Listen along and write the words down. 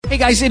Hey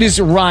guys, it is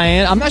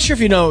Ryan. I'm not sure if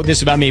you know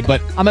this about me, but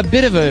I'm a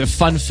bit of a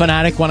fun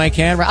fanatic when I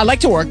can. I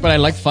like to work, but I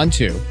like fun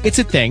too. It's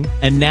a thing.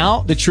 And now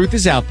the truth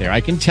is out there.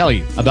 I can tell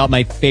you about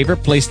my favorite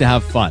place to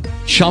have fun.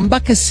 Chumba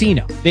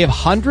Casino. They have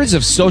hundreds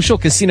of social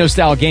casino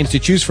style games to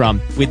choose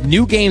from with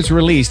new games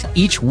released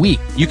each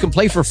week. You can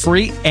play for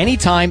free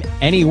anytime,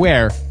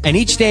 anywhere. And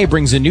each day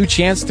brings a new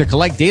chance to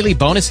collect daily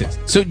bonuses.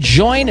 So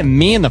join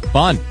me in the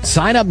fun.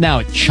 Sign up now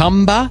at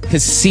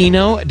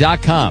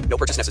ChumbaCasino.com. No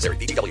purchase necessary.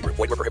 VGW Group.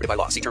 Void where prohibited by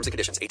law. See terms and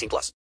conditions.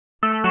 18+.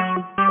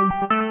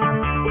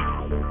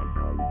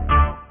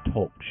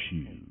 Talk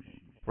shoes.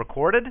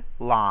 Recorded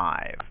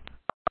live.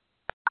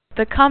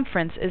 The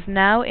conference is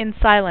now in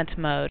silent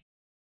mode.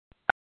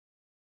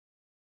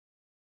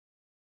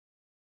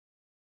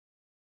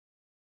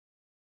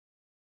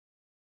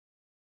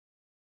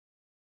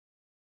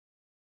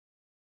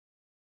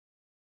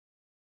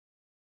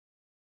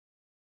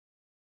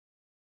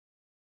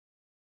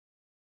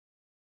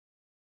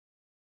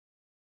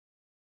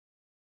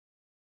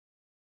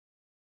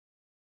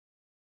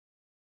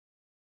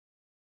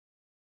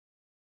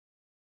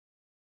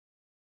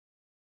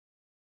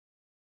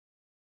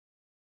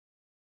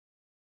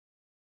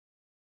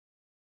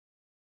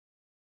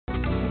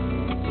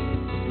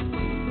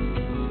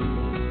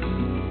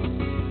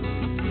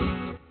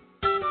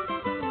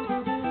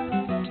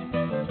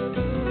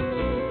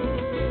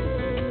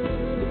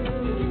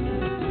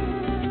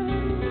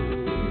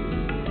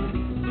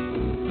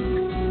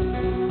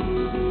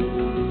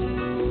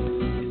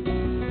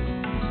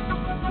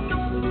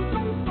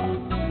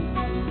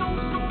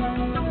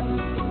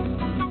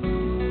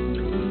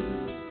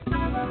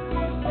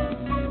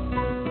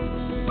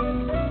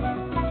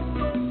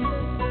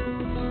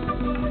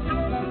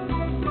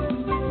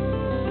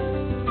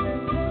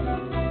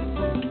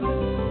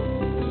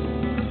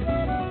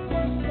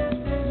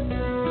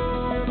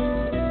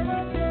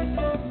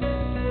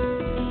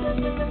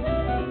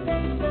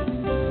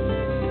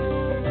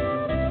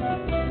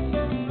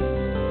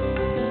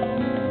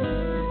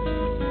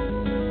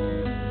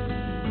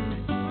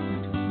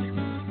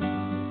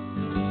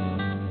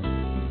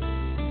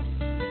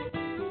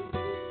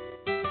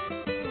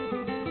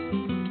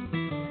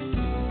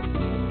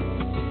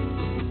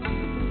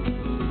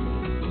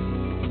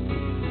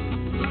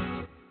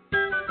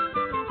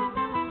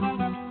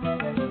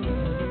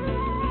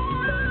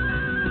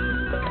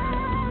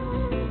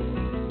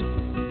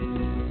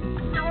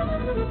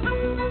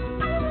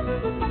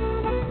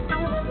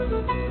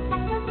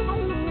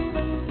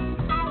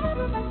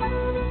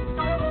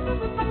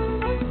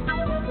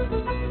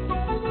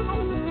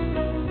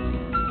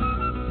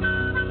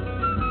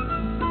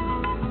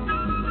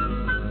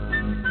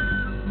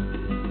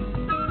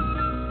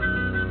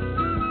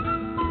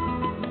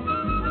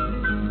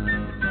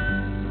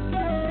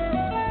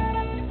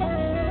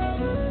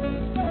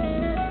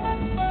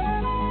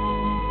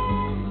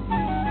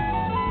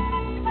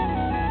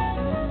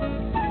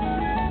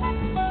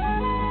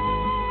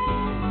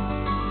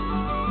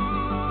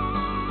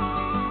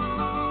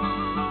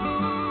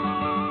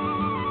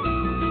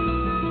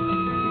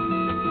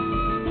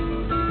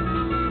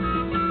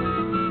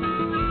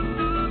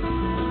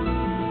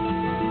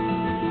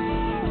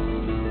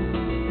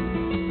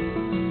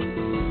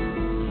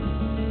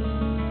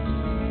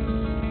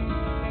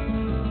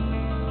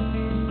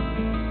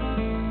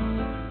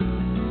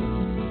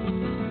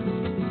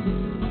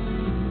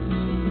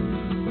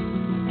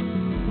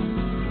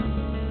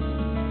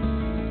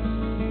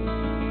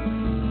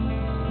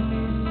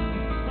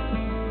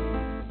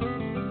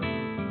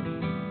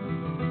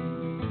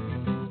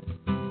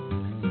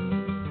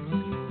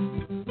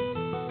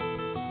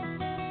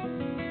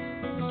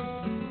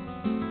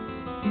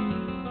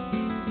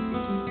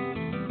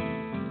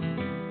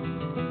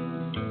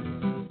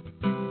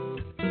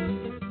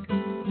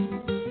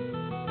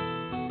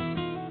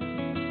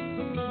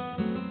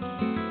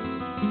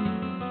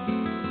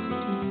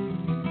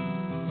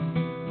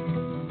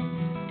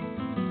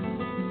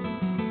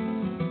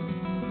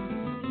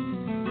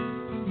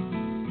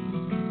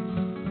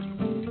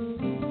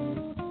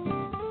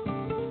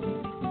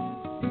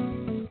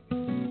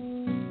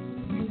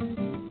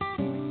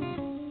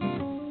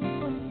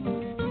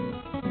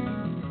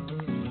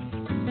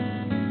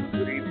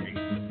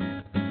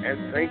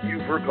 And thank you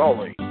for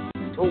calling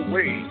the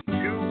Way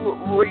Too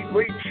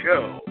Late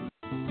Show.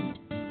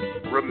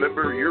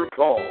 Remember, your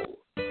call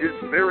is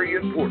very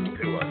important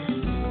to us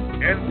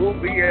and will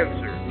be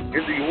answered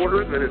in the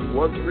order that it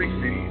was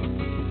received.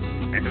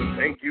 And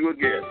thank you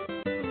again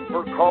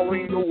for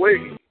calling the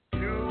Way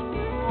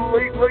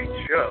Too Late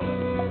Show.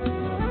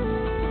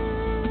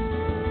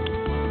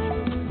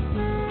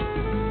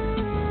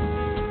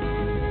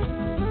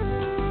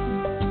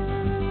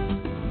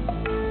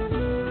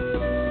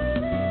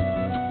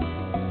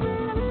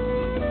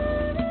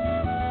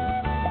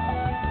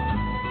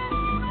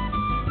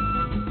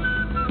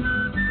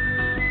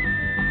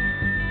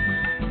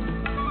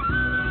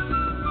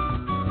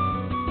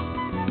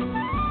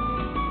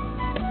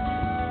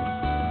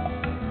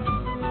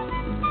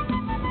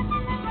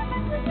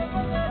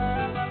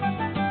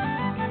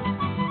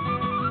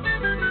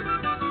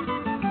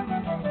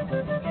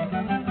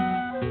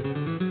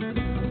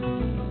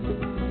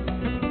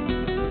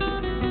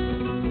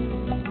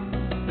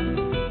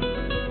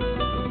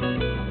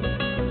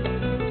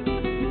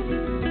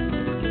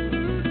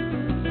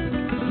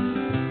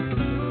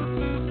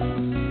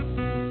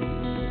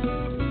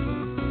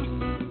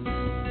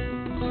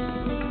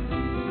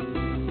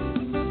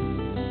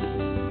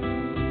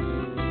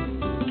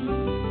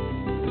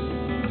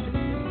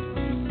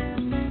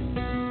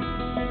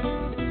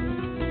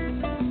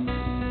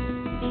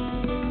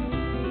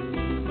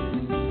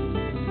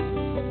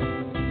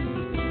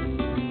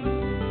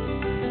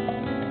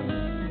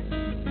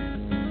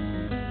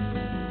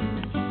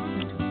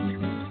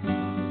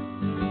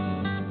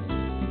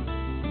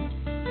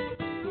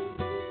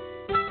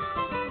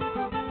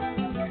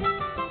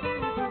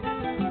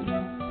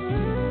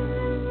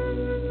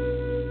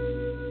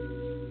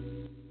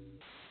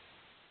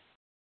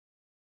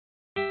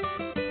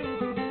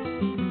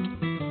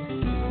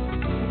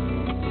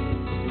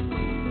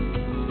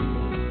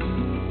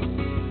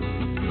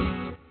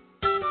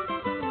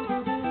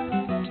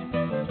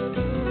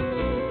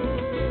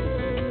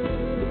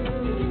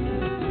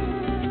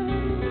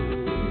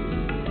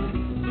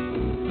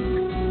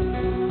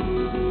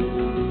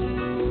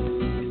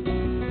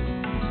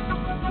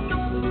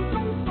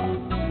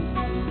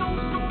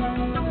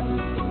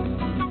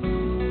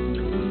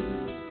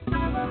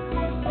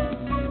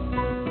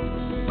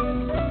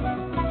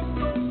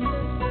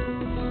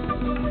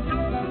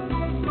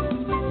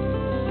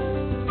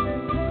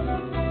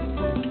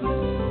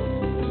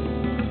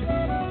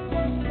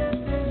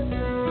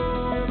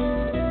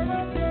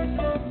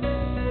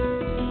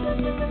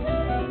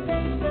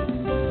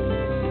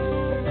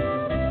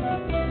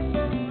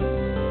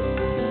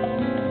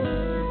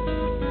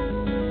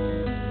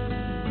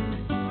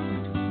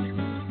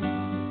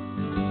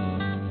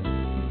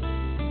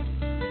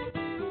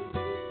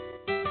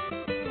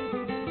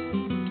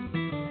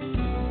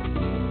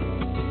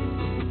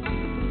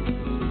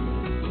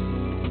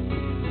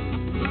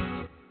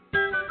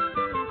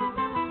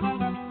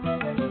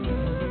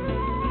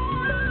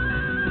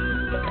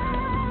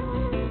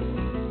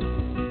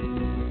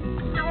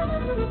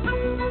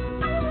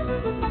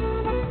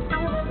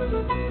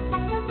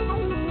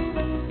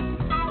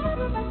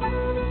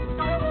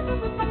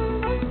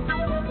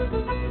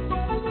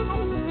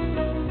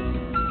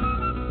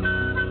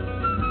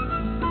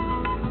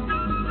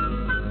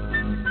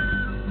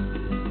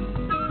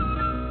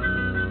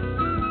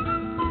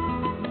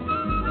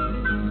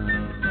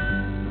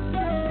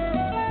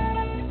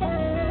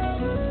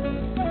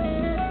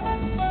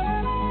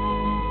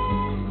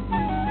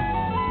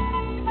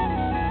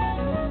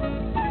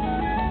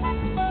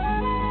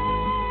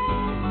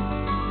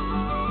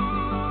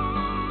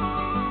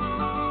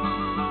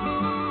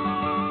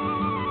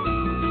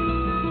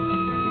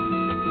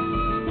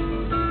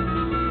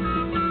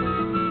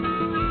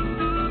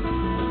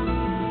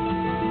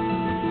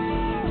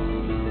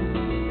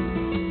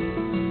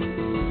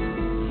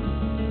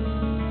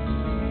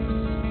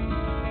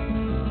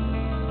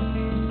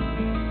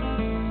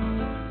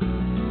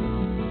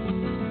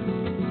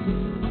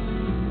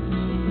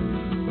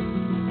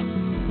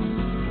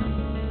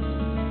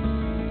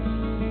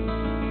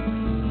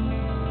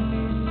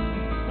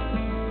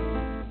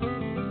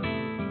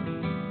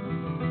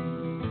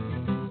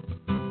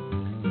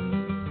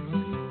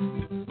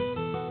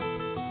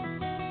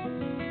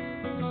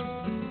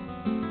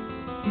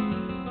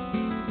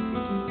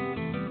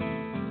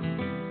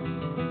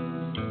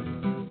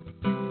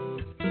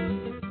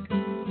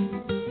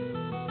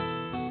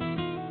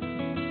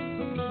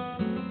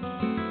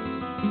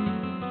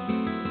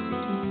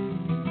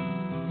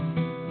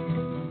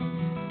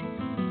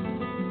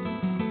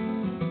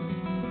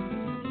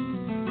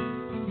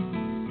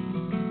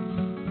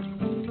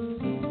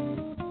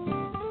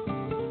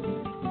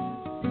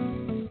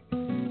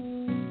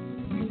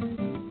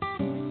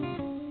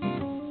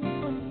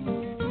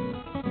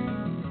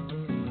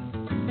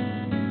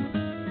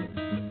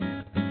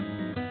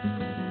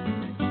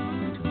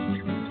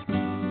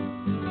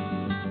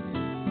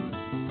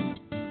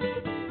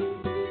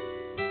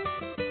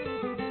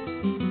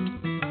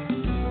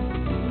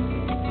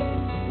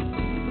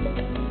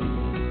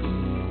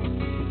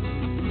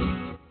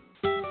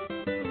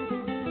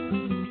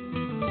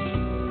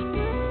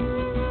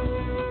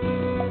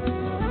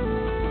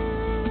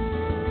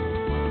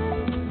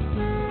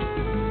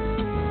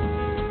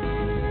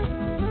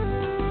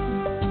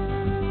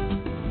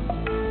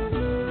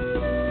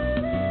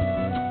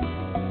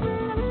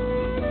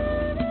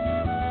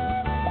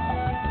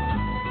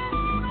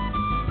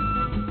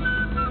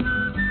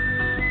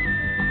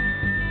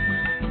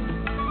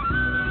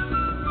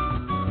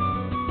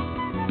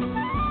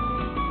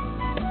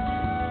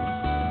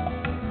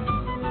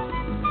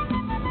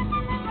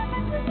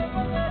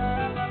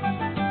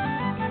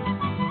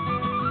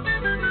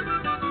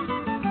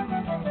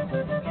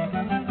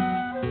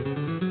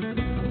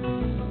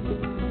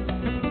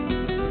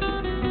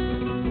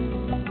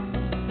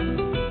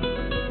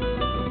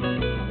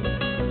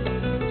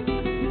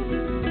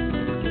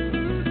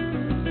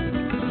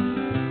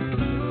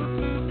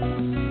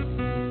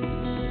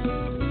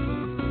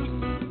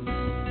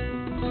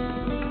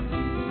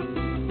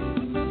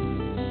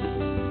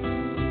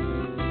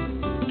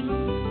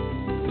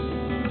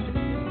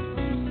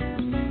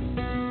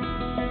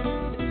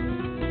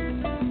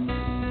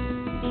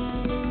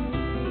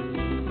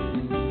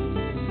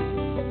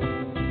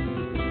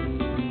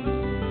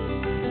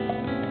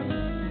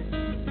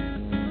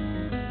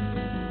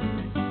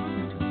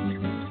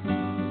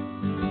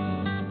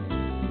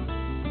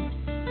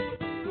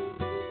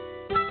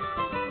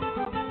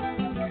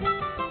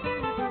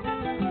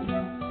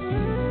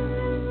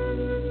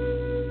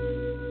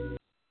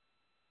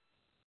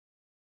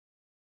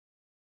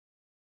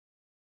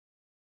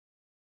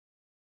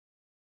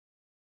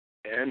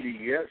 And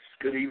yes,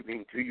 good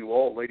evening to you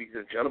all, ladies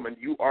and gentlemen.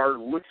 You are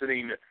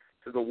listening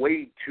to the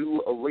Way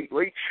Too Late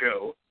Late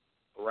Show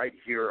right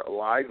here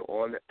live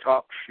on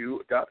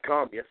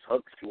TalkShoe.com. Yes,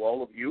 hugs to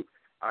all of you.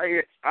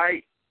 I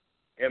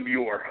am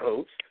your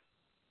host.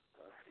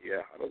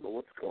 I don't know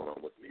what's going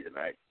on with me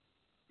tonight.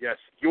 Yes,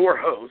 your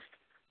host,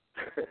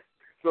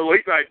 the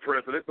late night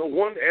president, the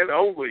one and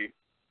only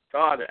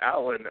Todd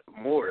Allen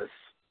Morris.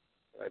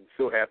 I'm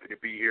so happy to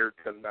be here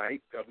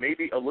tonight.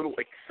 Maybe a little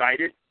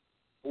excited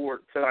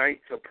for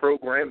tonight's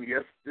program.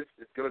 Yes, this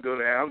is going to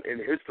go down in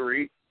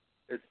history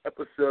as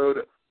episode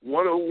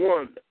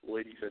 101,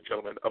 ladies and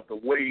gentlemen, of the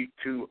Way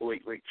Too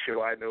Late Late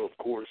Show. I know, of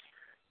course,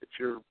 that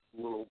your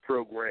little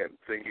program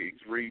thingies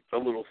read a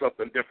little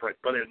something different,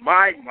 but in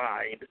my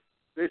mind,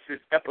 this is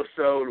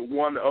episode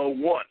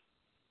 101,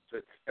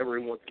 since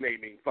everyone's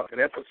naming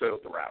fucking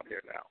episodes around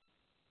here now.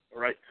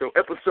 All right, so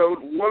episode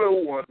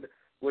 101,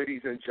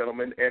 ladies and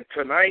gentlemen, and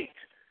tonight,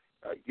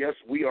 yes,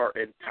 we are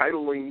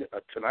entitling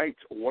tonight's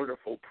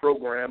wonderful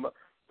program,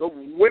 The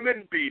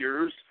Women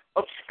Beaters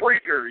of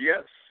Spreaker.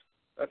 Yes,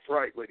 that's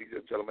right, ladies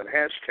and gentlemen.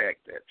 Hashtag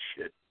that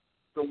shit.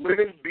 The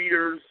Women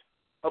Beaters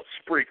of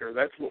Spreaker.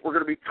 That's what we're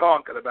going to be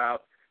talking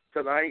about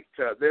tonight.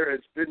 There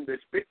has been this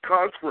big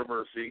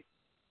controversy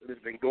that has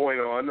been going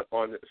on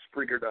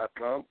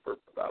Spreaker.com for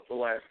about the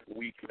last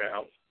week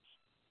now,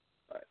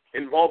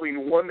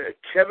 involving one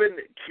Kevin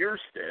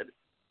Kierstead,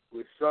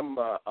 who is some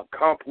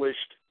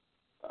accomplished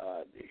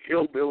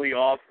hillbilly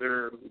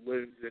author who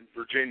lives in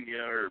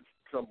Virginia or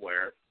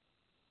somewhere.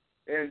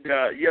 And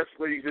yes,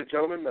 ladies and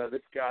gentlemen,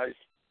 this guy's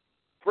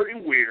pretty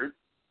weird.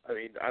 I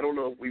mean, I don't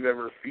know if we've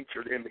ever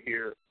featured him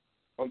here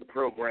on the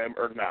program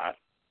or not.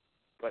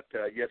 But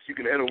yes, you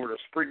can head over to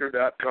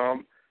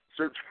Spreaker.com,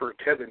 search for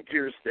Kevin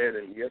Kierstead,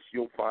 and yes,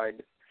 you'll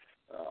find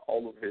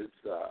all of his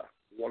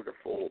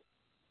wonderful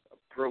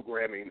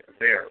programming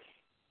there.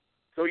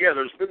 So yeah,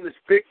 there's been this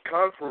big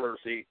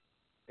controversy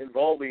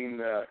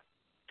involving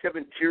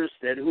Kevin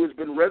Kierstead, who has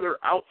been rather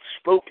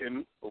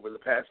outspoken over the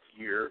past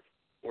year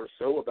or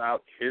so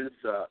about his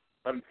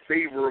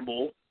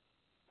unfavorable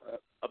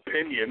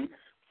opinions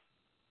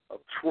of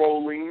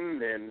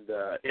trolling and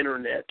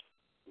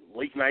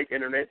late-night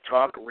internet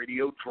talk,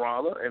 radio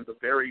drama, and the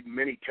very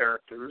many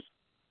characters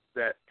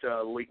that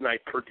Late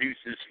Night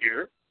produces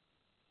here.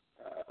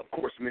 Of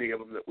course, many of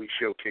them that we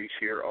showcase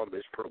here on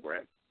this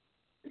program.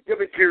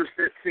 Kevin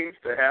Kierstead seems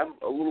to have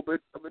a little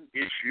bit of an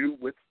issue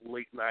with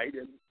Late Night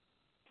and,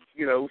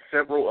 you know,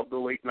 several of the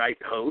Late Night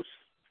hosts.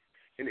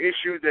 An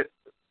issue that,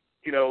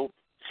 you know,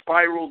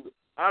 spiraled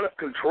out of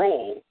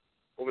control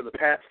over the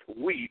past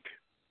week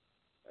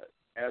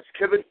as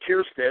Kevin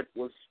Kierstead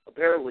was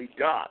apparently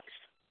doxxed.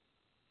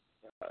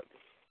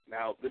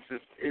 Now, this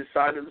is his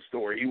side of the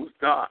story. He was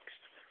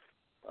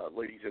doxxed,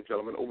 ladies and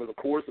gentlemen, over the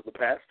course of the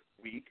past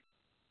week.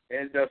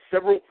 And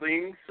several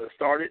things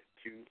started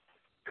to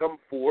come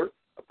forth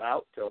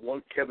about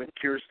one Kevin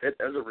Kierstead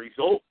as a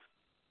result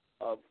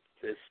of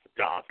this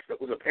dox that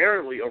was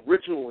apparently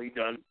originally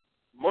done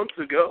months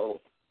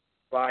ago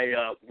by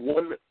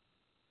one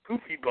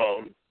Poofy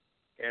Bone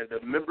and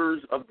the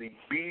members of the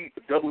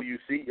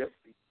BWC, yes,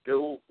 the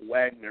Bill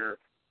Wagner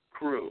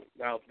crew.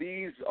 Now,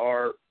 these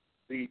are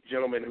the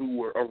gentlemen who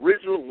were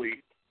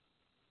originally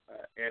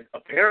and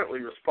apparently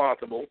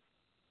responsible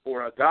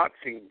for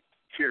doxing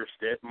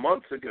Kierstead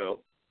months ago.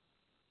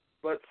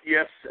 But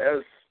yes,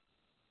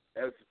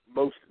 as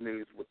most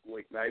news with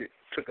late night. It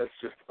took us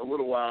just a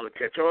little while to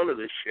catch on to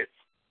this shit.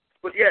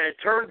 But, yeah, it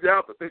turns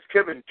out that this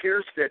Kevin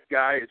Kierstead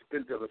guy has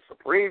been to the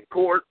Supreme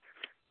Court.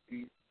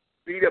 He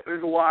beat up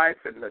his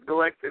wife and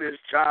neglected his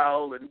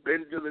child and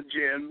been to the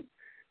gym.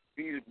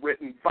 He's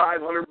written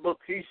 500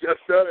 books. He's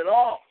just done it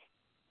all.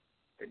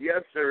 And,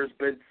 yes, there's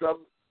been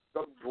some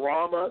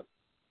drama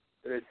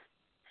that is,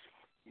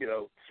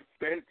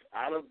 spent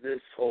out of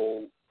this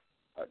whole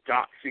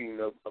doxing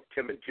of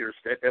Kevin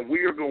Kierstead. And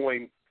we are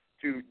going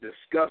to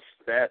discuss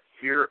that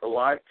here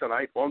live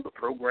tonight on the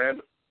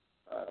program.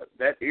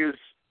 That is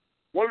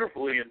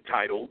wonderfully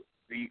entitled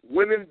The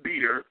Women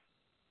Beater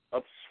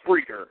of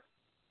Spreaker.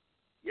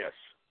 Yes,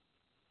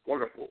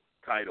 wonderful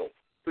title.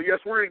 So, yes,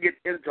 we're going to get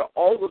into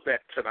all of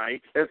that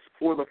tonight. As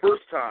for the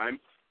first time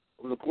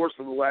over the course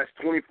of the last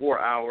 24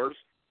 hours,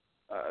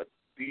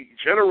 the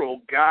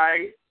General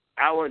Guy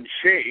Allen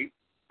Shea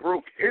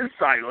broke his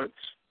silence.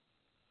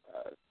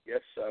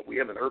 We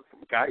haven't heard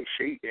from Guy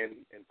Shea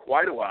in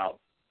quite a while.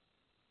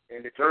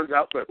 And it turns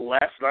out that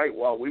last night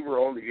while we were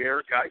on the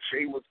air, Guy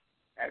Shea was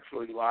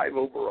actually live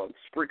over on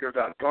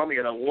Spreaker.com. He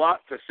had a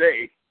lot to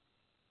say.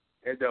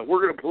 And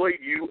we're going to play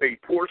you a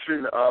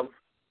portion of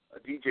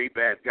DJ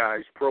Bad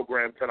Guy's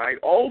program tonight.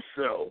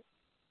 Also,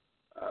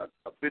 a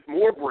bit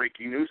more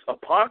breaking news.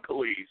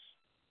 Apocalypse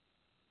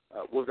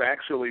was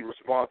actually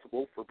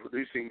responsible for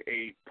producing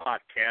a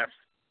podcast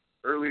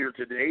earlier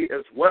today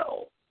as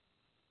well.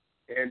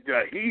 And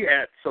he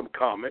had some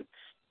comments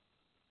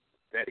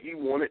that he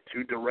wanted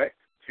to direct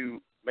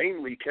to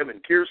mainly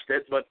Kevin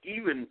Kierstead, but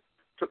even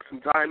took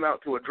some time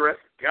out to address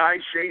Guy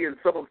Shea and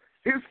some of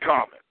his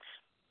comments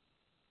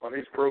on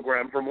his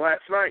program from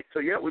last night. So,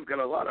 yeah, we've got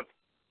a lot of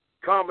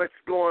comments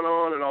going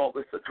on and all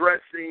this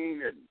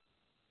addressing. And,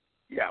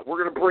 yeah,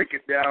 we're going to break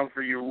it down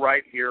for you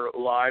right here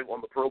live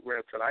on the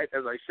program tonight.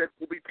 As I said,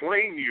 we'll be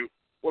playing you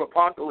what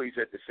Apocalypse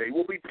had to say.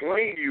 We'll be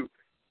playing you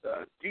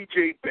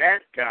DJ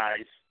Bad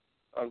Guy's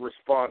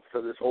response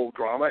to this whole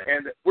drama.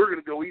 And we're going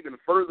to go even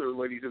further,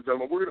 ladies and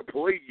gentlemen. We're going to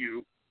play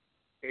you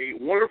a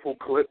wonderful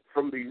clip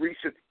from the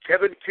recent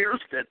Kevin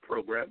Kierstead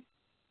program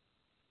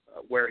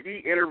where he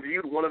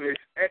interviewed one of his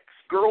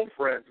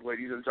ex-girlfriends,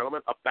 ladies and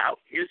gentlemen, about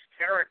his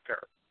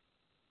character.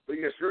 So,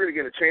 yes, you're going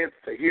to get a chance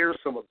to hear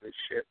some of this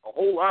shit, a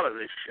whole lot of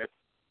this shit,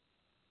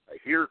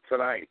 here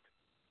tonight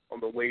on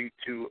the Way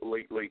Too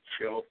Late Late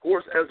Show. Of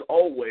course, as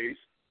always,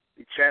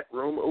 the chat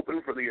room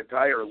open for the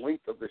entire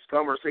length of this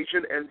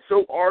conversation, and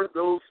so are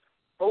those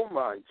phone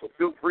lines. So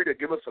feel free to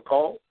give us a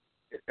call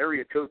at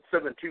area code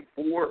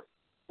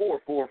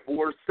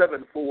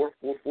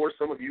 724-444-7444.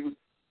 Some of you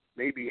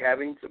may be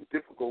having some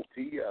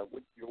difficulty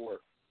with your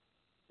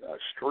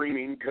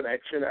streaming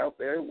connection out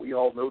there. We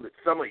all know that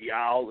some of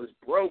y'all is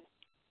broke.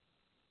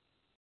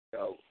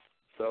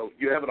 So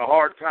you're having a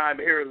hard time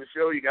hearing the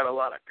show. You got a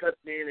lot of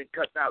cutting in and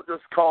cutting out.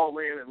 Just call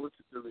in and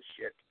listen to the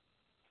shit.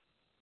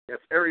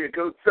 That's area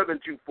code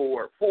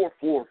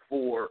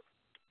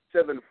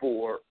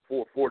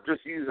 724-444-7444.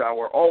 Just use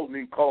our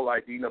all-new call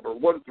ID number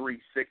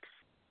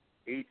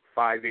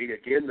 136858.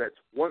 Again, that's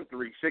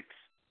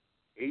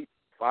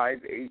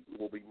 136858.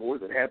 We'll be more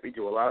than happy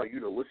to allow you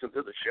to listen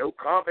to the show,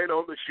 comment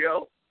on the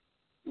show,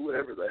 do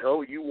whatever the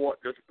hell you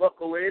want. Just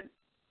buckle in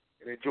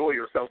and enjoy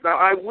yourselves. Now,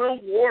 I will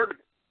warn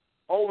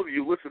all of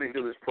you listening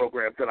to this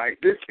program tonight,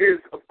 this is,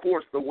 of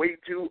course, the Way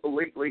Too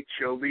Late Late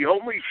Show, the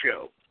only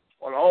show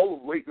on all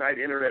of late-night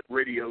internet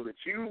radio that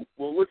you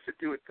will listen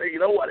to and say, you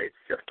know what, it's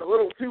just a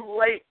little too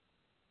late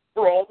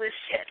for all this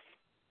shit.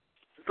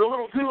 It's a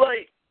little too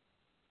late.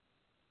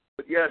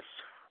 But, yes,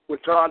 when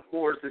Todd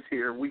Morris is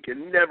here, we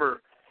can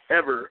never,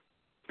 ever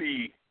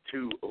be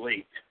too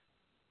late.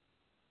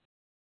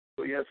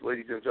 So, yes,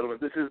 ladies and gentlemen,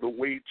 this is the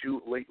Way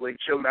Too Late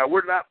Late Show. Now,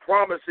 we're not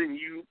promising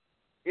you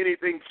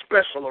anything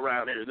special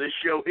around here. This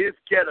show is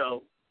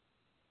ghetto.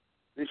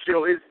 This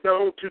show is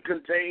known to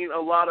contain a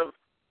lot of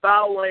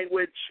foul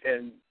language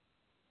and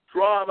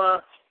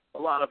drama, a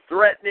lot of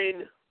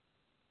threatening,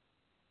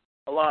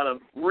 a lot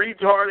of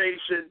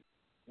retardation.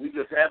 We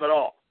just have it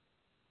all.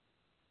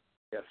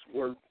 Yes,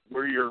 we're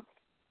your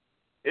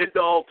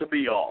end-all to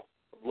be-all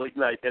of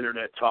late-night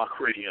internet talk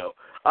radio.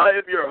 I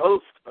am your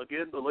host,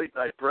 again, the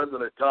late-night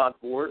president, Todd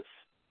Morris.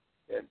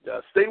 And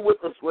stay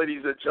with us,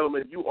 ladies and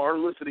gentlemen. You are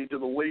listening to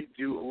the Way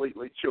Too Late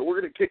Late Show.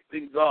 We're going to kick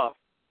things off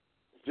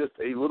just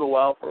a little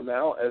while from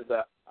now, as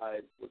I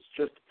was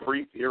just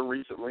briefed here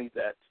recently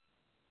that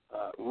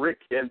Rick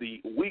and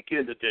the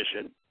Weekend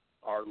Edition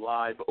are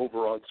live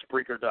over on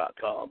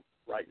Spreaker.com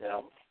right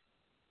now.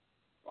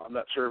 I'm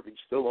not sure if he's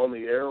still on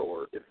the air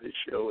or if this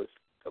show has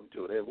come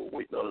to an end. We're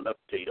waiting on an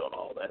update on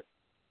all that.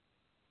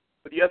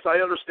 But, yes, I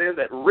understand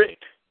that Rick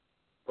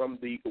from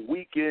the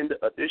Weekend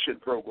Edition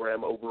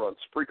program over on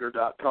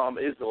Spreaker.com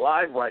is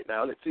live right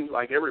now, and it seems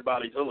like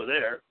everybody's over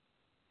there.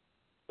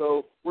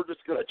 So we're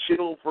just going to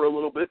chill for a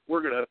little bit.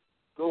 We're going to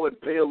go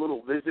and pay a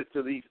little visit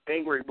to these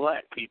angry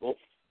black people.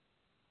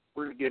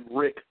 We're going to give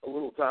Rick a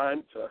little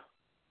time to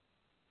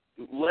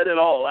let it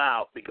all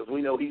out, because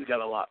we know he's got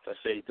a lot to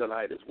say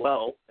tonight as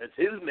well, as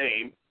his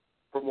name,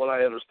 from what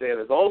I understand,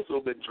 has also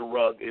been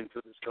drugged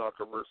into this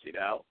controversy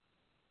now.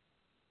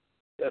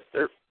 Yes,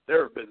 there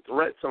have been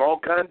threats and all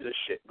kinds of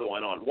shit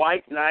going on.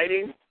 White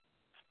knighting.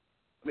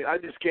 I mean, I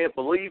just can't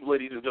believe,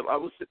 ladies and gentlemen, I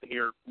was sitting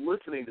here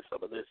listening to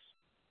some of this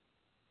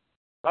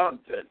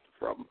content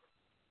from,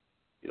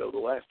 the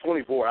last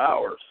 24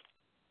 hours.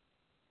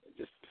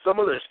 Just some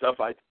of this stuff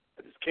I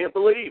just can't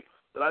believe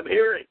that I'm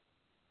hearing.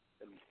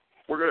 And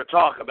we're going to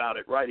talk about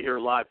it right here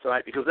live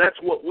tonight because that's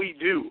what we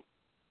do,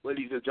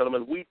 ladies and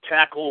gentlemen. We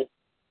tackle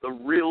the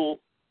real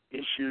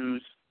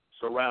issues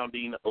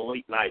surrounding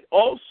late night.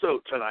 Also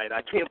tonight,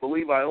 I can't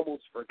believe I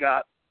almost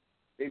forgot,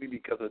 maybe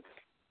because it's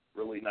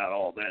really not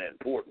all that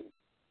important.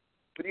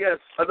 But yes,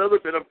 another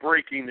bit of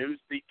breaking news.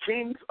 The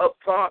Kings of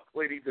Talk,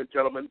 ladies and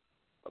gentlemen,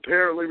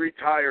 apparently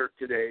retired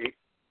today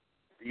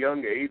at the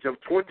young age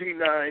of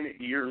 29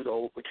 years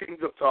old. The Kings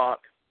of Talk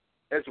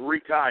has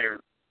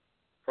retired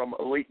from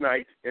late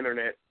night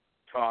internet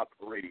talk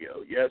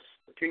radio. Yes,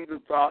 the Kings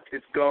of Talk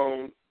is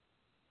gone.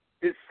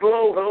 His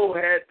slow-ho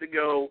had to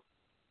go.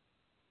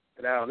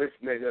 Now this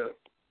nigga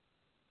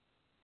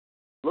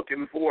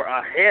looking for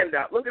a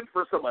handout, looking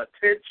for some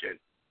attention.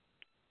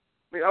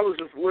 I mean, I was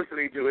just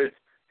listening to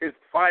his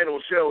final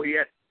show. He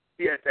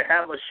had to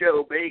have a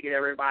show begging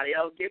everybody,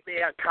 give me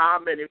a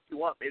comment if you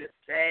want me to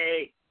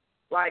say,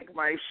 like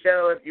my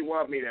show if you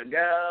want me to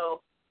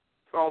go.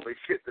 It's all this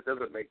shit that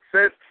doesn't make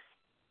sense.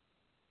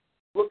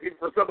 Looking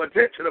for some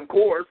attention, of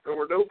course. There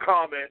were no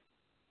comments.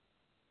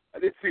 I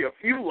did see a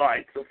few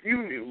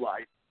new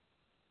likes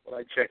when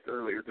I checked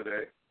earlier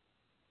today.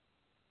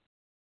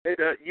 And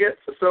yes,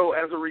 so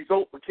as a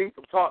result, the Kings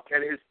of Talk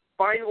had his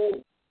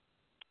final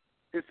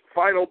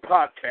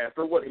podcast,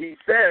 or what he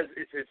says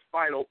is his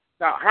final.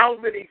 Now, how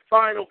many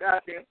final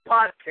goddamn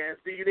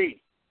podcasts do you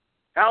need?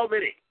 How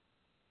many?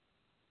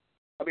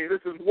 I mean,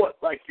 this is what,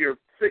 like your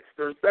sixth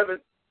or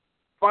seventh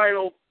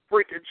final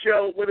freaking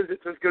show? When is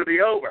it just going to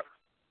be over?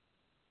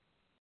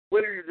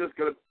 When are you just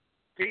going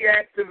to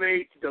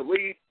deactivate,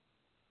 delete,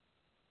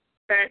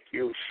 pack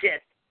your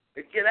shit,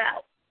 and get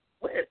out?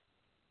 When?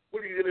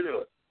 When are you going to do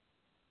it?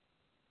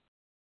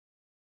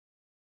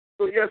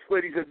 So yes,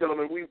 ladies and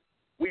gentlemen,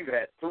 we've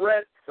had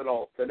threats and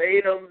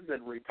ultimatums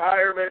and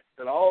retirements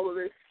and all of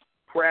this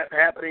crap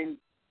happening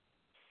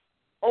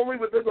only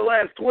within the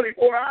last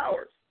 24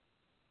 hours.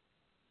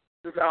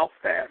 This is how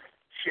fast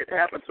shit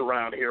happens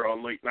around here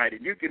on late night,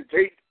 and you can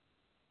take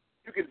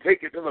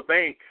it to the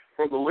bank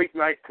from the late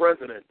night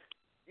president.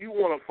 You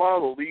want to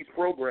follow these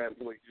programs,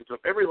 ladies and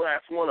gentlemen, every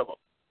last one of them,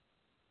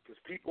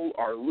 because people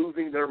are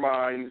losing their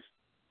minds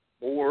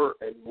more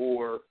and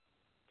more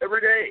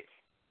every day.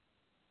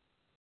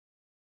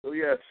 So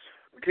yes,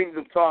 the Kings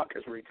of Talk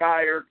has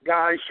retired.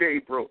 Guy Shea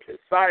broke his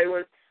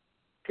silence.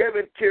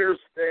 Kevin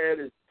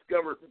Kierstead is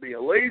discovered to be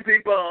a lazy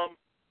bum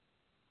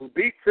who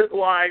beats his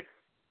wife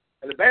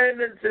and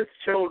abandons his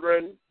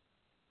children.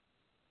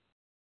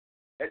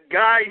 And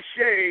Guy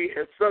Shea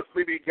has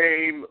suddenly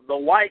became the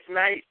White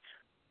Knight.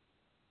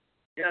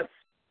 Yes,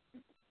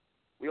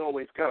 we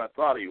always kind of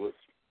thought he was,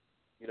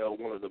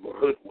 one of the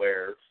hood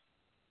wearers.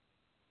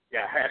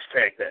 Yeah,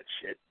 hashtag that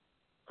shit.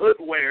 Hood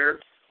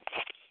wearers.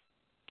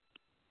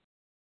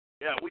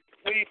 Yeah,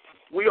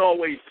 we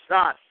always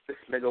thought this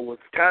nigga was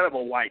kind of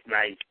a white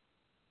knight.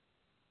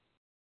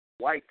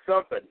 White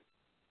something.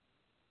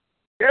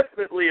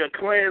 Definitely a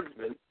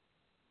Klansman.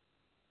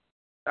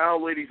 Now,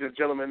 ladies and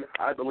gentlemen,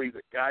 I believe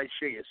that Guy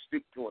Shea has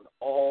stooped to an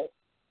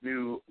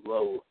all-new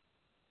low.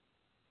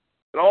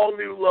 An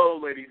all-new low,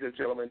 ladies and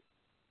gentlemen.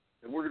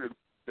 And we're going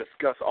to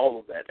discuss all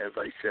of that, as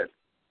I said,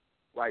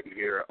 right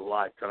here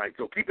live tonight.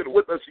 So keep it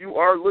with us. You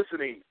are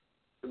listening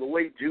to the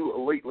Late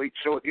Late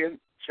Show again.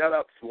 Shout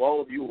out to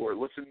all of you who are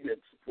listening and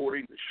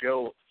supporting the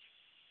show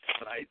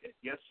tonight. And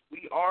yes,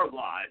 we are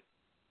live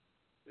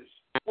this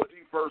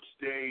 21st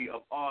day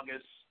of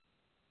August.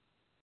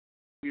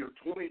 We are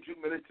 22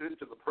 minutes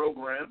into the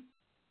program.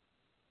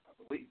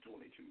 I believe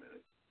 22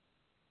 minutes.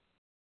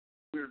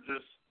 We're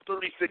just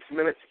 36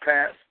 minutes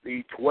past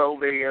the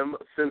 12 a.m.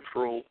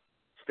 Central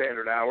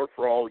Standard Hour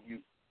for all you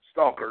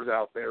stalkers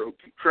out there who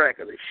keep track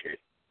of this shit.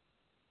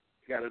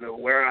 You got to know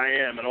where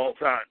I am at all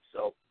times,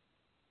 so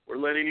we're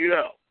letting you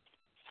know.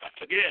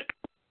 Again,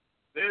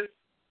 this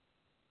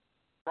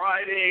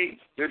Friday,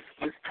 this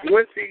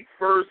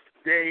 21st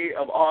day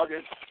of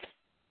August,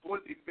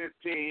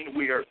 2015,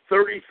 we are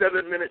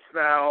 37 minutes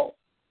now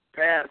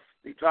past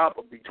the top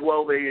of the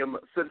 12 a.m.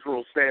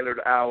 Central Standard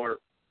Hour.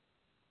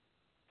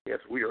 Yes,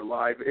 we are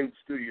live in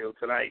studio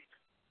tonight.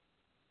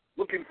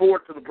 Looking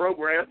forward to the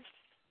program.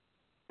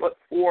 But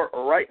for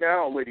right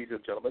now, ladies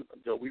and gentlemen,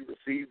 until we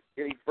receive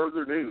any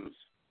further news,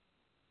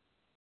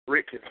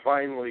 Rick has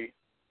finally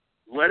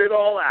let it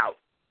all out.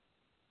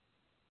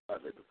 I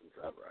think this is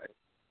not right.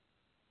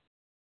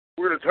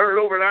 We're going to turn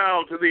it over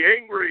now to the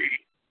Angry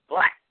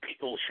Black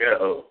People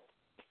Show.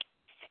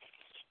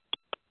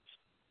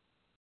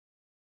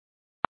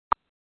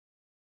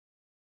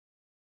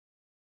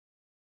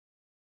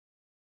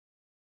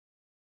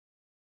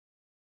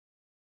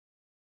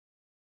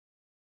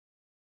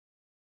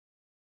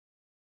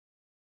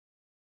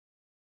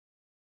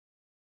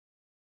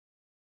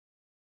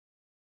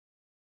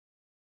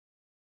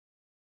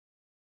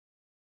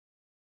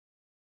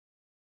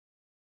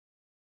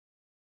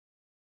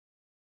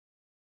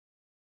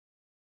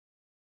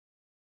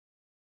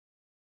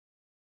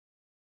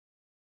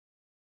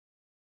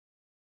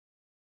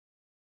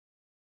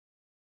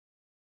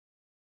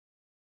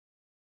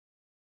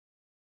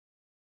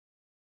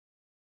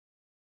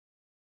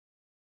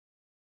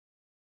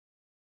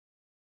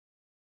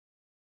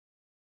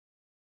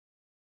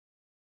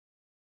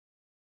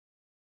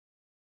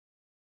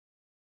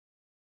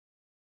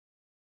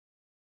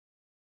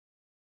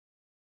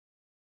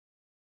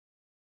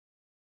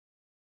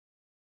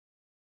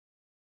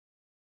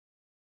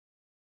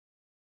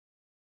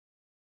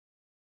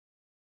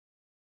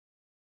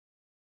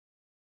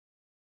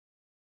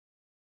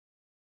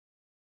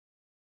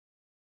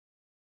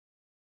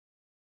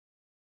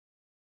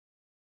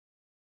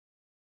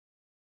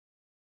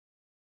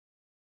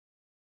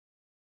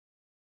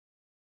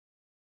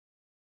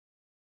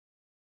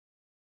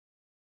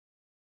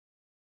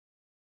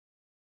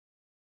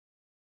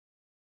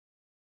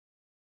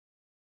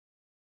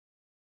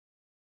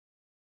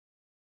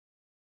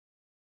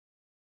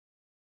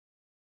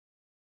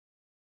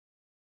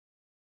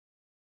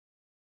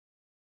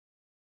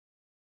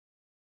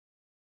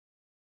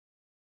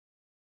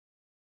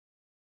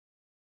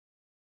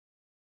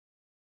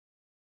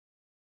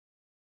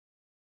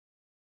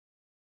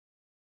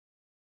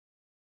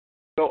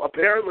 So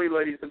apparently,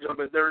 ladies and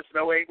gentlemen, there's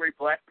no angry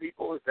black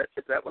people. Is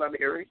that what I'm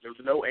hearing? There's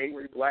no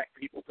angry black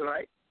people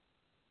tonight?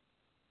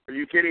 Are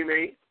you kidding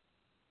me?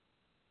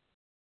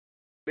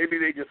 Maybe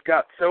they just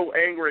got so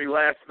angry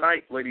last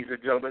night, ladies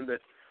and gentlemen, that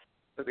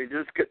they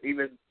just couldn't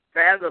even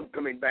fathom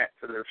coming back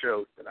to their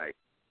shows tonight.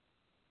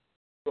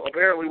 So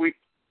apparently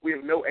we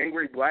have no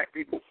angry black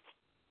people.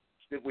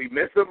 Did we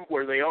miss them?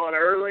 Were they on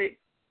early?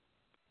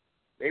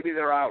 Maybe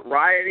they're out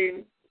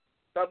rioting,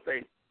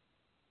 something.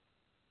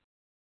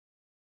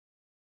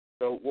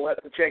 So we'll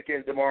have to check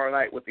in tomorrow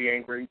night with the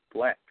angry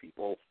black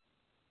people,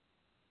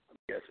 I'm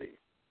guessing,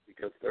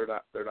 because they're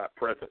not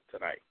present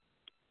tonight.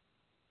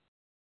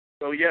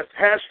 So yes,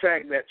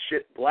 hashtag that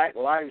shit, Black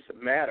Lives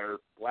Matter,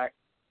 Black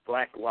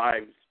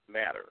Lives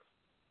Matter.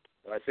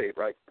 Did I say it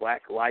right?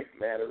 Black Life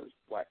Matters,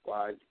 Black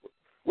Lives,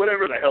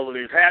 whatever the hell it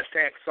is,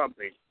 hashtag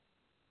something.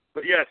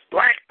 But yes,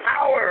 Black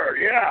Power,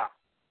 yeah,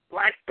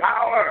 Black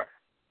Power.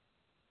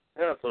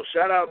 Yeah, so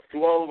shout outs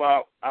to all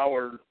of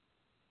our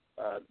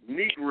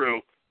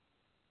Negro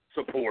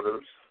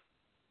supporters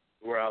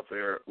who are out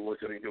there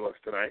listening to us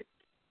tonight.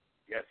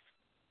 Yes.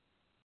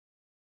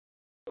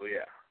 So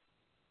yeah.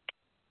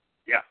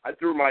 Yeah, I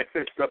threw my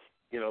fist up,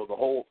 the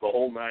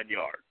whole 9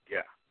 yards. Yeah.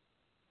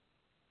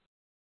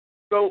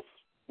 So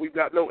we've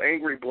got no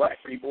angry black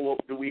people.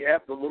 Do we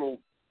have the little,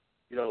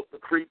 the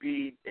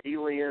creepy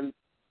alien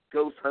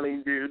ghost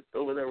hunting dude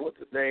over there? What's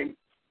his name?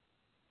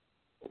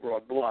 Over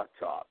on Block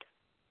Talk.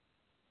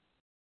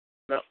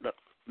 No,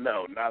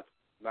 not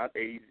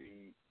AZ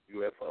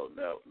UFO.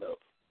 No.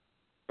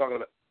 Talking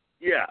about,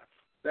 yeah,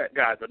 that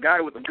guy, the guy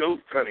with the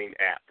ghost hunting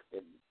app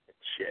and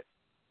shit.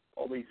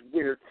 All these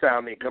weird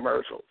sounding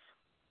commercials.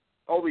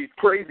 All these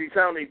crazy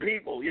sounding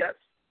people, yes.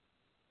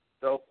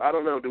 So I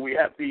don't know. Do we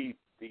have the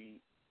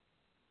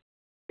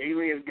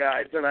alien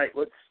guy tonight?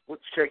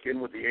 Let's check in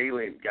with the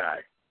alien guy,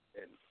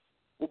 and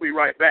we'll be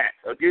right back.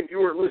 Again,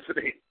 you are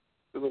listening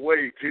to the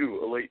Way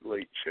to a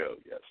Late Show.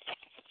 Yes,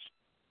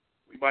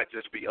 we might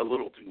just be a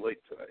little too late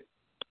tonight.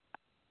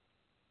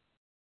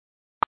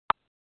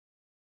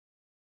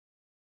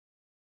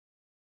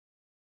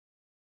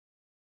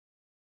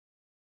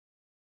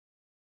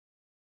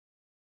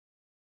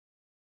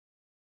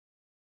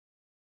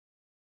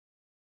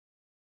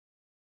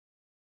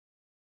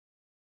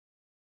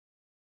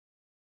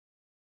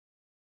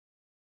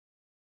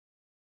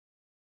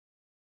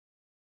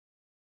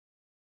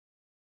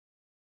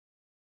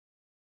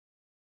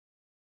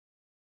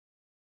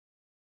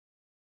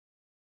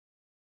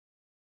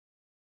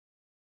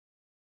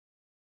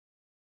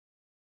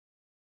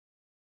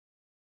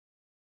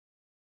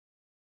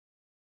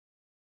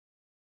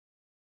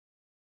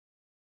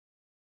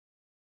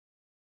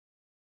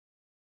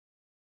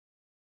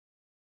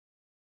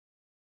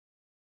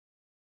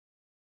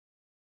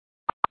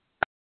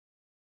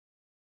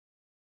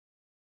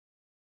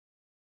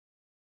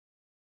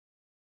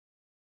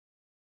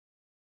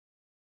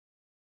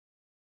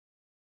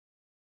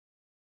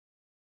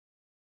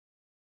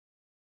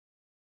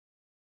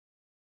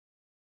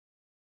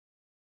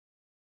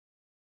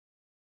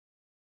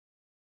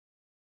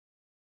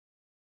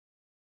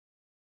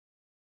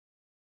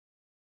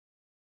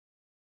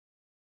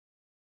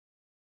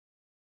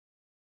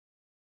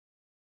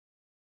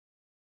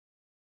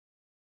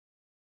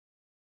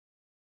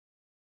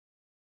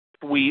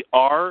 We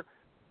are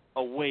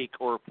awake,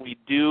 or if we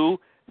do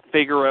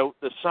figure out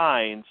the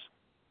signs,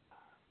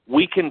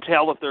 we can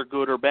tell if they're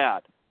good or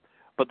bad.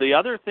 But the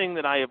other thing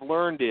that I have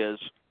learned is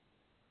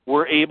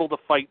we're able to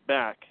fight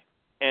back.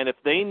 And if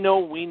they know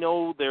we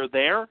know they're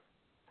there,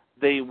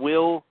 they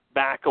will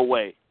back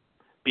away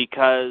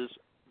because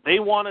they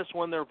want us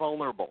when they're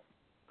vulnerable.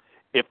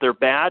 If they're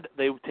bad,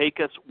 they take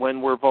us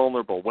when we're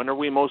vulnerable. When are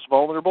we most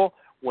vulnerable?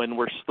 When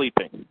we're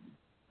sleeping.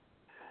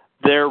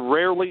 They're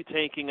rarely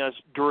taking us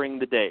during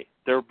the day.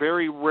 They're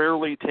very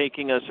rarely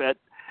taking us at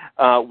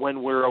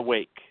when we're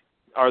awake.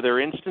 Are there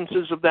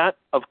instances of that?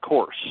 Of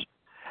course.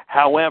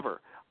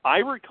 However, I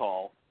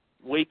recall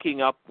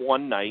waking up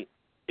one night.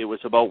 It was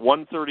about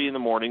 1:30 in the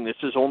morning. This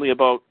is only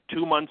about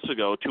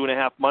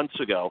 2.5 months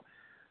ago,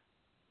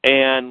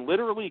 and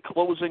literally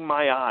closing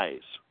my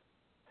eyes.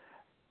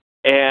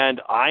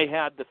 And I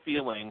had the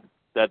feeling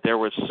that there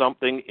was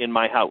something in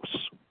my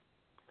house.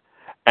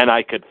 And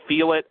I could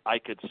feel it. I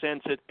could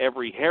sense it.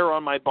 Every hair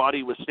on my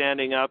body was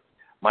standing up.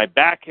 My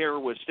back hair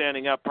was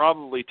standing up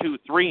probably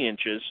 2-3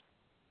 inches.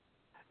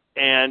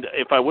 And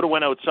if I would have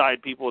went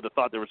outside, people would have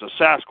thought there was a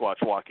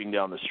Sasquatch walking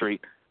down the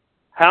street.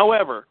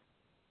 However,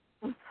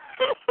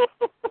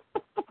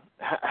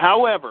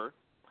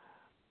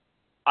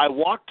 I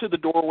walked to the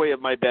doorway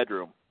of my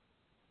bedroom,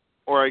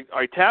 or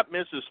I tapped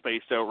Mrs.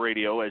 Spaced Out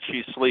Radio as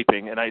she's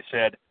sleeping, and I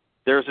said,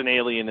 "There's an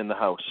alien in the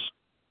house."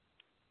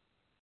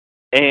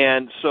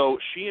 And so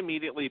she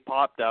immediately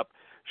popped up.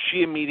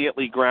 She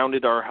immediately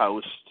grounded our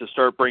house to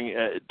start bringing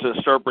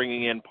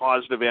in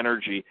positive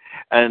energy.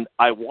 And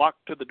I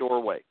walked to the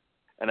doorway,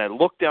 and I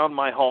looked down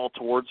my hall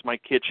towards my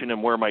kitchen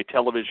and where my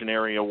television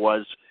area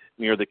was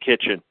near the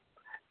kitchen.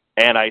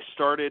 And I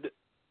started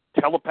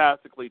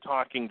telepathically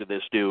talking to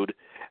this dude.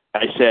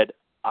 I said,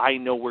 "I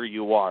know where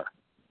you are."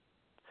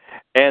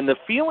 And the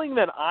feeling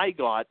that I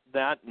got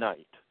that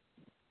night,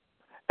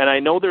 and I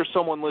know there's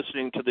someone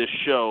listening to this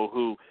show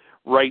who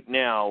right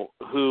now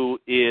who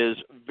is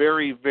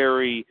very,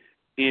 very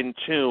in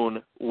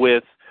tune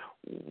with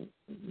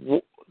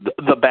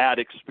the bad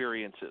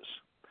experiences.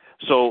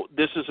 So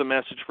this is a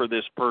message for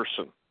this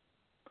person.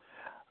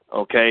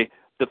 Okay?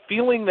 The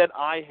feeling that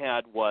I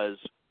had was,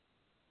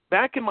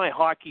 back in my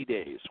hockey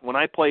days, when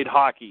I played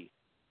hockey,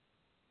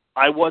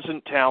 I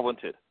wasn't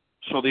talented.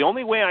 So the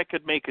only way I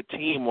could make a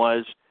team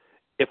was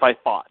if I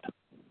fought.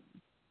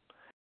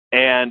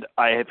 And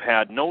I have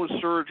had nose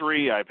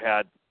surgery, I've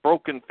had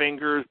broken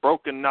fingers,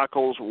 broken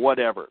knuckles,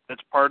 whatever.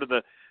 That's part of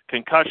the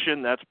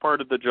concussion, that's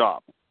part of the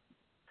job.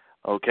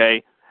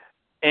 Okay?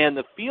 And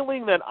the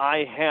feeling that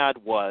I had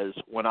was,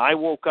 when I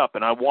woke up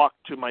and I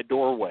walked to my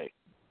doorway,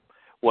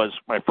 was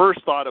my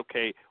first thought,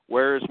 okay,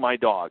 where is my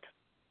dog?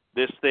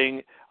 This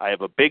thing, I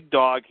have a big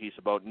dog, he's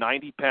about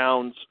 90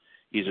 pounds,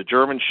 he's a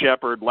German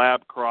Shepherd,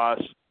 Lab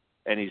Cross,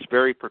 and he's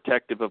very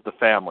protective of the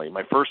family.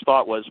 My first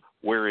thought was,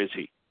 where is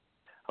he?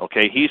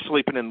 Okay, he's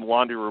sleeping in the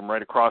laundry room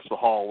right across the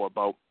hall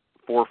about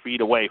 4 feet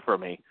away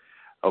from me.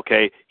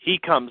 Okay, he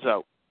comes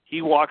out.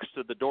 He walks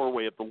to the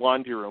doorway of the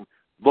laundry room,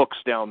 looks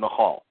down the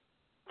hall.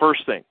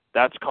 First thing,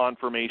 that's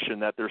confirmation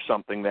that there's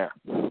something there.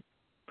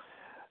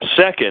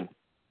 Second,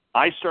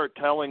 I start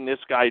telling this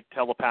guy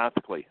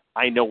telepathically,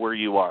 I know where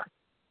you are.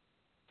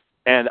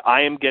 And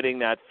I am getting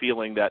that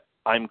feeling that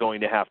I'm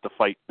going to have to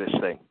fight this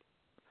thing.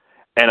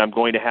 And I'm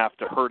going to have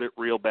to hurt it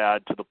real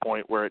bad to the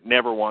point where it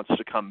never wants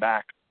to come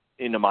back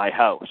into my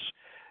house.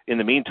 In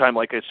the meantime,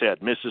 like I said,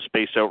 Mrs.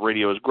 Space Out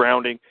Radio is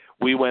grounding.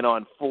 We went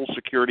on full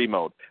security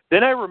mode.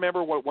 Then I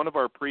remember what one of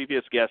our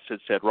previous guests had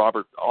said,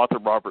 author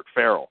Robert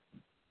Farrell.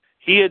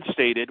 He had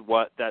stated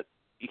that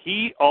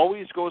he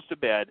always goes to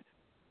bed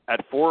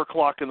at 4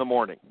 o'clock in the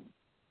morning.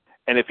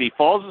 And if he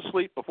falls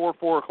asleep before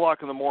 4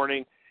 o'clock in the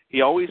morning,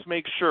 he always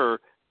makes sure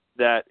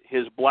that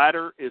his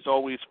bladder is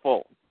always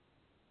full.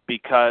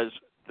 Because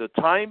the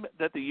time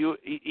that the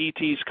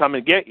ETs come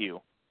and get you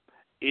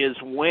is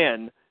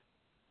when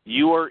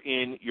you are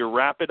in your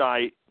rapid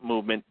eye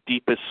movement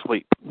deepest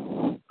sleep.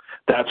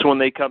 That's when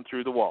they come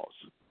through the walls.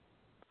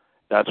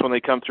 That's when they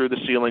come through the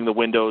ceiling, the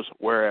windows,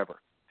 wherever.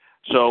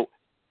 So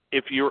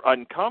if you're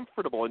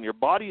uncomfortable and your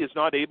body is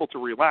not able to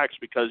relax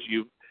because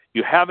you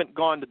haven't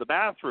gone to the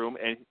bathroom,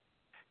 and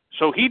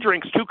so he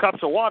drinks 2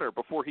 cups of water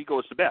before he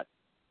goes to bed.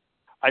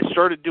 I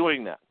started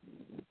doing that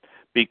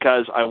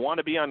because I want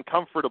to be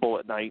uncomfortable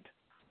at night,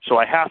 so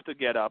I have to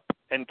get up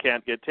and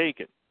can't get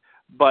taken.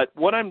 But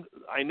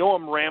I know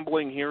I'm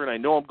rambling here, and I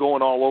know I'm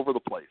going all over the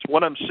place.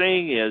 What I'm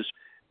saying is,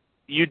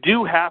 you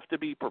do have to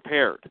be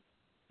prepared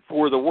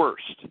for the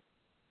worst,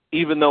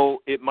 even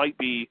though it might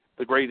be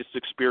the greatest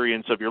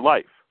experience of your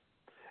life.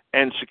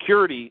 And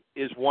security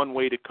is one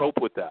way to cope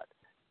with that.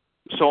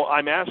 So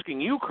I'm asking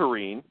you,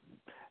 Corrine,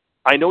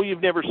 I know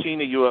you've never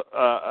seen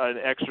an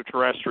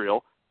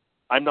extraterrestrial.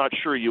 I'm not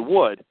sure you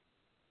would.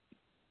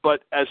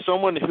 But as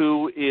someone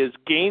who is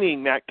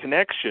gaining that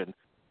connection,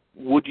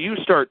 would you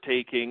start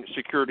taking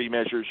security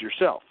measures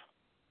yourself?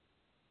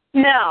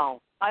 No,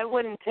 I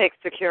wouldn't take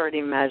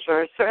security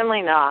measures.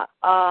 Certainly not.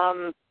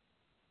 And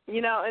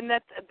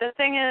that the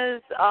thing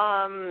is,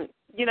 I'm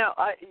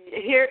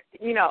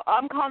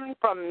coming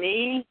from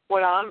me.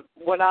 What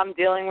I'm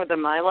dealing with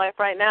in my life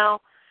right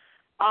now.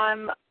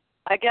 I'm,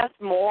 I guess,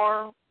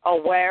 more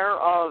aware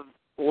of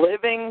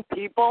living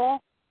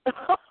people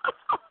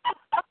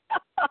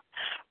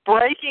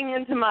breaking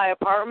into my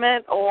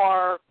apartment,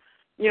 or,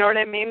 you know what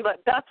I mean?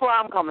 But that's where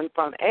I'm coming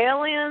from.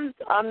 Aliens,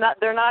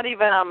 they're not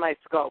even on my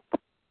scope,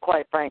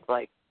 quite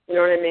frankly. You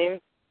know what I mean?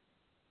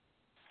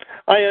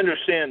 I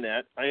understand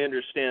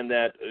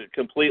that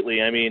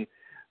completely. I mean,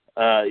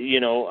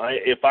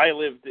 if I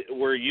lived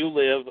where you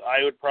live,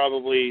 I would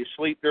probably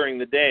sleep during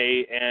the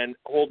day and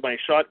hold my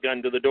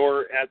shotgun to the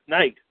door at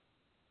night.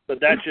 But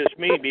that's just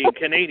me being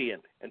Canadian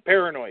and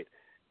paranoid.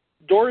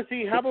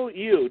 Dorothy, how about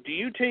you? Do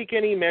you take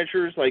any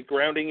measures like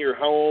grounding your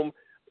home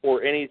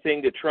or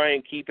anything to try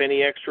and keep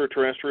any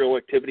extraterrestrial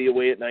activity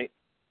away at night?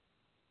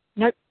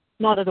 Nope,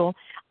 not at all.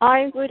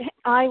 I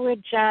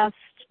would just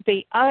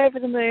be over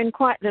the moon,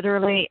 quite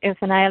literally, if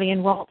an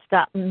alien waltzed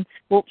up and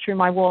walked through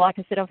my wall. Like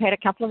I said, I've had a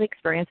couple of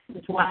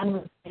experiences. One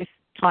was this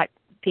type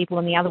people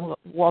and the other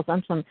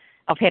wasn't, and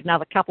I've had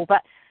another couple.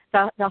 But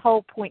the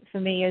whole point for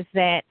me is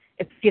that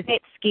if you're that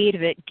scared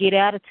of it, get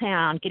out of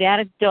town, get out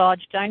of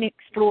Dodge, don't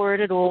explore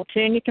it at all,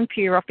 turn your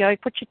computer off, go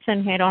put your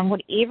tin hat on,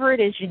 whatever it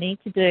is you need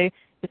to do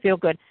to feel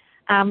good.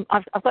 I've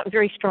got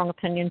very strong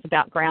opinions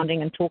about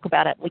grounding and talk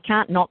about it. We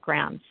can't not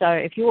ground. So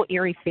if you're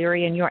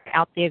airy-fairy and you're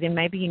out there, then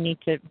maybe you need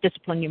to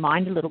discipline your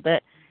mind a little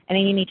bit, and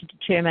then you need to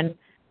determine,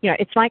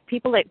 it's like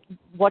people that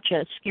watch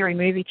a scary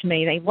movie to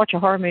me. They watch a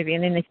horror movie,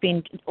 and then they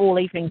spend all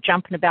evening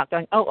jumping about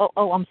going, oh,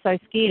 I'm so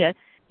scared.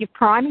 You're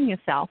priming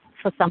yourself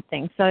for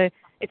something. So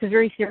it's a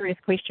very serious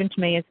question to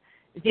me. Is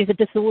there's a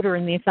disorder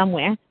in there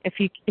somewhere. If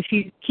you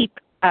keep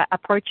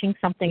approaching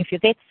something, if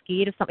you're that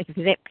scared of something, if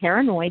you're that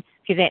paranoid,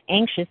 if you're that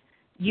anxious,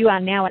 you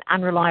are now an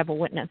unreliable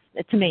witness.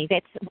 To me,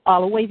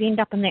 I'll always end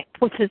up in that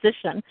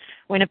position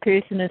when a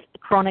person is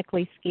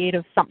chronically scared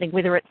of something,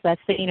 whether it's they've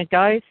seen a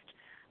ghost,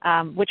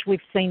 which we've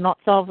seen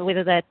lots of,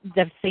 whether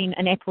they've seen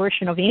an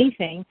apparition of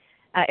anything.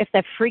 If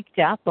they're freaked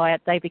out by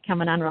it, they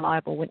become an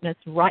unreliable witness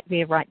right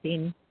there, right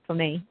then, for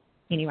me,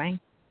 anyway.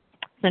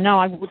 So no,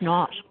 I would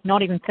not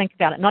even think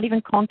about it, not even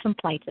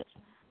contemplate it.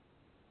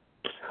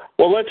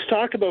 Well, let's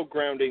talk about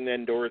grounding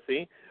then,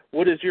 Dorothy.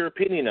 What is your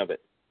opinion of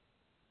it?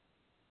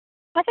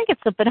 I think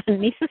it's a bit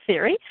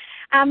unnecessary.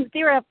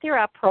 There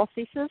are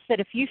processes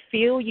that if you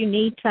feel you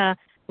need to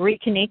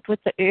reconnect with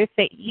the earth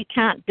that you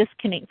can't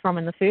disconnect from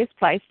in the first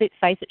place. Let's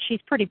face it,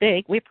 she's pretty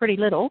big, we're pretty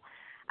little.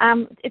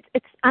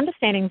 It's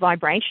understanding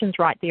vibrations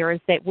right there,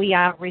 is that we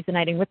are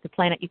resonating with the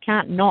planet. You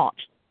can't not.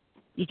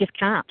 You just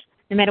can't.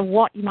 No matter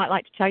what you might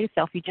like to tell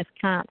yourself, you just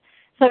can't.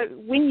 So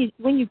when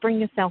you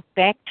bring yourself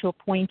back to a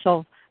point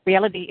of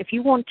reality, if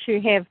you want to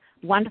have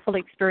wonderful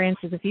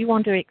experiences, if you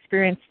want to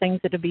experience things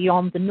that are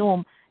beyond the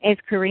norm, as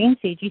Corrine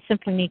said, you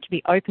simply need to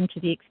be open to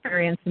the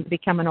experience and to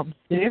become an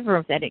observer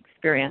of that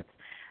experience.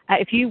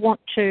 If you want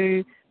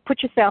to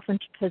put yourself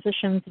into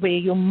positions where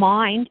your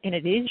mind, and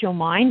it is your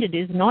mind, it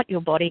is not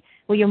your body,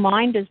 where your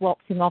mind is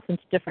waltzing off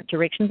into different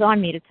directions. I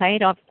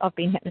meditate, I've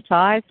been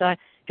hypnotized, I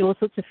do all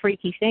sorts of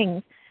freaky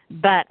things,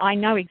 but I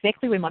know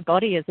exactly where my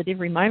body is at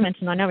every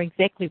moment, and I know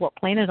exactly what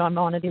planet I'm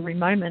on at every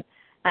moment.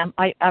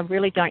 I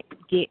really don't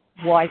get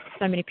why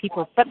so many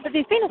people, but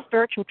there's been a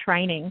spiritual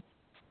training,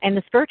 and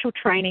the spiritual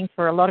training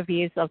for a lot of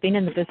years, I've been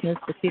in the business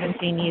for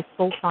 17 years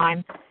full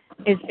time,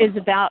 is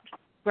about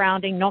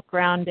grounding, not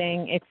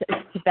grounding. It's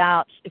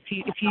about if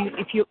you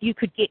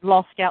could get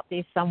lost out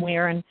there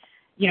somewhere, and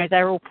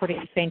they're all pretty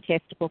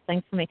fantastical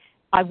things for me.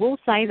 I will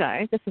say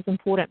though, this is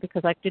important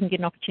because I didn't get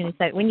an opportunity to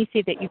say it. When you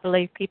said that you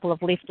believe people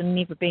have left and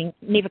never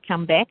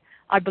come back,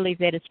 I believe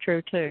that is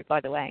true too,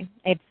 by the way,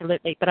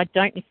 absolutely. But I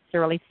don't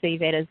necessarily see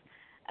that as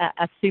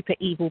a super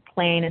evil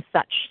plan as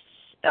such.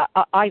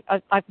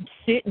 I'm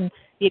certain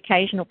the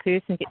occasional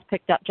person gets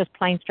picked up just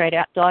plain straight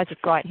out, dies of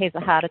fright, has a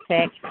heart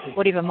attack,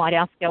 whatever might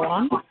else go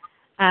on.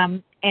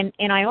 And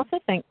I also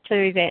think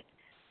too that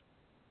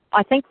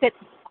I think that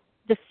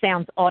this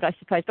sounds odd, I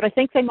suppose, but I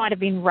think they might have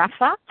been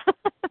rougher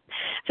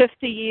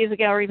 50 years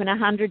ago or even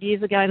 100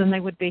 years ago than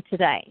they would be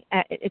today.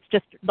 It's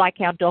just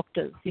like our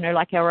doctors,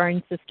 like our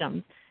own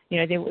systems.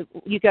 You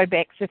go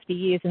back 50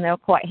 years and they were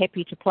quite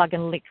happy to plug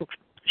an electric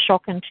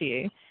shock into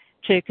you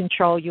to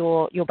control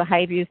your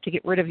behaviours, to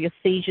get rid of your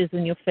seizures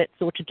and your fits,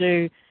 or to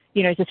do,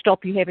 to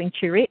stop you having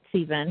Tourette's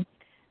even.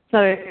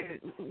 So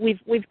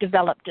we've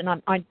developed,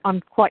 and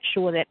I'm quite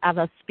sure that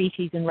other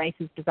species and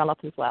races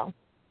develop as well.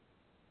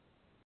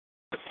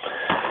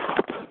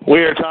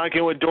 We are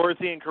talking with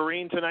Dorothy and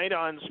Corrine tonight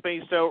on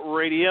Spaced Out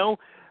Radio,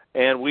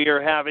 and we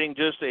are having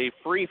just a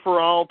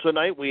free-for-all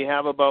tonight. We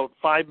have about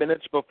 5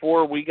 minutes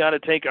before we got to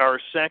take our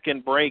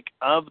second break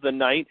of the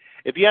night.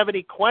 If you have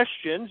any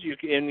questions,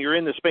 you're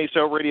in the Spaced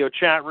Out Radio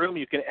chat room,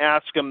 you can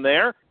ask them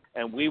there,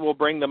 and we will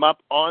bring them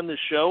up on the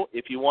show.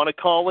 If you want to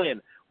call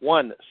in,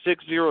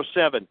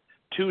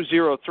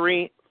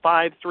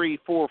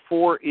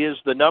 1-607-203-5344 is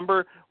the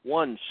number.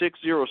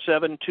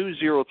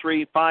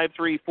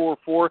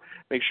 1-607-203-5344.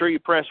 Make sure you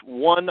press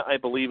 1, I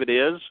believe it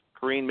is.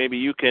 Corrine, maybe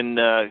you can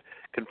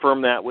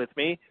confirm that with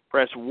me.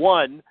 Press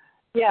 1,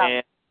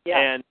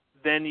 and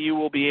then you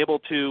will be able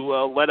to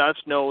let us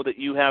know that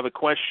you have a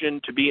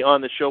question to be on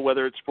the show,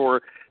 whether it's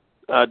for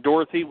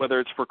Dorothy, whether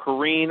it's for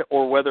Corrine,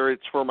 or whether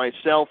it's for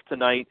myself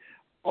tonight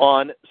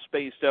on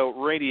Spaced Out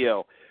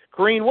Radio.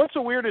 Corrine, what's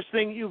the weirdest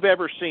thing you've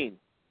ever seen?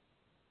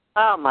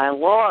 Oh, my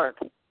Lord.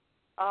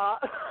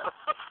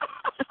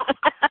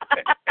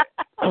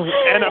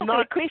 And I'm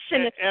not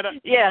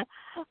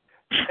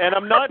And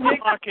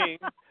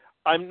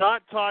I'm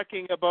not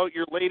talking about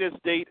your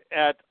latest date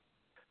at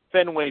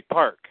Fenway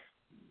Park.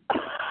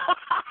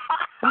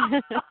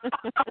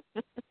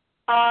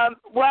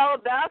 Well,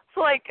 that's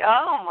like,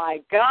 oh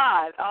my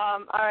God.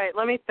 All right,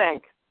 let me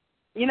think.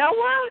 You know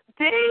what,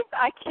 Dave?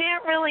 I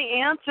can't really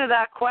answer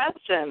that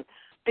question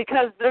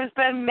because there's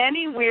been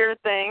many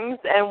weird things,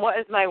 and what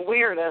is my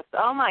weirdest?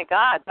 Oh my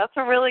God, that's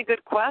a really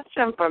good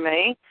question for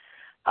me.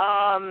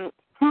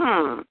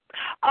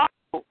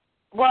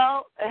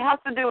 Well, it has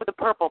to do with the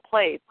purple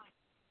plates.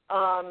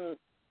 I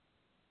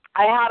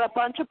had a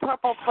bunch of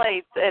purple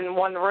plates in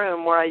one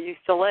room where I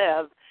used to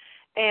live,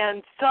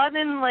 and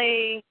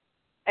suddenly,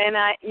 and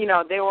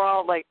they were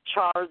all like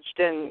charged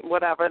and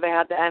whatever, they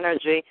had the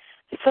energy.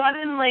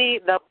 Suddenly,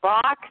 the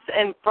box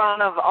in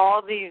front of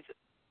all these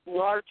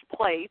large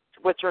plates,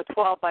 which are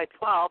 12 by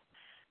 12,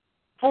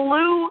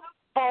 flew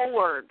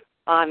forward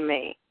on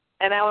me.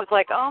 And I was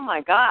like, oh,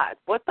 my God,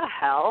 what the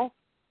hell?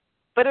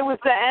 But it was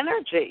the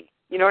energy.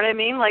 You know what I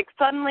mean? Like,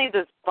 suddenly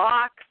this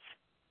box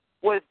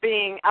was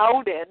being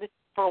outed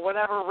for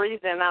whatever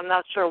reason. I'm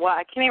not sure why.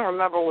 I can't even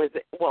remember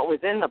what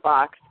was in the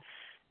box.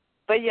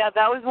 But, yeah,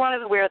 that was one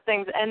of the weird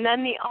things. And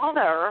then the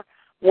other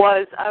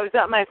was I was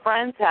at my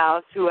friend's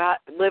house who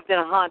lived in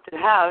a haunted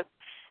house,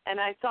 and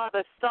I saw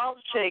the salt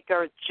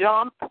shaker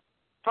jump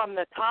from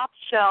the top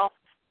shelf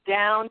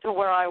down to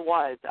where I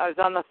was. I was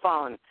on the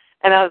phone,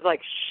 and I was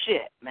like,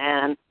 shit,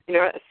 man.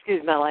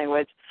 Excuse my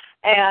language.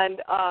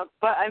 And,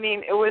 but, I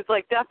mean, it was,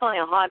 like, definitely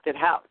a haunted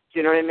house.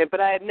 You know what I mean?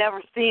 But I had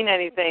never seen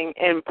anything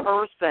in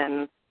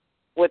person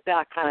with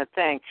that kind of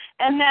thing.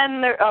 And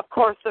then, of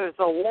course, there's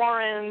the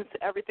Warrens,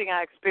 everything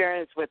I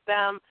experienced with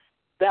them.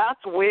 That's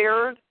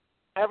weird.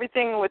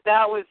 Everything with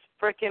that was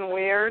freaking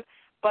weird,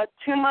 but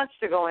too much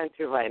to go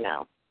into right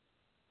now.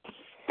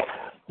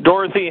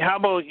 Dorothy, how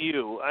about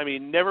you? I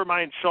mean, never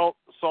mind salt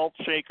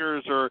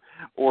shakers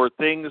or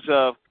things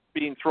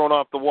being thrown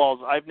off the walls.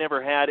 I've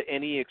never had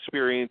any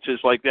experiences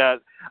like that.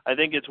 I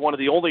think it's one of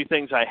the only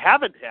things I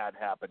haven't had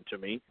happen to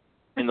me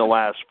in the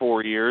last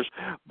 4 years.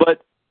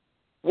 But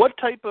what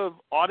type of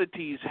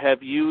oddities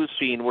have you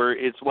seen where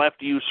it's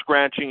left you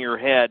scratching your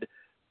head,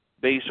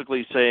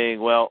 basically saying,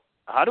 well,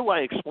 how do I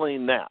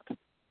explain that?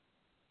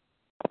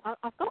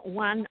 I've got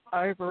one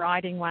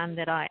overriding one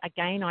that I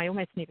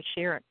almost never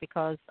share it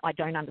because I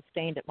don't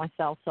understand it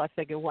myself, so I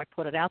figure why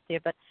put it out there.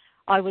 But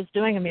I was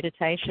doing a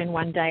meditation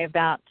one day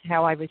about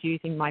how I was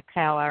using my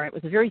power. It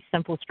was a very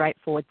simple,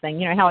 straightforward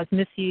thing, how I was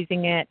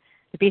misusing it,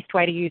 the best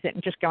way to use it,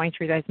 and just going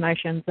through those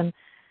motions.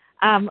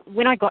 And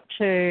when I got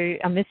to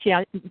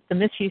the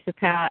misuse of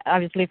power, I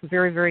was left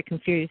very, very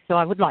confused, so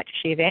I would like to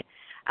share that.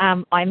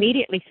 I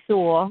immediately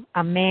saw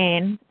a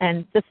man,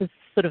 and this is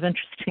sort of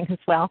interesting as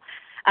well.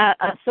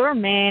 I saw a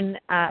man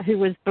who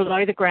was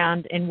below the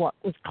ground in what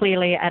was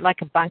clearly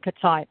like a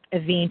bunker-type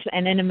event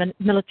and in a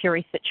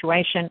military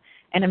situation.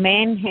 And a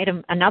man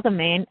had another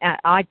man,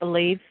 I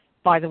believe,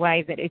 by the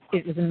way, that it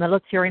was a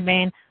military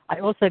man. I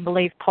also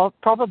believe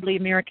probably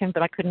American,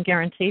 but I couldn't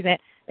guarantee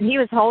that. And he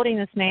was holding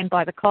this man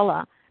by the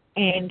collar,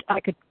 and I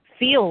could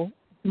feel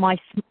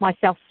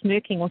myself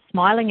smirking or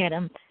smiling at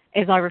him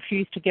as I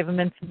refused to give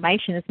him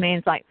information. This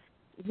man's like,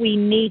 we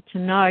need to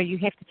know. You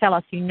have to tell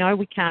us. We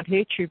can't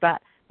hurt you,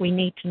 but we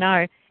need to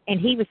know. And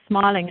he was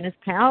smiling, and his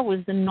power was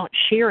in not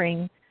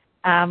sharing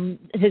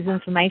his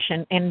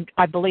information. And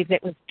I believe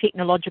that was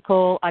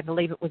technological. I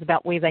believe it was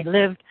about where they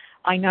lived.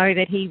 I know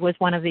that he was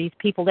one of these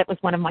people. That was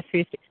one of my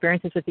first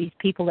experiences with these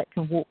people that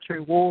can walk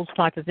through walls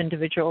type of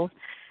individuals.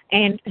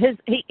 And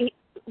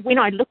when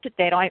I looked at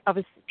that, I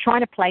was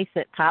trying to place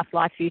it past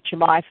life, future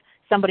life,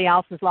 somebody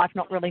else's life,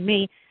 not really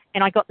me.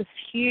 And I got this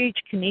huge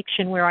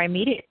connection where I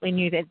immediately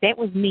knew that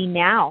was me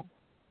now,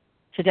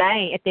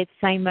 today, at that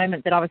same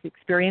moment that I was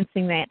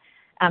experiencing that.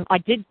 I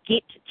did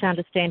get to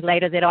understand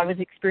later that I was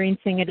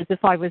experiencing it as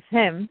if I was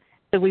him,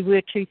 so we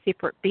were two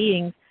separate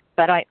beings,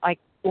 but I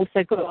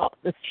also got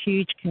this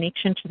huge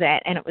connection to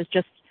that, and it was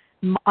just,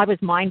 I was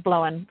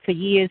mind-blown for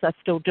years. I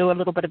still do a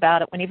little bit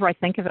about it. Whenever I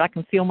think of it, I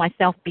can feel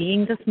myself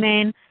being this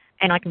man,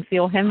 and I can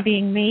feel him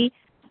being me,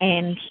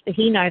 and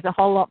he knows a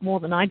whole lot more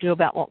than I do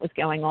about what was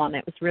going on.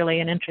 It was really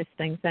an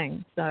interesting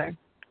thing, so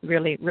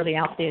really, really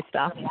out there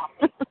stuff.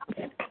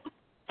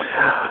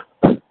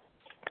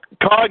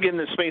 Cog in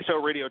the Space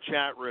Out Radio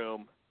chat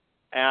room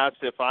asked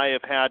if I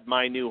have had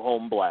my new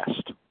home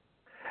blessed.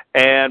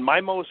 And my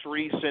most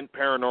recent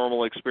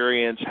paranormal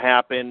experience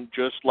happened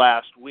just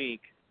last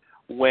week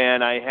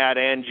when I had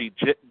Angie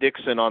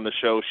Dixon on the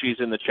show. She's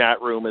in the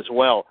chat room as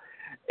well.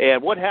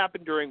 And what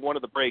happened during one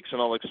of the breaks,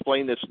 and I'll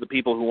explain this to the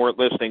people who weren't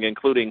listening,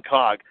 including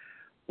Cog.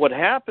 What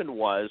happened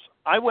was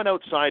I went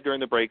outside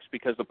during the breaks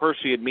because the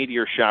Perseid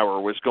meteor shower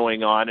was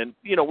going on. And,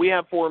 we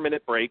have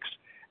 4-minute breaks,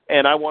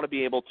 and I want to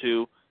be able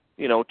to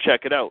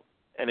check it out.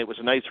 And it was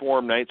a nice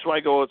warm night, so I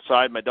go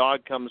outside. My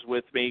dog comes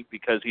with me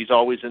because he's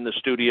always in the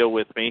studio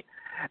with me.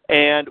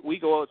 And we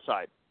go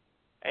outside.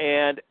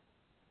 And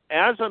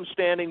as I'm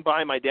standing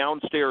by my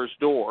downstairs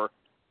door,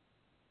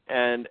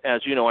 and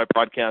as you know, I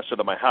broadcast out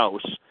of my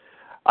house,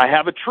 I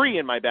have a tree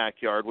in my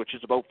backyard, which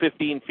is about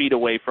 15 feet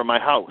away from my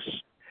house.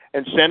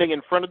 And standing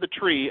in front of the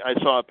tree, I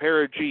saw a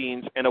pair of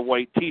jeans and a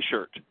white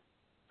T-shirt.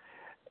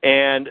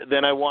 And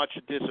then I watched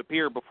it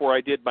disappear before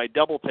I did my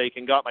double take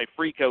and got my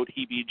freak out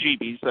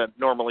heebie-jeebies that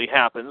normally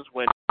happens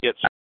when it gets.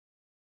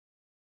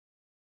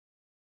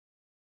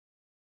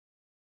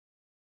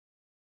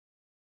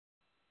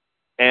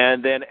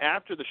 And then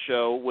after the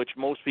show, which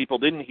most people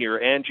didn't hear,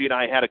 Angie and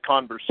I had a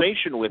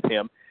conversation with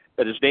him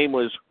that his name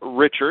was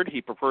Richard. He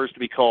prefers to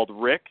be called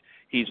Rick.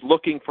 He's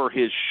looking for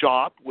his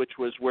shop, which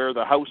was where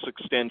the house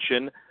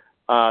extension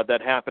that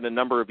happened a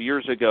number of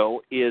years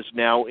ago is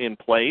now in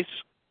place.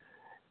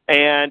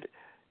 And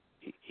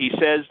he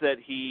says that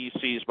he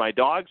sees my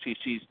dogs, he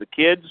sees the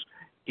kids,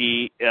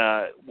 he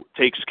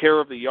takes care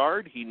of the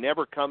yard, he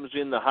never comes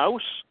in the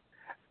house.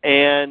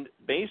 And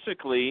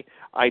basically,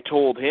 I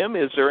told him,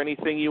 is there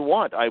anything you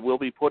want? I will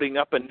be putting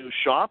up a new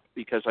shop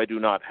because I do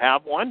not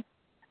have one.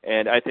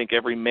 And I think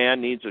every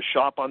man needs a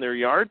shop on their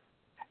yard.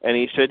 And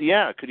he said,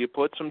 yeah, could you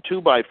put some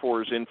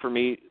 2x4s in for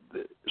me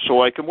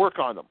so I can work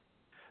on them?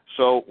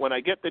 So when I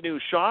get the new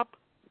shop,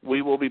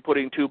 we will be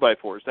putting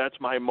 2x4s. That's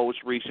my most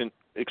recent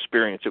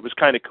experience. It was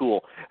kind of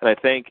cool, and I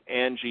thank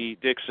Angie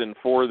Dixon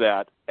for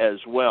that as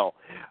well.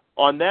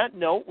 On that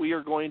note, we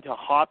are going to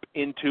hop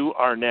into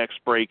our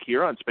next break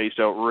here on Space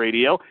Out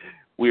Radio.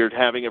 We are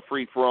having a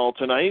free-for-all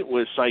tonight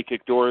with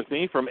Psychic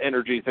Dorothy from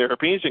Energy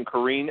Therapies and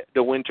Corrine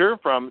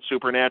DeWinter from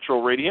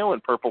Supernatural Radio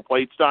and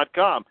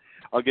PurplePlates.com.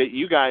 I'll get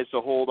you guys to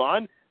hold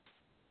on.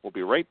 We'll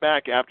be right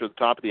back after the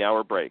top of the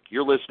hour break.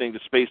 You're listening to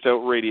Spaced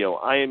Out Radio.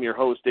 I am your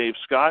host, Dave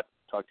Scott.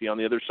 Talk to you on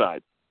the other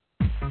side.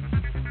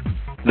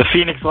 The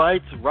Phoenix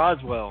Lights,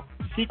 Roswell,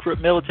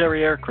 secret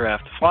military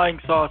aircraft, flying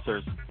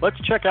saucers. Let's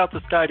check out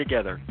the sky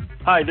together.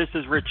 Hi, this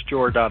is Rich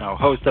Giordano,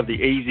 host of the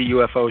AZ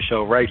UFO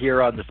Show right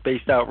here on the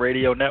Spaced Out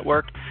Radio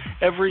Network.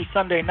 Every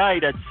Sunday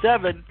night at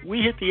 7,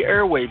 we hit the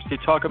airwaves to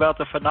talk about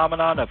the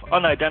phenomenon of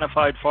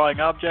unidentified flying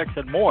objects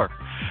and more.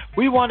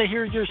 We want to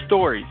hear your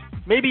stories.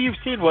 Maybe you've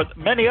seen what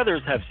many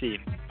others have seen.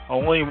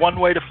 Only one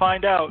way to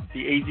find out,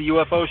 the AZ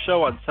UFO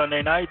Show on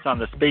Sunday nights on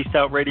the Spaced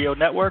Out Radio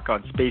Network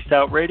on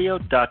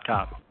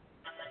spacedoutradio.com.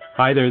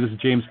 Hi there, this is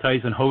James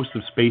Tyson, host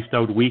of Spaced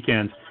Out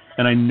Weekends,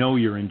 and I know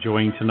you're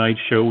enjoying tonight's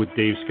show with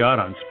Dave Scott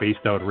on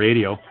Spaced Out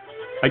Radio.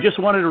 I just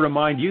wanted to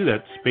remind you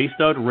that Spaced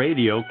Out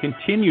Radio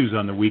continues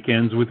on the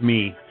weekends with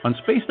me. On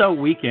Spaced Out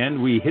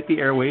Weekend, we hit the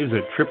airwaves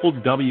at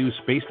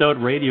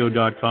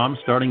www.spacedoutradio.com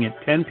starting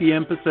at 10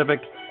 p.m.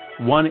 Pacific,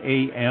 1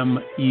 a.m.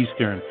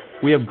 Eastern.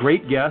 We have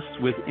great guests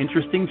with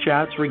interesting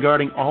chats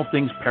regarding all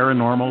things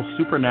paranormal,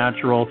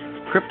 supernatural,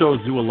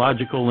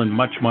 cryptozoological, and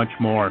much, much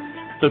more.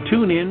 So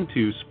tune in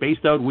to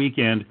Spaced Out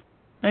Weekend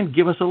and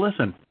give us a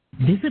listen.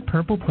 Visit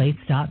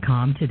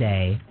PurplePlates.com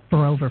today.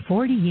 For over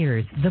 40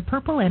 years, the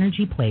Purple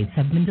Energy Plates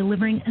have been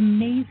delivering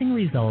amazing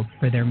results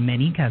for their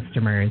many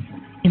customers.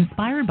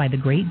 Inspired by the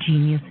great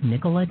genius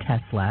Nikola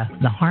Tesla,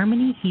 the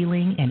harmony,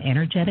 healing, and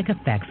energetic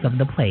effects of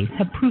the plates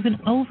have proven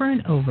over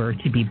and over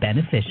to be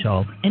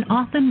beneficial and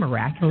often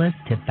miraculous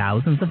to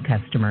thousands of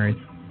customers.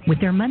 With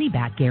their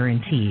money-back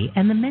guarantee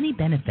and the many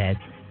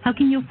benefits, how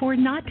can you afford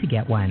not to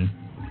get one?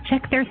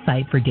 Check their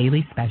site for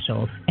daily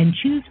specials and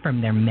choose from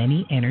their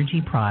many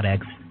energy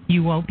products.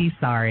 You won't be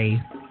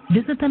sorry.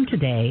 Visit them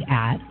today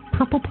at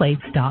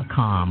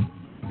purpleplates.com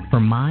for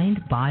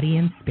mind, body,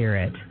 and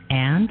spirit,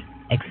 and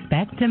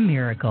expect a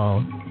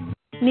miracle.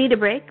 Need a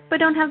break but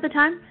don't have the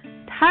time?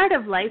 Tired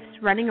of life's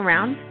running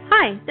around?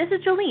 Hi, this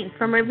is Jolene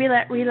from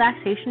Revealed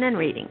Relaxation and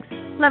Readings.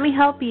 Let me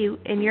help you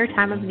in your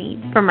time of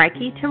need. From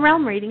Reiki to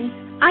Realm Readings,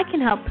 I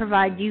can help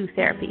provide you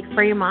therapy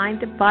for your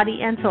mind,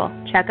 body, and soul.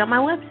 Check out my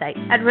website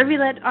at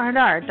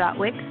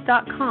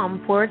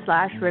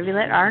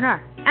rivuletrr.wix.com/rivuletrr.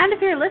 And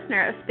if you're a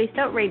listener of Spaced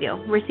Out Radio,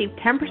 receive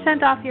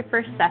 10% off your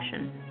first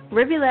session.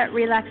 Rivulet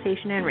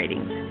Relaxation and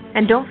Readings.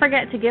 And don't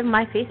forget to give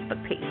my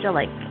Facebook page a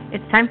like.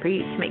 It's time for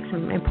you to make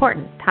some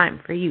important time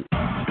for you.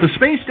 The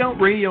Spaced Out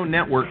Radio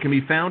Network can be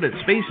found at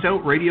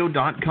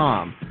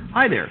spacedoutradio.com.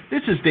 Hi there,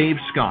 this is Dave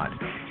Scott.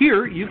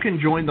 Here you can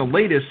join the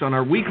latest on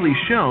our weekly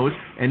shows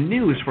and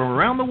news from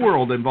around the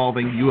world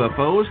involving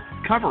UFOs,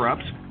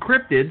 cover-ups,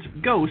 cryptids,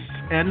 ghosts,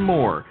 and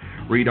more.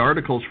 Read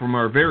articles from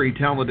our very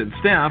talented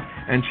staff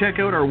and check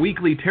out our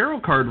weekly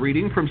tarot card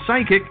reading from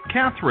Psychic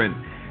Catherine.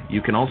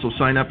 You can also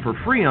sign up for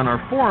free on our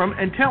forum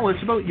and tell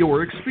us about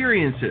your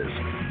experiences.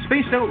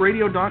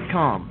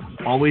 spacedoutradio.com.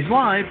 Always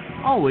live,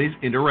 always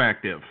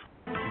interactive.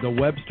 The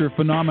Webster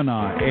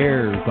Phenomena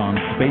airs on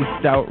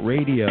Spaced Out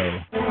Radio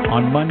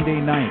on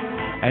Monday nights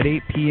at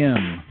 8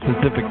 p.m.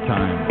 Pacific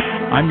Time.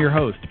 I'm your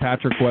host,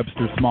 Patrick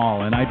Webster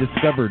Small, and I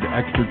discovered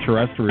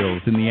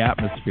extraterrestrials in the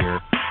atmosphere,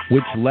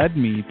 which led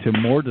me to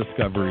more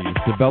discoveries,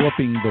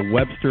 developing the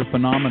Webster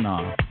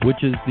Phenomena,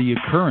 which is the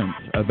occurrence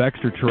of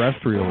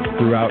extraterrestrials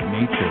throughout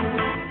nature.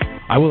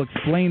 I will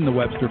explain the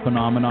Webster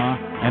Phenomena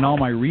and all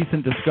my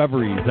recent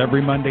discoveries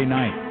every Monday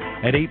night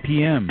at 8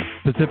 p.m.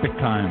 Pacific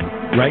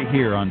Time, right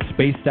here on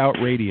Spaced Out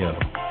Radio.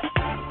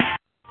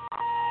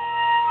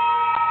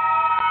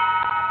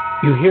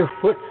 You hear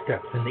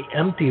footsteps in the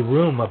empty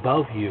room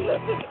above you.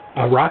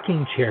 A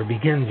rocking chair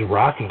begins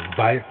rocking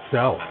by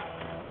itself.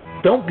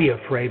 Don't be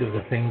afraid of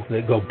the things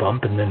that go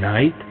bump in the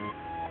night.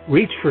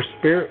 Reach for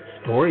Spirit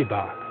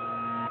Storybox,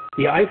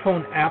 the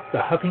iPhone app the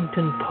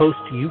Huffington Post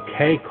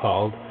UK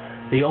called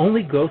the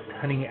only ghost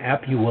hunting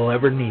app you will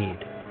ever need.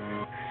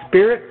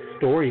 Spirit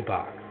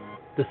Storybox.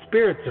 The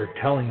spirits are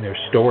telling their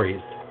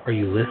stories. Are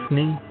you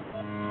listening?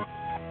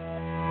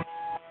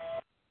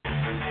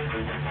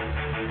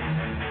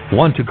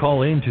 Want to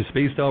call in to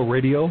Spaced Out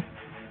Radio?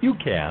 You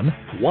can.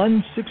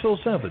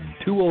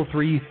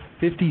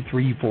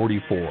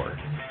 1-607-203-5344.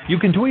 You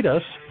can tweet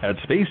us at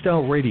Spaced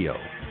Out Radio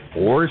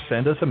or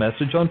send us a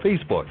message on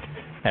Facebook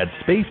at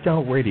Spaced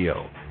Out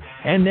Radio.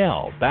 And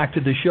now, back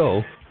to the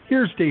show.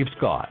 Here's Dave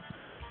Scott.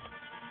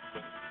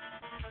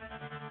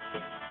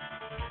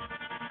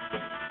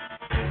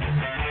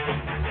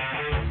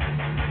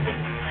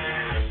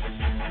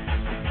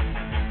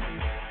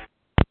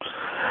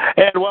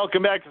 And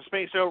welcome back to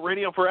Space Out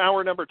Radio for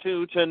hour number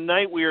 2.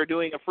 Tonight we are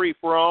doing a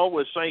free-for-all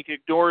with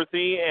Psychic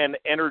Dorothy and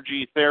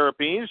Energy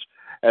Therapies,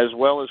 as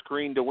well as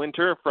Corrine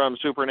DeWinter from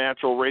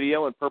Supernatural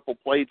Radio and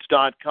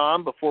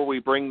PurplePlates.com. Before we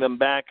bring them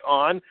back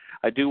on,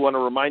 I do want to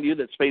remind you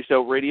that Space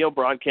Out Radio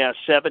broadcasts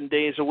 7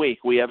 days a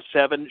week. We have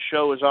 7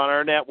 shows on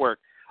our network.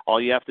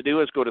 All you have to do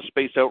is go to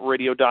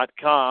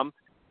SpaceOutRadio.com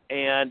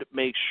and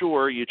make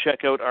sure you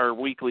check out our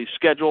weekly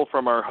schedule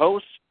from our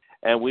hosts,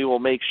 and we will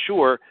make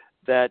sure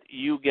that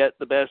you get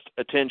the best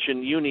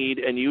attention you need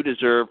and you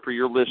deserve for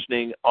your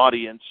listening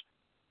audience,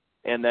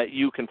 and that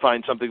you can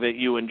find something that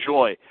you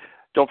enjoy.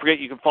 Don't forget,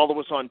 you can follow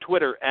us on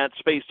Twitter at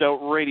Spaced Out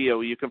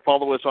Radio. You can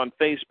follow us on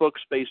Facebook,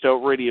 Spaced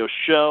Out Radio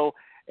Show.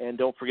 And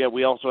don't forget,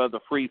 we also have the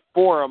free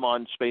forum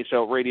on Spaced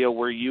Out Radio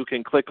where you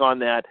can click on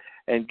that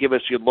and give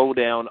us your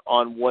lowdown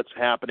on what's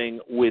happening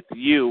with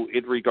you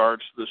in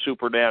regards to the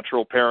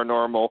supernatural,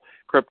 paranormal,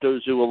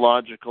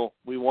 cryptozoological.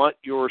 We want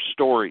your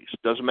stories.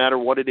 Doesn't matter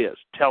what it is.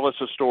 Tell us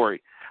a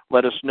story.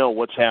 Let us know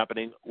what's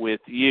happening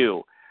with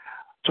you.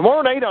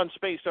 Tomorrow night on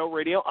Spaced Out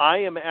Radio, I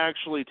am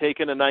actually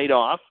taking a night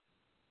off.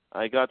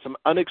 I got some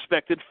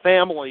unexpected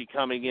family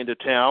coming into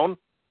town.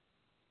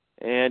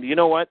 And you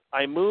know what?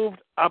 I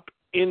moved up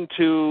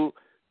into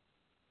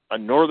a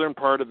northern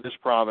part of this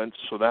province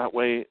so that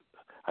way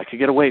I could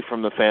get away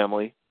from the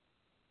family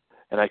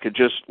and I could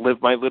just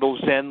live my little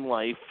Zen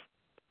life.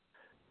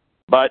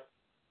 But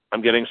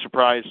I'm getting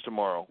surprised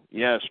tomorrow.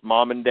 Yes,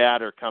 Mom and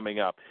Dad are coming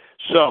up.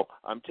 So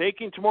I'm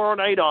taking tomorrow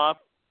night off.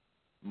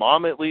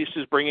 Mom at least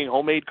is bringing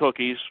homemade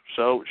cookies,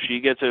 so she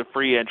gets a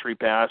free entry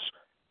pass.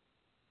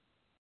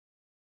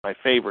 My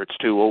favorites,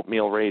 too,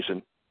 oatmeal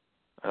raisin.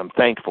 I'm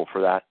thankful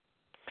for that.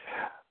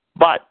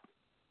 But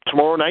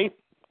tomorrow night,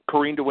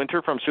 Corrine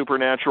DeWinter from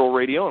Supernatural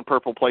Radio and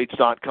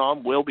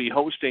PurplePlates.com will be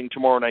hosting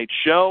tomorrow night's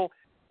show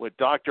with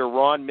Dr.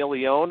 Ron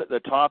Milione. The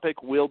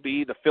topic will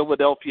be the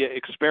Philadelphia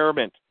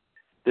experiment.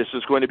 This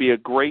is going to be a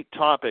great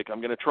topic.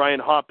 I'm going to try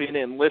and hop in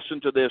and listen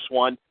to this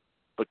one,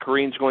 but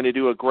Corrine's going to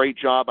do a great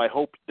job. I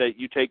hope that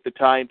you take the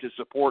time to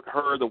support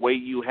her the way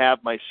you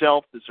have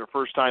myself. This is her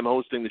first time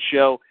hosting the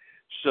show,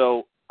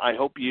 so I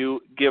hope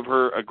you give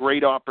her a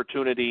great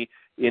opportunity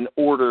in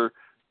order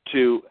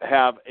to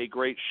have a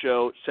great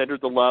show. Send her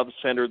the love,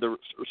 send her the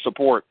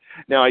support.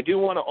 Now, I do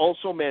want to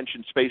also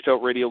mention, Spaced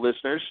Out Radio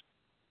listeners,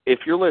 if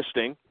you're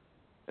listening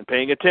and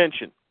paying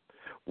attention,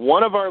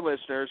 one of our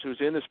listeners who's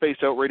in the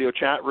Spaced Out Radio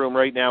chat room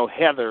right now,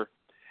 Heather,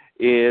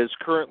 is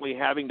currently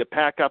having to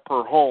pack up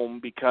her home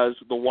because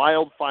the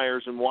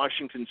wildfires in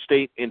Washington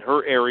State in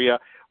her area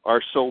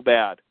are so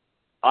bad.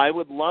 I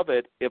would love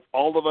it if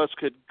all of us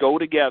could go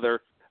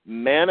together,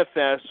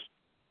 manifest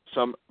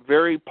some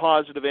very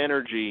positive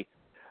energy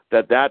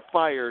that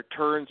fire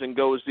turns and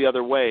goes the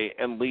other way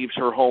and leaves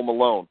her home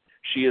alone.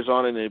 She is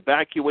on an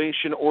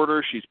evacuation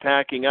order. She's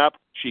packing up.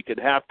 She could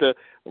have to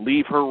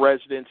leave her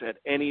residence at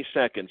any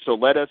second. So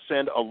let us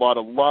send a lot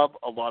of love,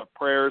 a lot of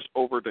prayers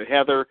over to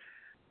Heather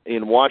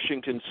in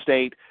Washington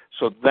State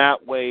so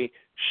that way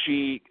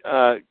she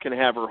can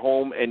have her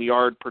home and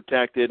yard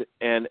protected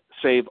and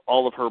save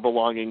all of her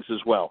belongings as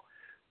well.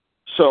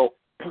 So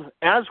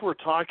as we're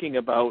talking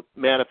about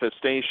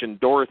manifestation,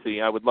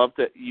 Dorothy, I would love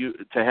to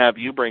have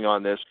you bring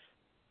on this.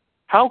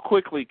 How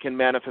quickly can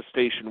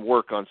manifestation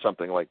work on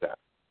something like that?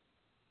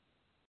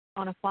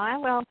 On a fire?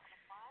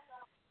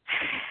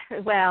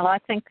 Well, I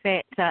think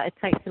that it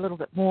takes a little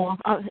bit more.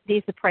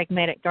 There's the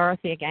pragmatic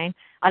Dorothy again.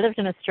 I lived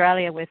in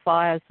Australia where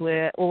fires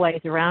were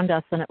always around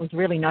us, and it was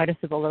really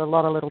noticeable that a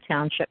lot of little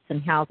townships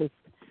and houses,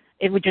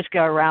 it would just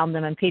go around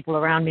them, and people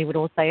around me would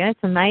all say, it's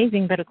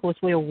amazing, but of course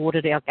we all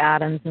watered our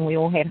gardens and we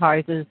all had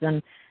hoses,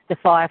 and the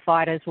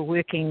firefighters were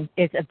working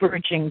as a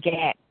bridging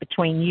gap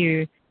between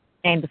you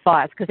and the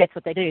fires, because that's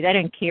what they do. They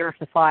don't care if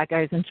the fire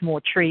goes into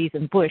more trees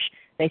and bush.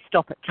 They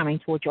stop it coming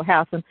towards your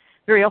house, and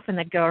very often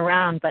they'd go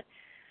around, but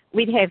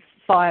we'd have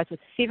fires with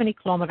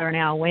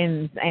 70-kilometre-an-hour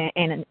winds,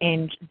 and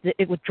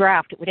it would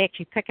draft. It would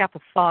actually pick up a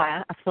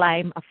fire, a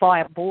flame, a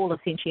fireball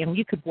essentially, and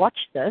you could watch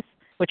this,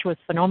 which was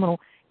phenomenal,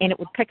 and it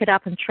would pick it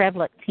up and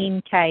travel at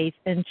 10 Ks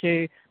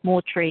into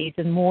more trees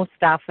and more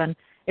stuff, and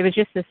it was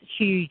just this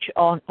huge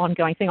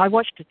ongoing thing. I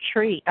watched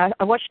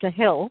a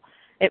hill.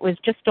 It was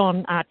just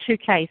on 2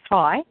 Ks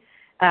high.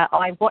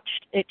 I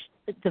watched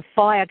the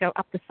fire go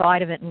up the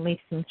side of it in less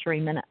than 3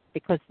 minutes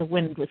because the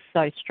wind was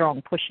so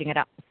strong pushing it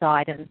up the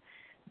side, and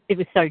it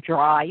was so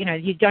dry. You know,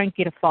 you don't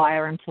get a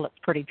fire until it's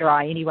pretty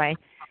dry anyway.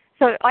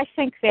 So I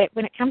think that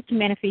when it comes to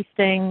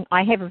manifesting,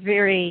 I have a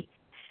very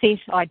set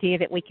idea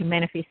that we can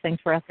manifest things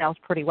for ourselves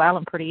pretty well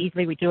and pretty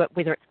easily. We do it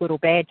whether it's good or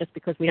bad just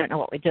because we don't know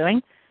what we're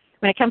doing.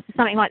 When it comes to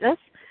something like this,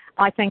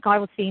 I think I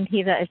will send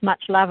Heather as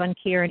much love and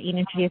care and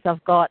energy as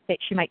I've got, that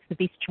she makes the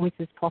best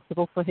choices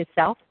possible for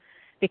herself.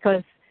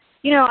 Because,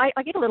 you know,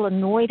 I get a little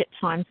annoyed at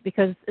times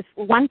because if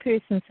one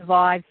person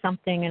survives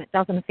something and it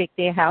doesn't affect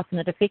their house and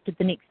it affected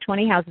the next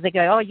 20 houses, they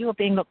go, oh, you are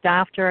being looked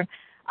after. And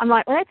I'm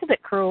like, well, that's a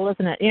bit cruel,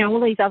 isn't it? You know,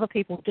 all these other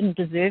people didn't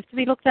deserve to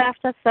be looked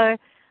after. So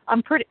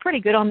I'm pretty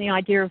good on the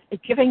idea of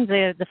giving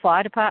the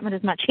fire department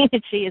as much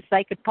energy as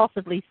they could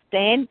possibly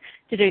stand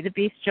to do the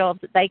best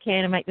jobs that they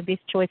can and make the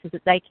best choices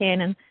that they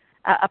can. And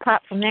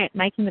apart from that,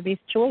 making the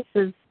best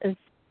choices is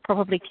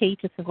probably key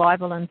to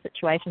survival in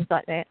situations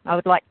like that.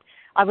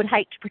 I would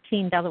hate to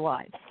pretend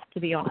otherwise,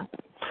 to be honest.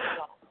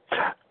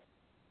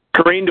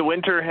 Corrine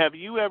DeWinter, have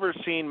you ever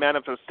seen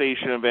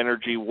manifestation of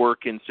energy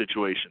work in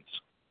situations?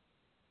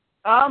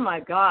 Oh, my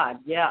God,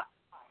 yeah.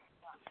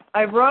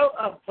 I wrote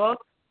a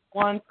book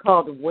once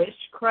called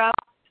Witchcraft,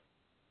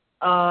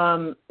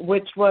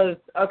 which was,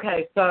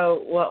 okay,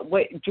 so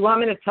wait, do you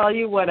want me to tell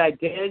you what I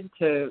did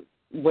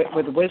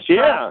with Wish?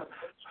 Yeah.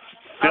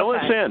 Fill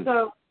us in.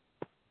 So,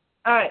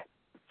 all right.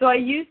 So I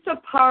used to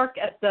park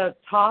at the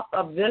top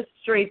of this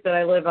street that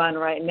I live on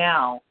right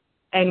now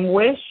and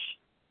wish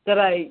that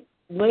I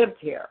lived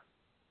here,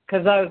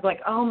 because I was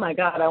like, oh, my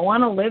God, I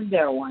want to live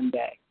there one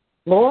day.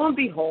 Lo and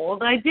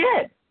behold, I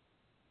did.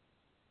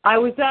 I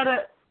was at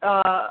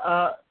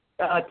a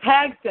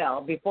tag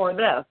sale before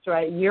this,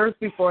 right, years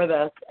before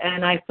this,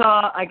 and I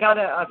got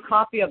a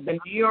copy of the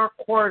New York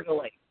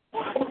Quarterly,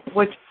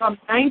 which from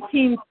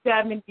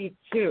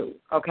 1972,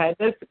 okay?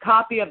 This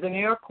copy of the New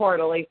York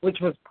Quarterly,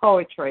 which was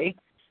poetry,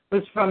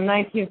 was from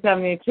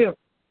 1972.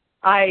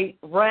 I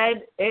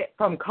read it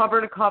from cover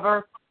to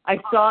cover. I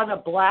saw the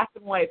black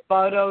and white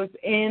photos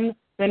in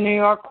the New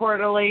York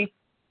Quarterly,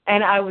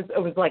 and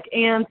it was like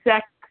Anne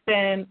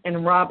Sexton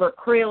and Robert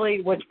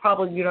Creeley, which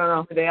probably you don't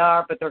know who they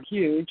are, but they're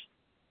huge.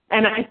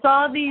 And I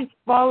saw these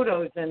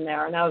photos in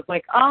there, and I was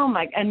like, oh,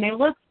 my, and they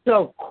look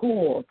so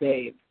cool,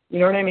 Dave. You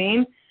know what I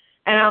mean?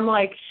 And I'm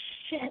like,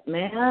 shit,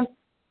 man,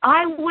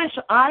 I wish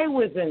I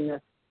was in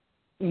this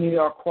New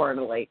York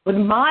Quarterly with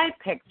my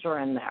picture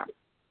in there.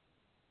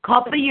 A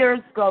couple of years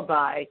go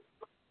by,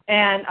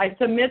 and I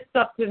submit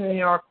stuff to the New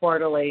York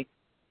Quarterly.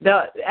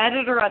 The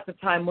editor at the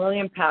time,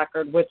 William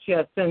Packard, which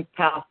has since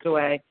passed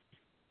away,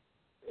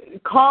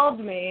 called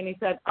me, and he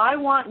said, I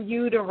want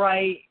you to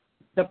write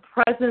the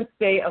present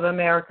state of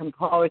American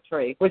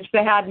poetry, which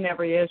they had in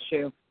every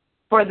issue,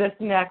 for this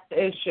next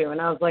issue.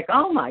 And I was like,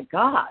 oh, my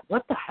God,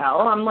 what the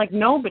hell? I'm like,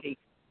 nobody.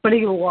 But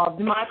he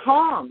loved my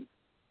poems.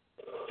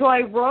 So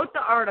I wrote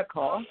the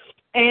article,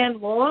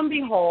 and lo and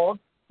behold,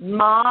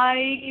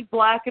 my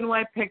black and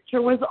white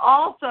picture was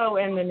also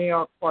in the New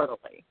York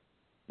Quarterly.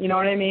 You know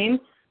what I mean?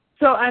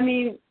 So, I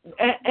mean,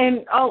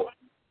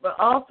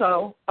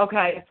 also,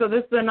 okay, so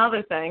this is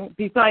another thing.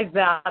 Besides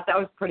that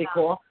was pretty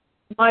cool.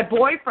 My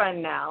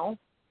boyfriend now,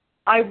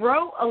 I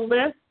wrote a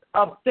list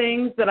of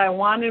things that I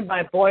wanted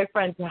my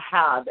boyfriend to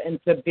have and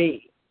to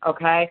be,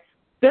 okay?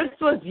 This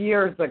was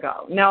years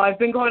ago. Now, I've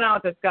been going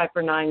out with this guy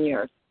for 9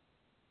 years.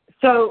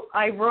 So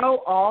I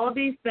wrote all of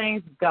these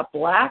things. He's got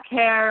black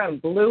hair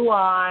and blue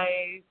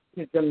eyes.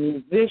 He's a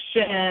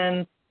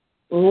musician.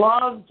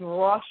 Loves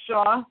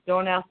Russia.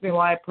 Don't ask me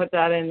why I put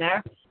that in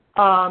there.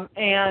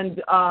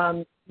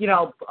 You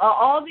know,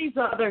 all these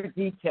other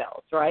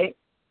details, right?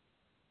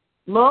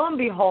 Lo and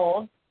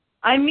behold,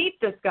 I meet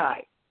this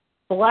guy.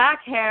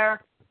 Black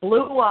hair,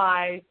 blue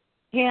eyes,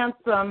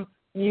 handsome,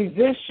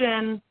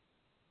 musician,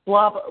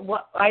 blah, blah,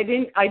 blah.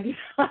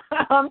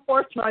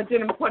 Unfortunately, I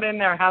didn't put in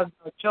there has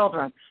no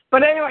children.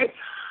 But anyway.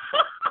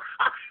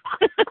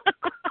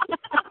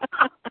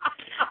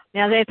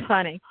 Now that's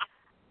funny.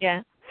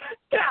 Yeah.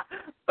 Yeah.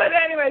 But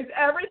anyways,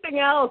 everything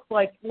else,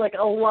 like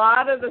a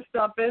lot of the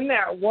stuff in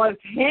there was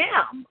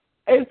him.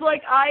 It's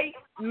like I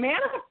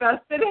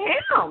manifested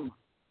him.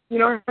 You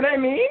know what I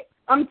mean?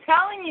 I'm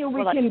telling you,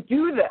 we can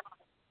do this.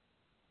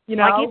 You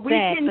know, I get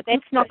that, but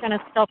that's not going to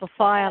stop a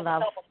fire,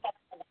 love.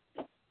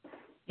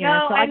 You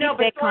know, so I get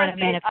that kind of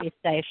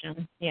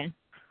manifestation. Yeah,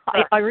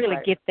 I really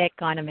get that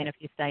kind of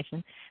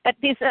manifestation. But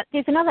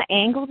there's another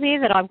angle there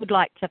that I would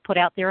like to put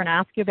out there and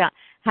ask you about.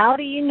 How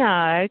do you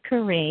know,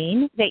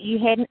 Corrine, that you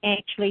hadn't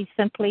actually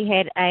simply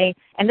had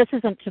and this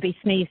isn't to be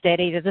sneezed at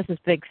either, this is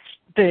big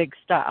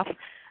stuff,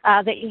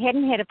 that you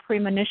hadn't had a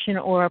premonition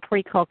or a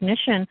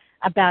precognition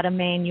about a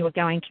man you were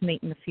going to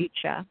meet in the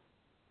future?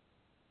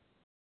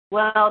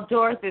 Well,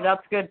 Dorothy,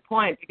 that's a good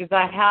point, because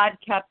I had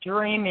kept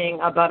dreaming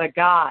about a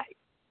guy.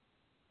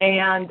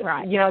 And,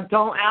 you know,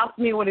 don't ask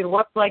me what he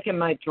looked like in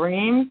my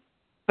dreams,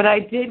 but I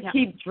did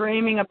keep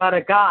dreaming about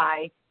a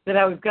guy that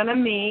I was going to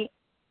meet,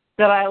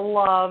 that I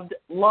loved,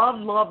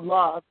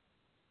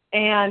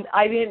 and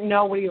I didn't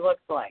know what he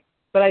looked like.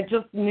 But I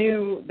just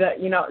knew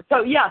that, you know,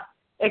 so, yes,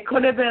 it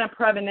could have been a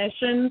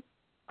premonition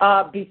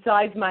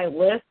besides my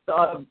list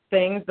of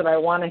things that I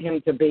wanted him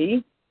to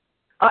be.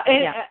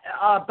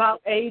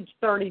 About age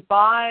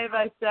 35,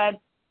 I said.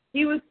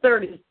 He was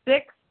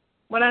 36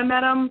 when I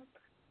met him.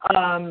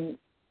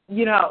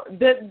 You know,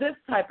 this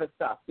type of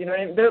stuff. You know what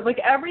I mean? Like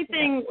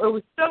everything, it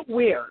was so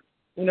weird.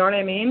 You know what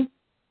I mean?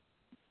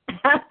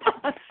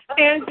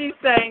 Angie's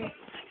saying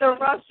the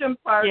Russian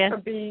part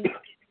could be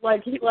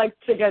like he likes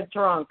to get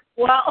drunk.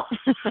 Well,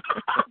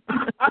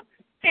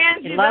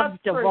 Angie, he loves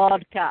the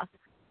vodka.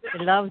 He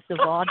loves the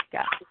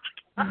vodka.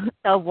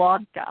 The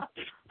vodka.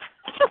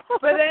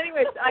 But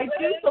anyways, I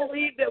do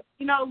believe that,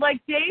 you know,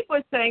 like Dave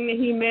was saying, that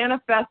he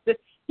manifested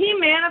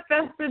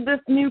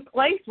this new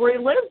place where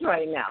he lives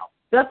right now.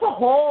 That's a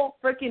whole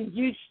freaking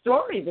huge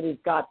story that he's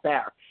got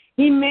there.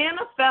 He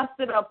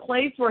manifested a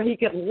place where he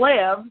could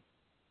live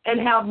and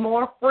have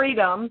more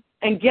freedom.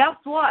 And guess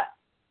what?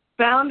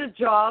 Found a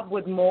job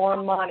with more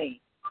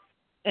money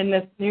in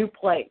this new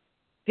place.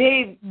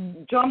 Dave,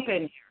 jump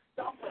in here.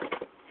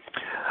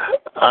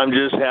 I'm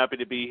just happy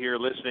to be here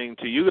listening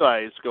to you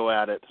guys go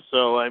at it.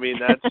 So, I mean,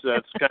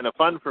 that's kind of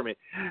fun for me.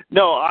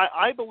 No,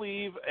 I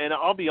believe, and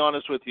I'll be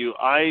honest with you,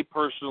 I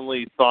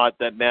personally thought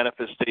that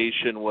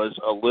manifestation was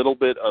a little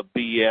bit of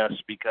BS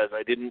because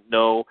I didn't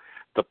know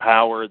the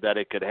power that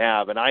it could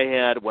have. And I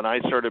had, when I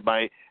started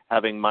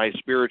having my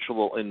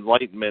spiritual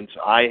enlightenment,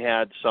 I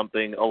had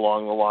something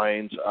along the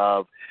lines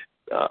of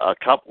a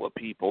couple of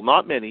people,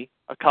 not many,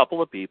 a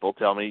couple of people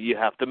tell me, you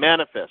have to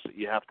manifest it.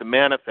 You have to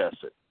manifest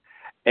it.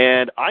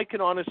 And I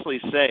can honestly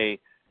say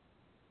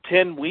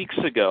 10 weeks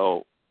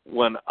ago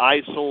when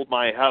I sold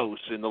my house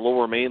in the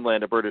lower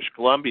mainland of British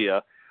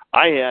Columbia,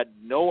 I had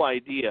no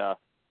idea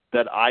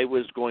that I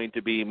was going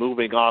to be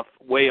moving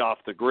way off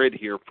the grid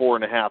here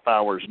 4.5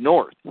 hours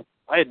north.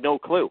 I had no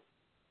clue.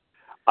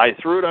 I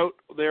threw it out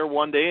there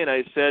one day and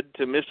I said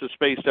to Mrs.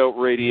 Spaced Out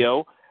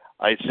Radio,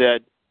 I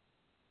said,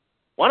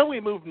 why don't we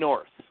move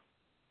north?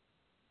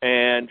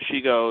 And she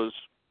goes,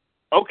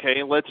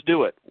 okay, let's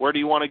do it. Where do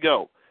you want to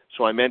go?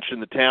 So I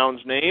mentioned the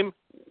town's name.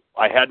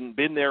 I hadn't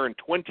been there in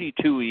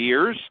 22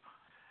 years.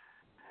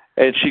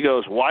 And she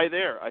goes, why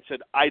there? I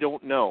said, I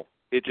don't know.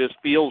 It just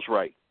feels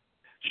right.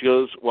 She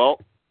goes, well,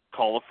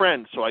 call a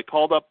friend. So I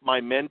called up my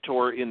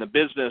mentor in the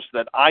business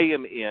that I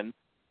am in,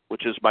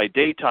 which is my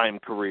daytime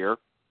career.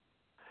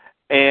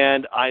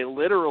 And I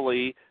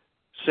literally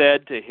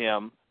said to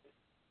him,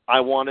 I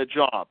want a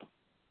job.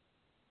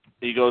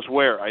 He goes,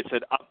 where? I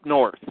said, up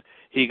north.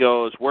 He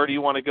goes, where do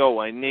you want to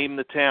go? I named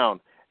the town.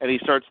 And he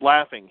starts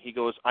laughing. He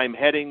goes, I'm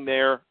heading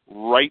there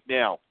right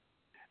now,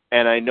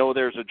 and I know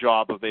there's a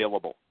job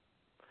available.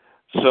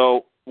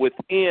 So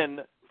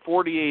within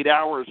 48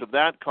 hours of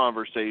that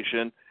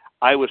conversation,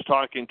 I was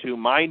talking to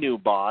my new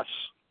boss,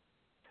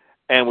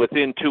 and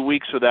within 2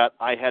 weeks of that,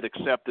 I had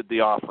accepted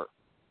the offer.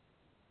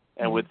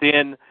 And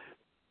within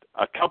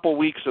a couple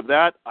weeks of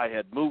that, I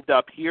had moved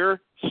up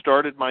here,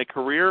 started my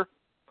career,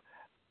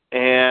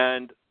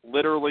 and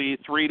literally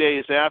 3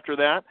 days after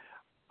that,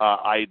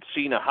 I'd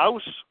seen a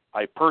house.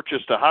 I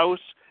purchased a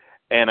house,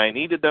 and I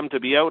needed them to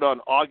be out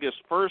on August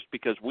 1st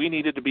because we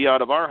needed to be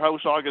out of our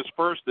house August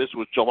 1st. This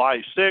was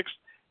July 6th,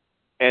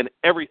 and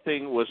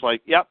everything was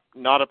like, yep,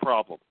 not a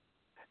problem.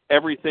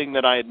 Everything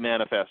that I had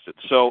manifested.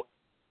 So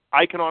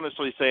I can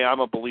honestly say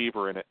I'm a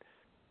believer in it.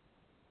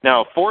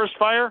 Now, forest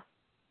fire,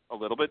 a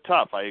little bit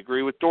tough. I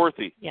agree with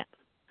Dorothy. Yeah.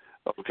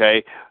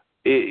 Okay?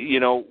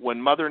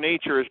 When Mother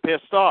Nature is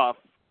pissed off,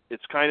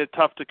 it's kind of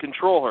tough to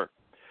control her.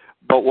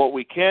 But what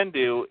we can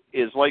do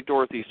is, like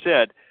Dorothy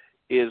said,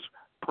 is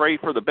pray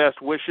for the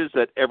best wishes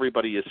that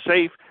everybody is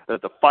safe, that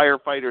the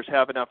firefighters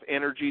have enough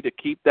energy to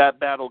keep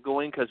that battle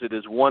going because it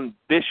is one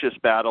vicious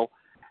battle.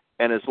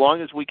 And as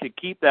long as we can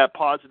keep that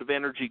positive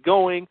energy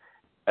going,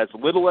 as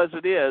little as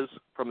it is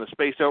from the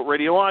Spaced Out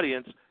Radio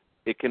audience,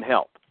 it can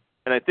help.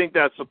 And I think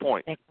that's the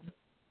point.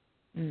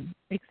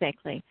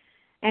 Exactly.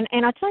 And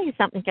I'll tell you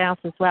something else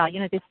as well.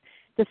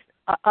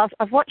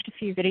 I've watched a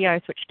few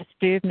videos which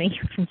disturb me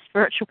from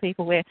spiritual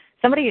people where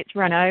somebody gets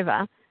run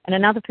over and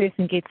another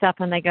person gets up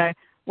and they go,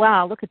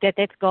 wow, look at that,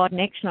 that's God in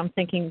action. I'm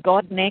thinking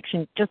God in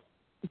action just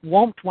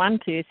whomped one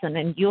person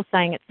and you're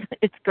saying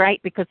it's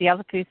great because the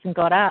other person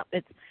got up.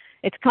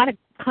 It's kind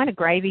of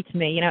gravy to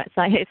me,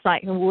 it's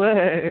like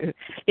whoa,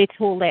 let's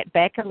haul that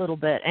back a little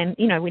bit. And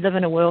we live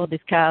in a world,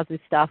 there's cars, there's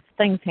stuff,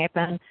 things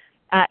happen.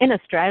 In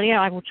Australia,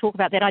 I will talk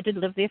about that. I did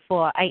live there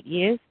for 8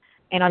 years.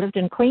 And I lived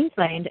in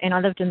Queensland, and I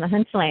lived in the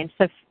hinterland.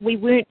 So we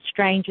weren't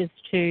strangers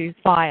to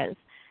fires.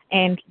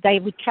 And they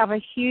would cover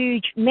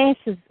huge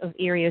masses of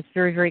areas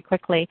very, very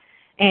quickly.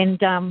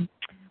 And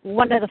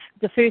one of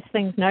the first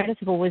things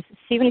noticeable was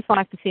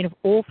 75% of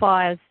all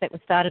fires that were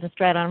started in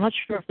Australia, I'm not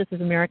sure if this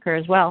is America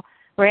as well,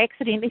 were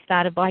accidentally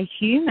started by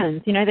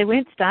humans. They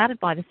weren't started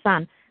by the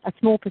sun. A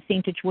small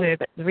percentage were,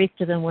 but the rest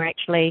of them were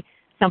actually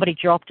somebody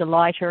dropped a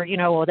lighter,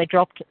 or they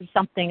dropped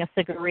something, a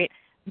cigarette,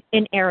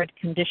 in arid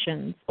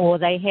conditions, or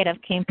they had a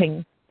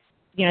camping,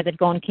 they'd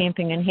gone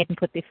camping and hadn't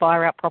put their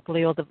fire out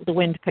properly, or the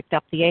wind picked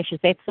up the ashes,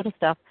 that sort of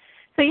stuff.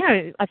 So,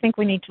 I think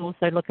we need to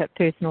also look at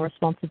personal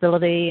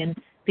responsibility and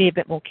be a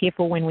bit more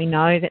careful when we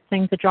know that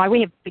things are dry.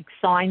 We have big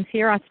signs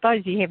here. I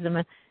suppose you have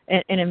them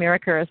in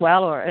America as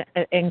well, or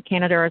in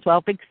Canada as well,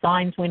 big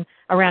signs when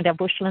around our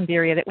bushland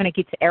area that when it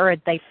gets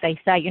arid, they say,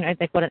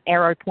 they've got an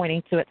arrow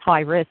pointing to it's high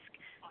risk.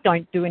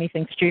 Don't do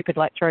anything stupid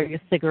like throw your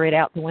cigarette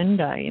out the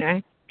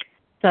window,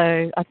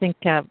 So I think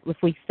if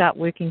we start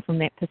working from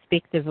that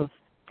perspective of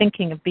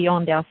thinking of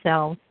beyond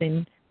ourselves,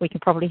 then we can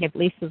probably have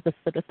less of this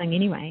sort of thing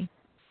anyway.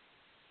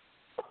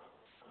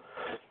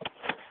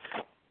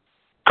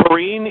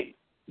 Corrine,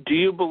 do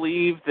you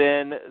believe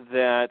then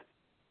that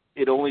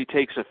it only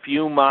takes a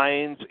few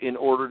minds in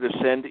order to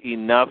send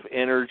enough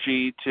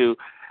energy to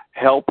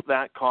help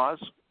that cause?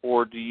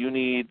 Or do you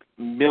need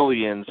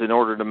millions in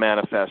order to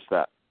manifest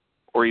that?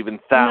 Or even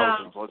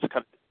thousands? No. Let's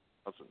cut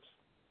thousands.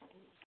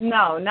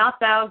 No, not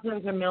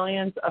thousands or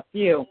millions, a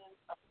few.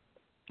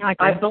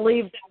 I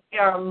believe that we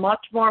are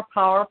much more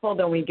powerful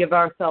than we give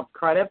ourselves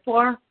credit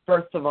for,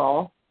 first of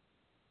all.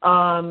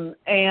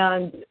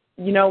 And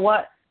you know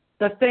what?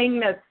 The thing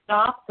that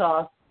stops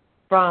us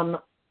from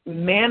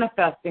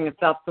manifesting, if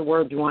that's the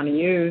word you want to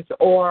use,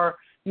 or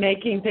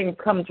making things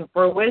come to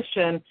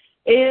fruition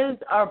is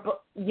our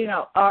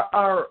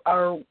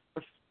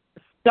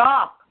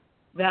stop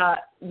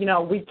that,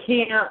 we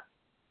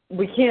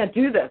can't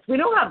do this. We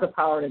don't have the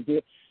power to do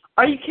it.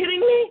 Are you kidding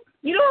me?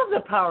 You don't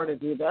have the power to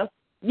do this.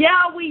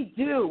 Yeah, we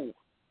do.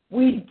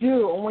 We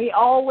do, and we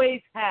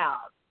always have.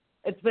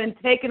 It's been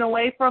taken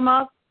away from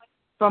us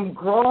from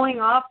growing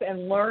up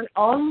and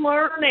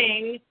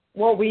unlearning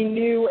what we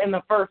knew in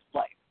the first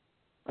place.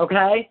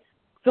 Okay?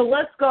 So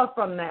let's go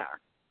from there.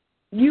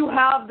 You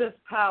have this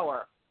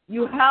power.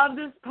 You have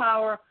this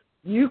power.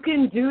 You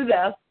can do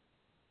this,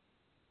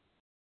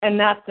 and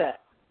that's it.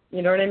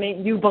 You know what I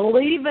mean? You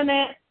believe in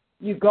it,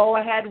 you go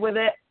ahead with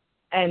it,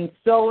 and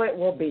so it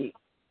will be.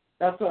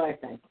 That's what I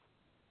think.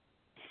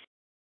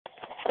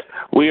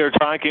 We are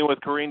talking with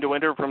Corrine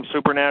DeWinter from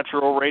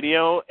Supernatural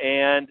Radio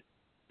and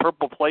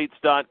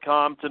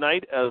PurplePlates.com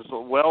tonight, as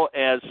well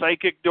as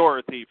Psychic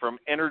Dorothy from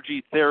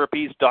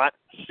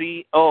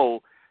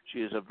EnergyTherapies.co. She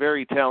is a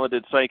very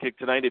talented psychic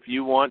tonight. If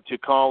you want to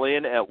call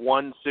in at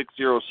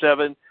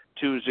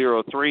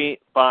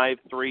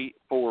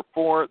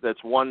 1-607-203-5344,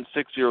 that's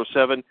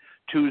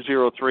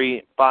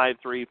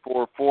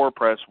 1-607-203-5344.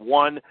 Press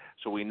 1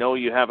 so we know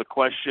you have a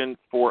question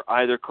for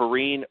either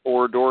Corrine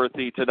or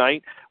Dorothy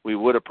tonight. We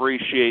would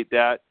appreciate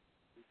that.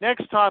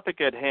 Next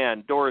topic at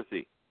hand,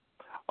 Dorothy.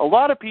 A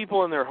lot of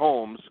people in their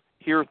homes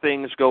hear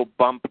things go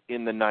bump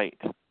in the night.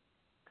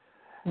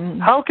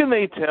 How can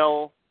they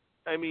tell?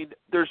 I mean,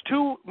 there's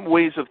two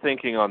ways of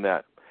thinking on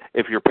that.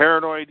 If you're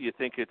paranoid, you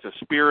think it's a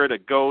spirit, a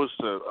ghost,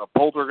 a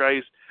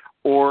poltergeist,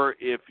 or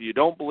if you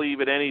don't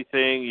believe in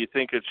anything, you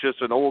think it's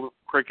just an old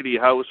crickety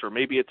house, or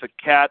maybe it's a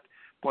cat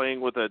playing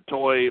with a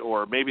toy,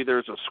 or maybe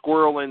there's a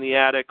squirrel in the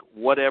attic,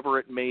 whatever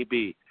it may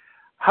be.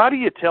 How do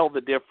you tell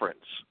the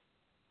difference?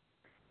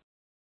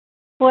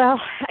 Well,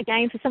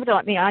 again, for somebody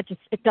like me,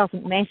 it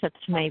doesn't matter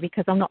to me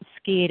because I'm not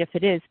scared if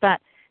it is, but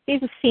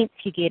there's a sense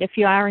you get if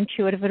you are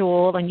intuitive at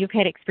all and you've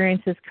had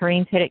experiences,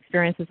 Corrine's had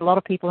experiences, a lot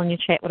of people in your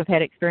chat would have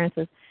had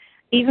experiences,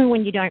 even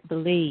when you don't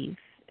believe.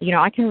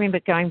 I can remember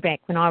going back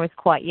when I was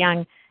quite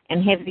young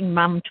and having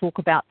Mum talk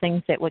about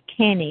things that were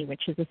canny,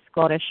 which is a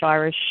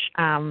Scottish-Irish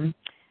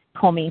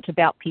comment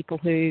about people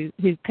who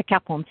pick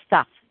up on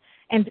stuff.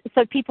 And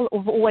so people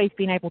have always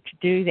been able to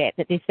do that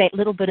there's that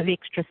little bit of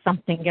extra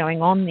something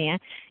going on there.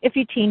 If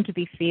you tend to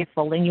be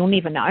fearful, then you'll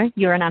never know.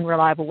 You're an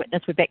unreliable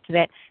witness. We're back to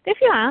that. But if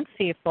you aren't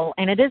fearful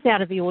and it is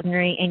out of the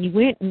ordinary and you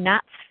weren't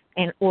nuts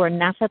or a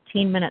nutter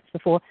 10 minutes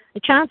before, the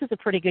chances are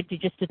pretty good you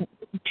just didn't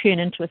turn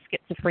into a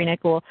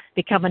schizophrenic or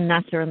become a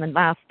nutter in the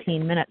last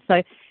 10 minutes.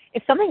 So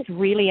if something's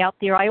really out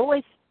there, I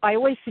always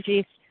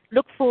suggest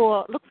look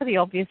for the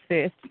obvious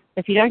first.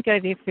 If you don't go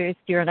there first,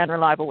 you're an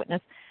unreliable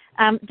witness.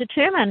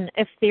 Determine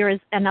if there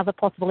is another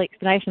possible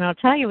explanation. I'll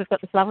tell you, we've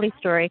got this lovely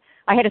story.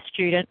 I had a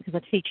student, because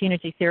I teach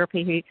energy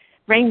therapy, who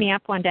rang me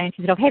up one day and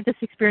she said, I've had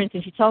this experience,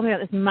 and she told me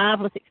about this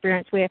marvelous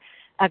experience where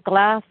a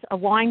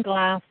wine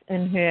glass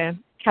in her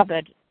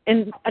cupboard,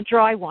 in a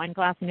dry wine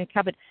glass in her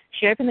cupboard,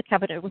 she opened the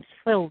cupboard, it was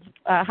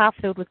half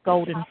filled with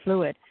golden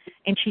fluid.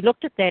 And she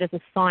looked at that as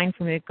a sign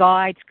from her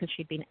guides, because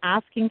she'd been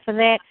asking for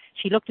that.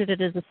 She looked at it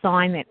as a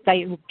sign that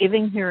they were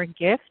giving her a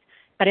gift.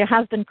 But her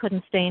husband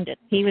couldn't stand it.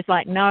 He was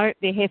like, no,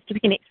 there has to be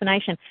an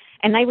explanation.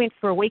 And they went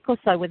for a week or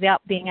so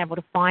without being able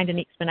to find an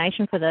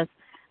explanation for this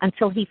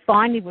until he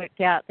finally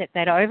worked out that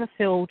they'd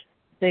overfilled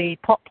the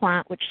pot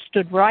plant, which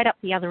stood right up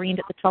the other end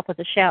at the top of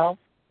the shelf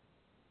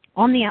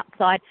on the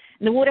outside.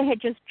 And the water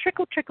had just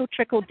trickled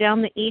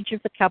down the edge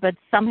of the cupboard,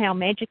 somehow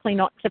magically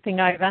not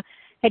tipping over,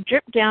 had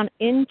dripped down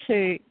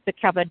into the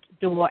cupboard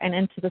door and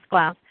into this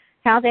glass.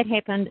 How that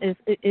happened is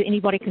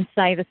anybody can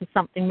say this is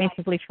something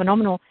massively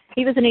phenomenal.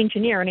 He was an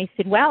engineer, and he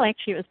said, well,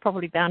 actually, it was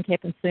probably bound to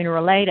happen sooner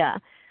or later,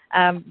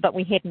 but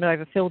we hadn't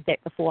overfilled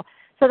that before.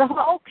 So the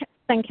whole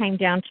thing came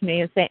down to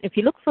me is that if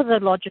you look for the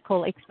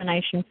logical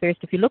explanation first,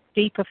 if you look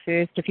deeper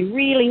first, if you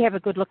really have a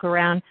good look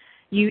around,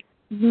 you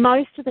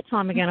most of the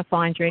time are going to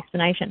find your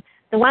explanation.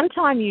 The one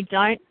time you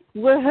don't,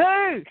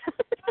 woohoo,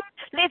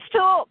 let's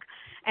talk.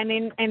 And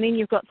then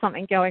you've got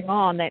something going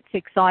on that's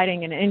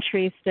exciting and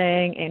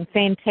interesting and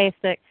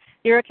fantastic.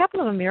 There are a couple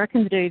of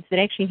American dudes that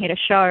actually had a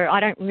show. I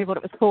don't remember what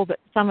it was called,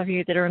 but some of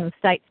you that are in the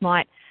States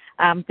might,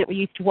 that we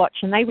used to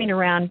watch. And they went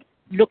around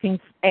looking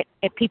at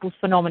people's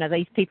phenomena.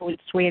 These people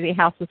would swear their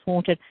house was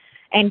haunted.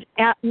 And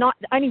not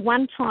only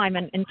one time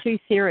in 2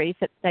 series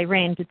that they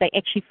ran did they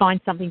actually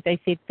find something. They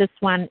said, this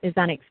one is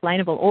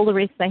unexplainable. All the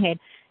rest they had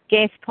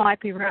gas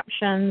pipe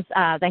eruptions.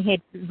 They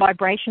had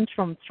vibrations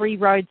from 3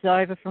 roads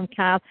over from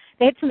cars.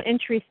 They had some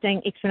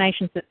interesting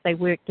explanations that they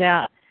worked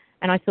out.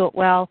 And I thought,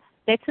 well,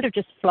 that sort of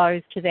just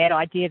flows to that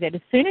idea that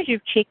as soon as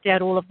you've checked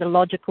out all of the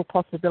logical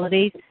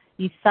possibilities,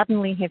 you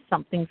suddenly have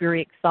something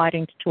very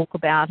exciting to talk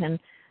about. And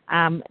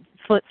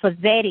for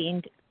that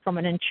end, from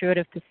an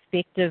intuitive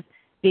perspective,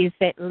 there's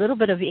that little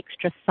bit of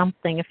extra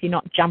something if you're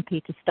not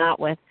jumpy to start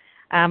with.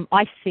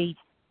 I see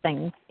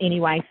things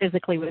anyway,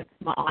 physically with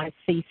my eyes,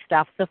 see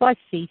stuff. So if I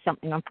see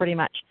something, I pretty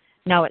much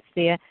know it's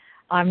there.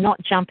 I'm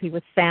not jumpy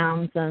with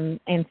sounds and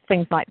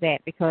things like that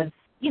because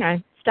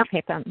stuff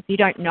happens. You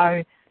don't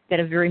know that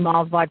a very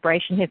mild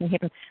vibration hasn't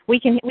happened. We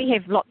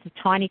have lots of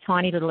tiny,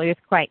 tiny little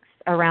earthquakes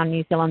around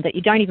New Zealand that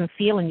you don't even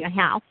feel in your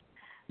house,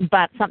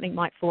 but something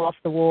might fall off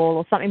the wall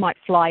or something might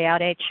fly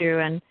out at you.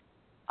 And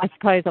I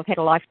suppose I've had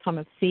a lifetime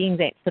of seeing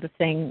that sort of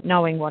thing,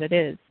 knowing what it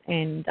is.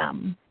 And,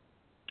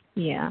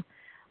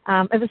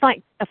 it was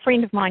like a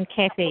friend of mine,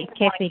 Kathy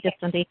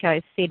Distant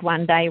Echoes, said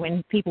one day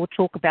when people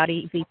talk about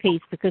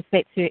EVPs, because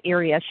that's her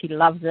area, she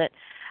loves it.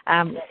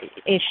 As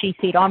she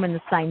said, I'm in the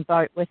same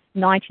boat with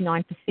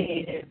 99% of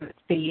it's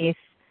BS,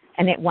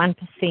 and that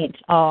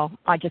 1%,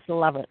 I just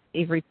love it.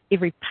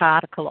 Every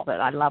particle of it,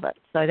 I love it.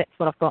 So that's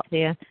what I've got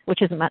there,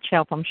 which isn't much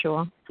help, I'm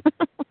sure.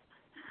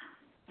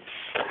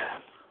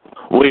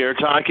 We are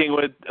talking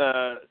with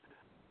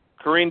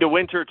Corinne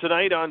DeWinter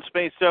tonight on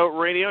Spaced Out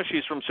Radio.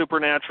 She's from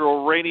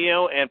Supernatural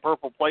Radio and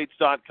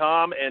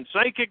PurplePlates.com, and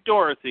Psychic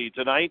Dorothy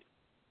tonight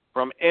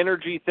from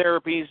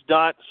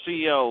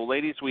EnergyTherapies.co.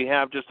 Ladies, we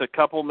have just a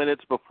couple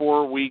minutes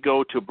before we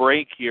go to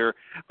break here,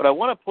 but I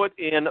want to put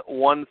in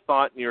one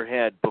thought in your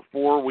head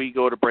before we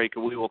go to break,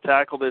 and we will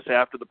tackle this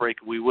after the break.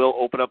 We will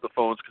open up the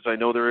phones because I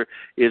know there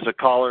is a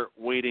caller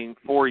waiting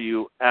for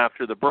you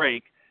after the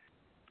break.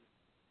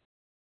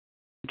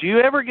 Do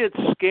you ever get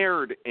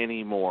scared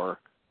anymore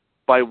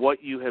by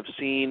what you have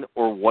seen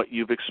or what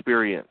you've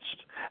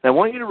experienced? And I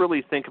want you to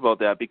really think about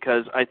that,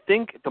 because I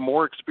think the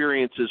more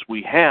experiences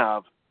we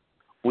have,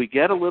 we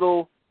get a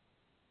little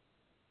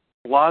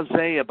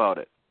blasé about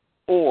it.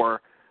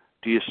 Or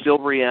do you still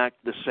react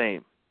the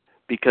same?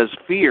 Because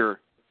fear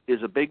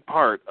is a big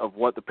part of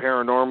what the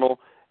paranormal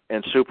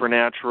and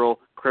supernatural,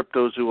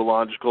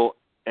 cryptozoological,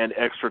 and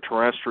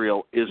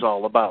extraterrestrial is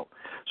all about.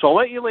 So I'll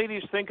let you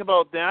ladies think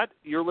about that.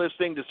 You're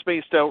listening to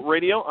Spaced Out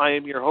Radio. I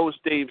am your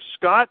host, Dave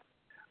Scott.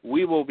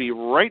 We will be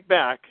right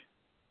back.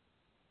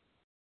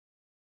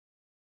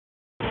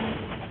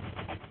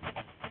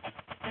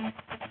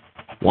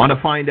 Want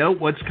to find out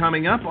what's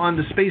coming up on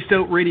the Spaced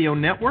Out Radio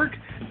Network?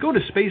 Go to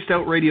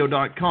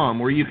spacedoutradio.com,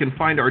 where you can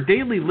find our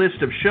daily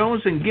list of shows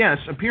and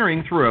guests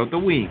appearing throughout the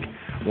week.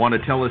 Want to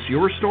tell us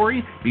your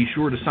story? Be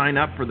sure to sign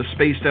up for the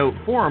Spaced Out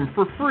Forum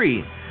for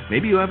free.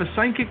 Maybe you have a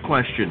psychic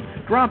question.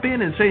 Drop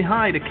in and say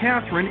hi to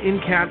Catherine in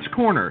Cat's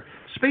Corner.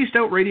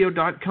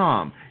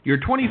 spacedoutradio.com, your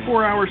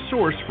 24-hour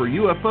source for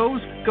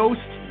UFOs,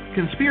 ghosts,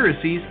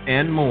 conspiracies,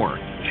 and more.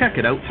 Check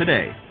it out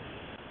today.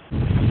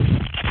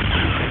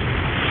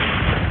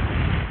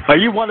 Are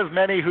you one of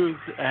many who's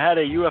had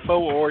a UFO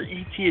or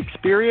ET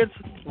experience?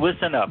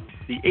 Listen up.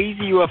 The AZ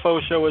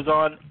UFO show is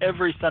on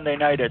every Sunday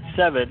night at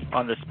 7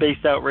 on the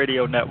Spaced Out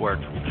Radio Network.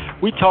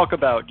 We talk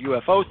about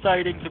UFO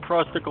sightings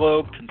across the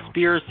globe,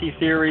 conspiracy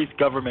theories,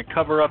 government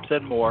cover-ups,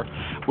 and more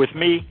with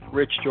me,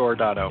 Rich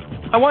Giordano.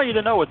 I want you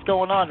to know what's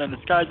going on in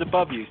the skies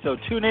above you, so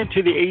tune in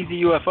to the AZ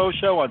UFO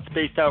show on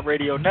Spaced Out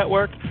Radio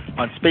Network,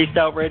 on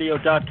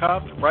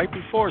spacedoutradio.com, right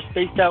before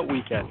Spaced Out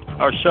Weekend.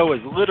 Our show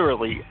is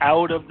literally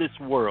out of this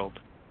world.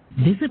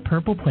 Visit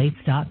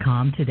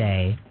PurplePlates.com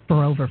today.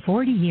 For over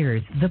 40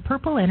 years, the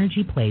Purple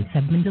Energy Plates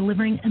have been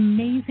delivering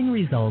amazing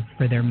results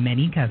for their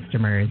many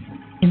customers.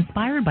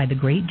 Inspired by the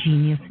great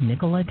genius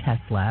Nikola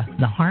Tesla,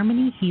 the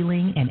harmony,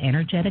 healing, and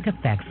energetic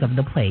effects of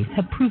the plates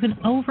have proven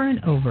over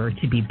and over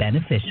to be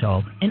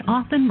beneficial and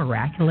often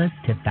miraculous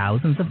to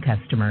thousands of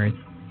customers.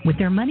 With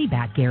their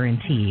money-back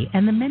guarantee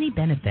and the many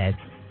benefits,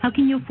 how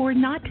can you afford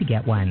not to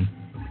get one?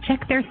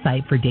 Check their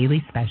site for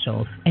daily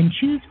specials and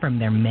choose from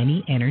their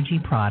many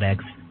energy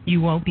products. You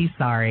won't be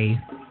sorry.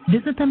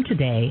 Visit them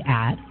today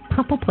at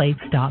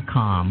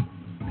PurplePlates.com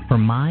for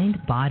mind,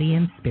 body,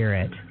 and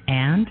spirit,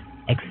 and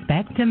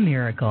expect a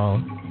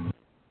miracle.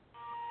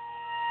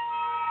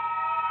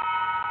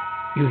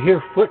 You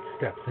hear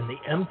footsteps in the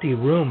empty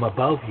room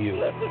above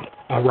you.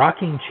 A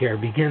rocking chair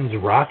begins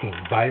rocking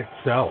by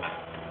itself.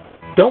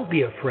 Don't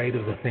be afraid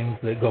of the things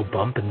that go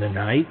bump in the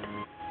night.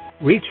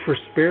 Reach for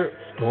Spirit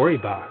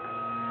Storybox,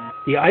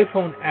 the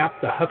iPhone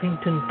app the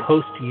Huffington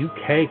Post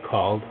UK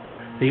called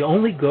the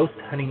only ghost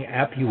hunting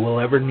app you will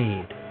ever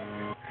need.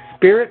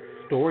 Spirit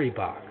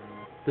Storybox.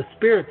 The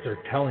spirits are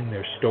telling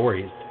their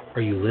stories.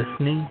 Are you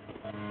listening?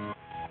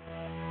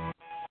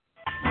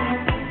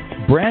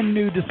 Brand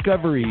new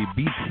discovery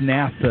beats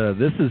NASA.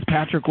 This is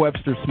Patrick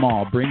Webster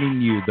Small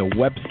bringing you the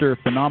Webster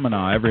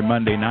Phenomena every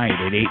Monday night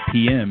at 8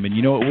 p.m. And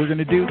you know what we're going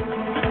to do?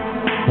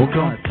 We're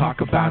going to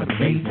talk about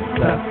amazing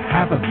stuff,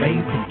 have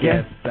amazing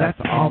guests. That's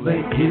all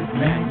there is,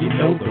 man. You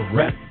know the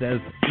rest. As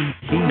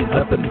ET's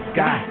up in the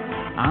sky,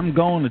 I'm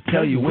going to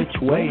tell you which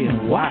way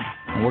and why.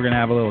 And we're going to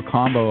have a little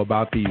combo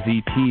about these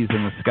ETs in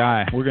the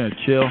sky. We're going to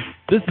chill.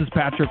 This is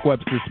Patrick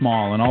Webster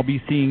Small, and I'll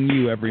be seeing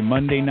you every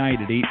Monday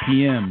night at 8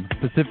 p.m.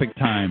 Pacific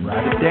Time.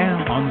 Write it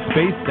down on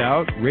Spaced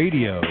Out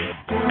Radio.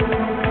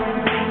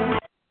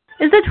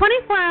 Is the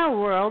 24-hour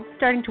world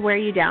starting to wear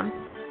you down?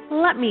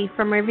 Let me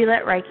from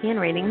Rivulet Reiki and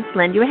Readings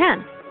lend you a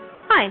hand.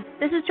 Hi,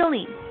 this is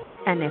Jolene,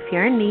 and if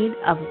you're in need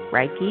of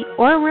Reiki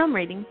or a realm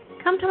reading,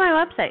 come to my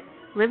website,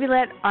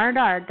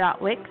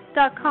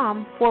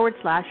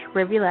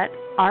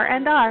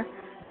 rivuletrr.wix.com/rivuletrr,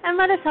 and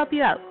let us help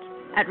you out.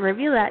 At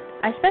Rivulet,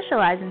 I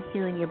specialize in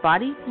healing your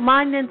body,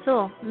 mind, and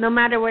soul, no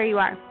matter where you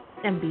are.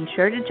 And be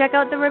sure to check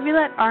out the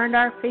Rivulet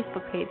R&R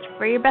Facebook page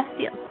for your best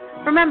deals.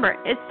 Remember,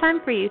 it's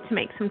time for you to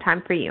make some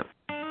time for you.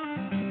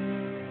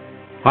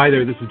 Hi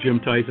there, this is Jim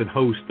Tyson,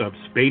 host of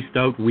Spaced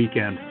Out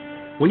Weekend.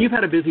 When you've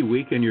had a busy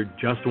week and you're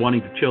just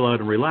wanting to chill out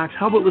and relax,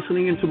 how about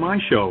listening into my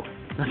show?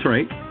 That's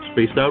right,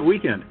 Spaced Out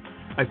Weekend.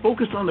 I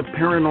focus on the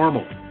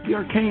paranormal, the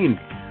arcane.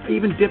 I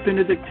even dip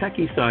into the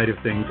techie side of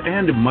things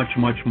and much,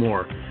 much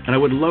more. And I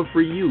would love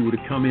for you to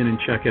come in and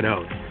check it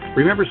out.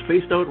 Remember,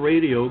 Spaced Out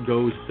Radio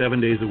goes 7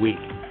 days a week.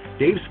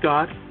 Dave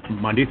Scott,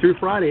 Monday through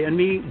Friday, and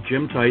me,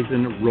 Jim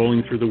Tyson,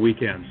 rolling through the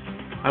weekends.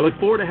 I look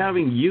forward to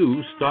having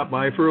you stop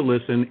by for a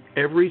listen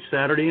every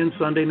Saturday and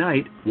Sunday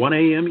night, 1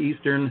 a.m.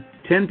 Eastern,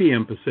 10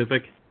 p.m.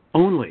 Pacific,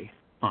 only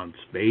on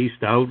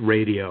Spaced Out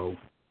Radio.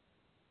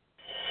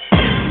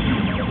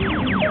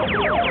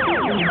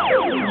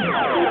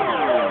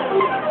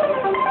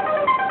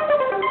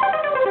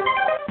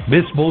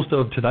 Missed most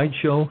of tonight's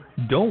show?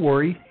 Don't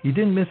worry, you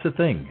didn't miss a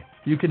thing.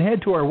 You can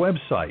head to our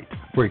website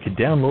where you can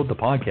download the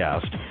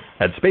podcast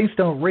at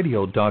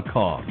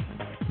spacedoutradio.com.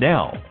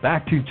 Now,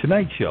 back to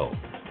tonight's show.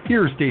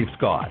 Here's Dave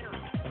Scott.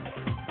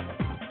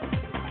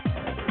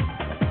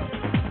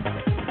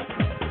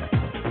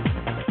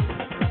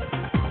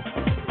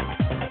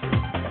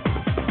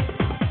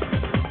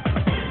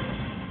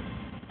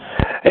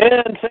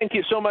 And thank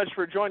you so much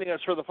for joining us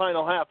for the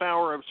final half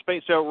hour of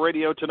Space Out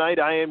Radio tonight.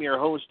 I am your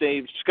host,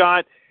 Dave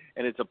Scott,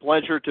 and it's a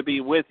pleasure to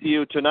be with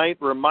you tonight.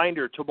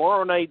 Reminder,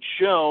 tomorrow night's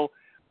show,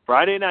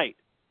 Friday night,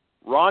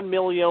 Ron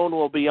Milione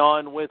will be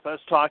on with us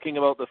talking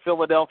about the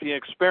Philadelphia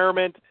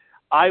experiment.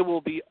 I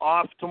will be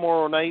off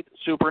tomorrow night.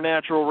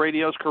 Supernatural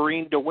Radio's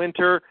Corrine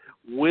DeWinter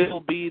will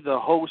be the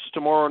host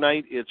tomorrow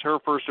night. It's her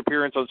first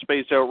appearance on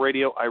Space Out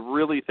Radio. I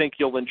really think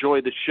you'll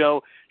enjoy the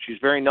show. She's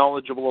very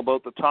knowledgeable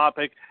about the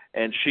topic,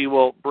 and she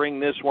will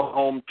bring this one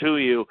home to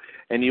you,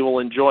 and you will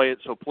enjoy it.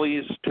 So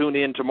please tune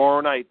in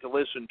tomorrow night to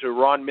listen to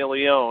Ron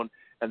Milione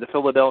and the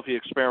Philadelphia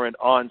experiment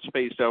on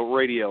Spaced Out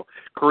Radio.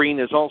 Corrine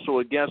is also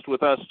a guest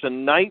with us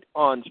tonight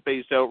on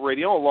Spaced Out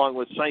Radio, along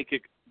with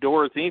Psychic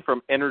Dorothy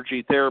from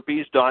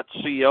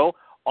energytherapies.co,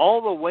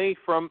 all the way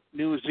from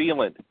New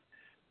Zealand.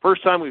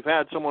 First time we've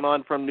had someone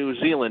on from New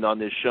Zealand on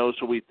this show,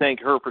 so we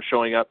thank her for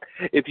showing up.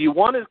 If you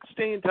want to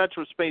stay in touch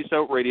with Spaced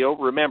Out Radio,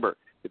 remember,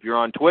 if you're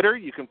on Twitter,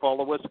 you can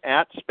follow us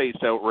at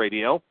Spaced Out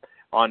Radio.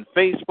 On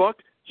Facebook,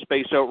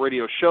 Spaced Out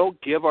Radio Show,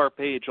 give our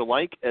page a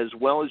like, as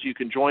well as you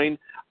can join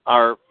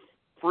our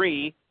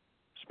free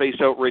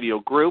Spaced Out Radio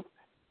group.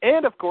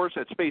 And, of course,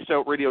 at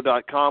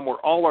spacedoutradio.com, where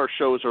all our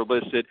shows are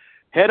listed.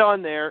 Head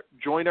on there,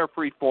 join our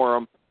free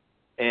forum,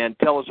 and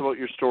tell us about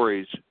your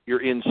stories,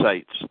 your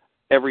insights,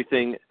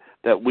 everything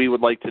that we would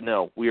like to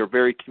know. We are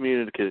very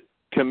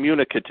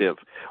communicative.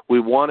 We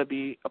want to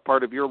be a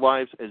part of your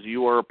lives as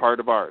you are a part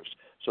of ours.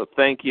 So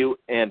thank you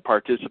and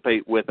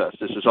participate with us.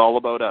 This is all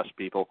about us,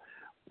 people.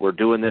 We're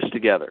doing this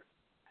together.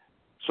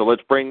 So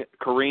let's bring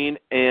Corrine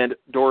and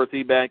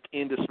Dorothy back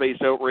into Space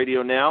Out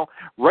Radio now.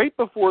 Right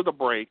before the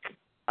break,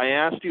 I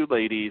asked you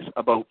ladies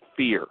about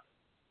fear.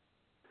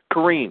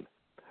 Corrine,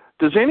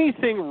 does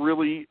anything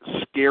really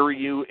scare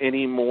you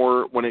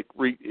anymore when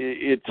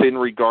it's in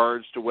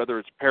regards to whether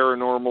it's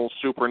paranormal,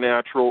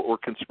 supernatural, or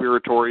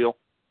conspiratorial?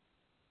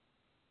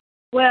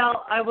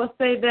 Well, I will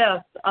say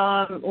this.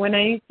 When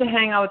I used to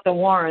hang out with the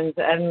Warrens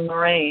and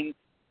Lorraine,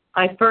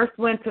 I first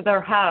went to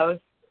their house,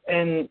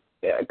 and,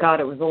 God,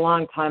 it was a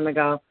long time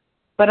ago,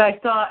 but I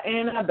saw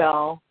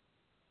Annabelle,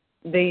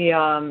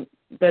 the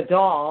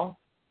doll,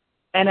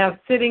 and I was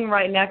sitting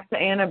right next to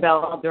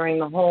Annabelle during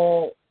the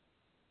whole,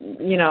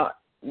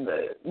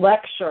 the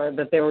lecture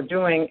that they were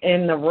doing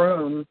in the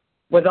room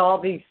with all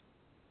these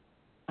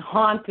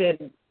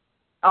haunted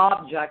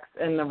objects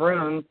in the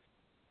room,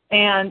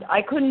 and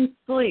I couldn't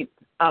sleep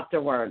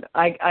afterward.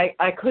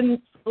 I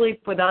couldn't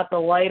sleep without the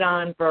light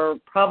on for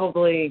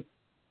probably,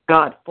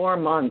 4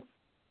 months,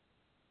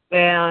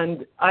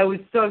 and I was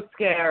so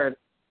scared.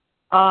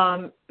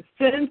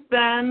 Since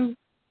then,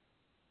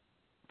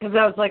 because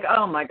I was like,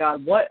 oh my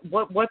God, what's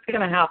going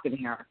to happen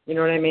here? You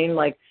know what I mean?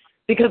 Like,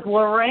 because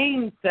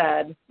Lorraine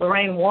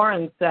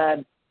Warren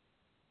said,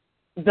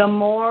 the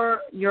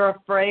more you're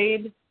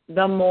afraid,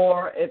 the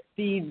more it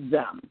feeds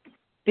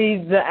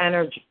the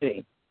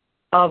energy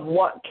of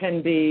what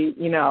can be,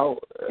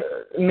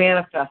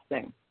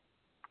 manifesting.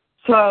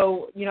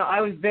 So,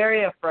 I was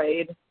very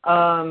afraid.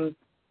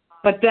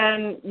 But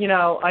then,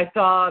 I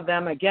saw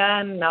them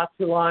again not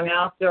too long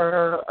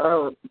after,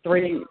 or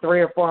 3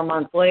 or 4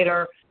 months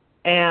later,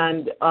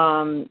 and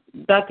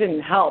that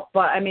didn't help.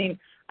 But,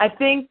 I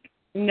think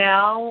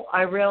now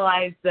I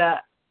realize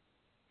that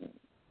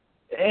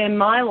in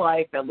my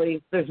life, at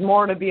least, there's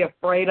more to be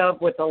afraid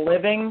of with the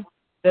living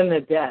than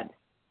the dead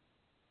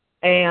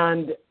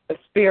and the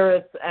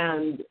spirits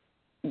and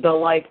the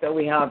life that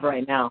we have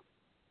right now.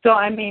 So,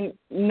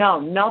 no,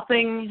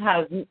 nothing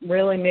has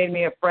really made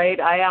me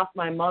afraid. I ask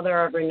my mother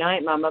every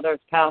night. My mother's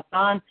passed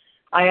on.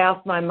 I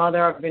ask my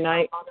mother every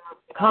night,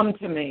 come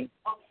to me,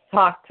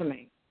 talk to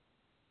me.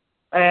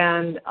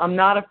 And I'm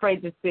not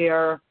afraid to see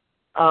her.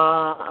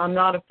 I'm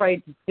not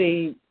afraid to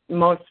see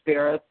most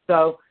spirits.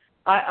 So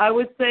I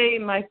would say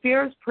my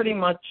fears pretty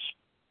much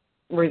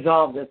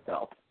resolved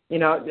itself. You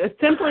know,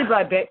 simply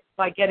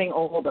by getting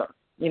older.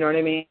 You know what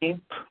I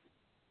mean?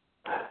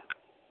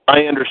 I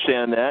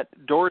understand that.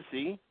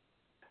 Dorothy,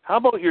 how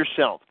about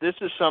yourself? This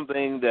is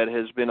something that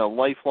has been a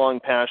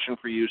lifelong passion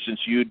for you since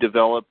you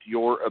developed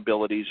your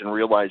abilities and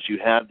realized you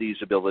have these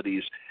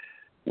abilities.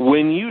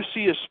 When you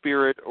see a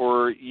spirit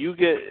or you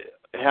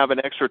have an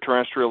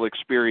extraterrestrial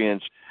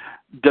experience,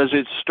 does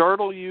it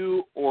startle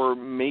you or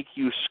make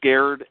you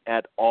scared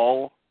at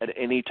all at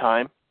any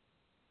time?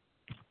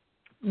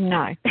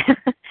 No,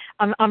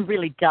 I'm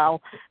really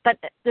dull. But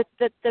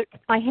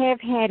I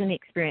have had an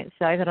experience,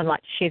 though, that I'd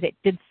like to share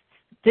that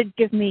did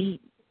give me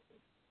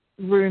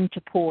room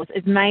to pause.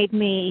 It made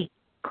me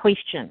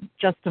question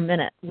just a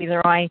minute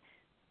whether I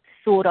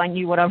thought I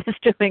knew what I was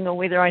doing or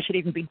whether I should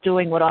even be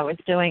doing what I was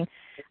doing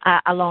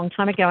a long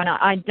time ago. And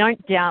I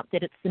don't doubt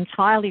that it's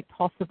entirely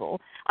possible.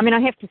 I mean, I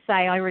have to say,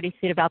 I already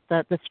said about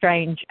the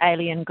strange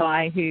alien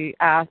guy who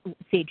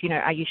said, you know,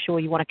 are you sure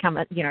you want to come?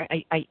 You know,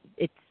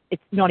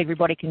 it's not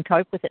everybody can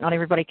cope with it. Not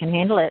everybody can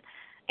handle it.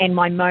 And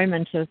my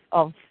moment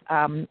of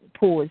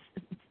pause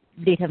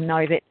let him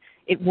know that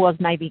it was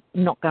maybe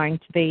not going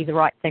to be the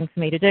right thing for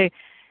me to do.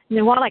 And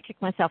then while I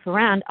kicked myself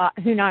around,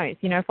 who knows?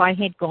 You know, if I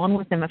had gone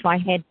with him, if I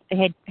had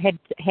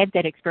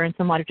that experience,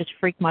 I might have just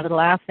freaked my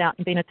little ass out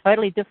and been a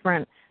totally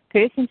different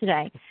person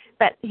today.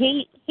 But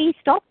he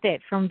stopped that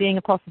from being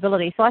a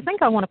possibility. So I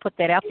think I want to put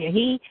that out there.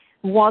 He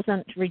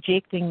wasn't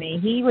rejecting me.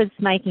 He was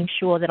making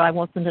sure that I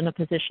wasn't in a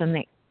position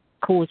that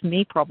caused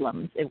me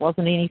problems. It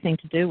wasn't anything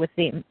to do with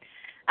them.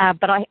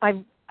 But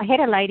I had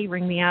a lady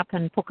ring me up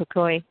in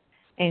Pukekohe,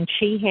 and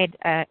she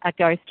had a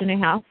ghost in her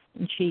house.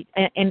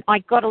 And I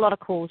got a lot of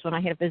calls when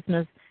I had a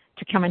business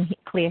to come and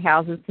clear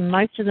houses, and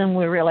most of them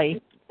were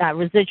really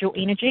residual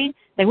energy.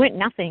 They weren't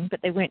nothing, but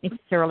they weren't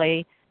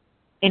necessarily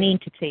an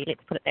entity,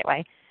 let's put it that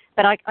way.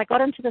 But I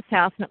got into this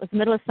house, and it was the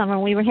middle of summer,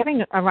 and we were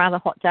having a rather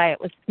hot day.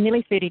 It was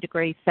nearly 30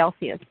 degrees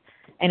Celsius.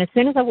 And as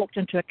soon as I walked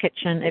into a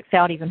kitchen, it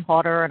felt even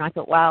hotter, and I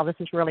thought, wow, this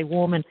is really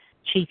warm. And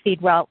she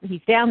said, well,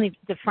 he's down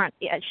the front.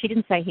 She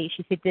didn't say he.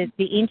 She said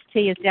the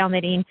entity is down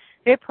that end.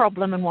 Her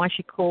problem and why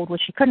she called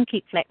was she couldn't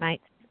keep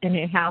flatmates in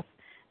her house.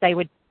 They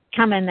would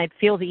come in, they'd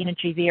feel the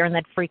energy there, and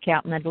they'd freak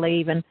out and they'd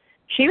leave. And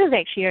she was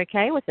actually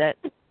okay with it.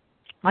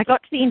 I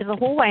got to the end of the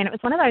hallway, and it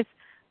was one of those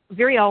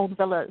very old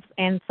villas.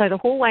 And so the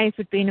hallways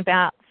had been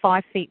about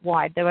 5 feet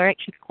wide. They were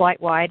actually quite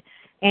wide.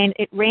 And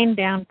it ran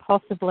down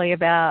possibly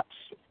about,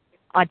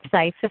 I'd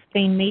say,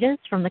 15 meters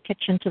from the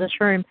kitchen to this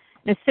room.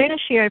 And as soon as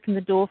she opened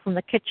the door from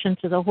the kitchen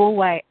to the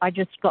hallway, I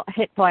just got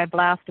hit by a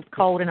blast of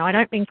cold. And I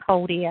don't mean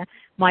cold air.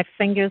 My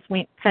fingers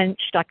went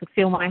pinched. I could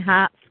feel my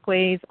heart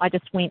squeeze. I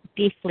just went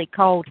deathly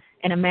cold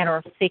in a matter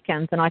of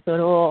seconds. And I thought,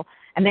 oh,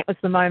 and that was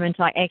the moment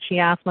I actually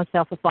asked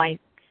myself if I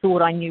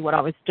thought I knew what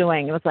I was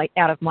doing. It was like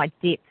out of my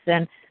depths.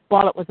 And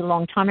while it was a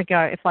long time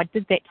ago, if I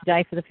did that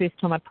today for the first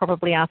time, I'd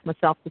probably ask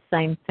myself the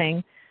same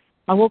thing.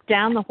 I walked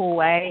down the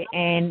hallway,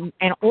 and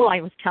all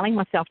I was telling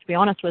myself, to be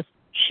honest, was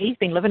she's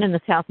been living in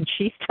this house and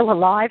she's still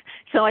alive,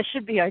 so I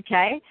should be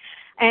okay.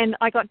 And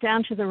I got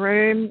down to the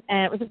room,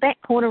 and it was a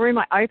back corner room.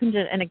 I opened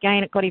it, and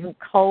again, it got even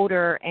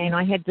colder, and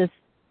I had this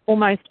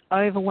almost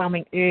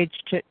overwhelming urge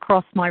to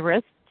cross my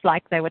wrists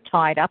like they were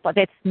tied up.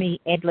 That's me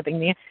ad-libbing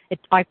there.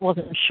 I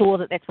wasn't sure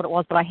that that's what it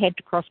was, but I had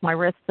to cross my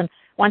wrists. And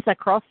once I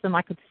crossed them,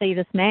 I could see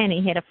this man.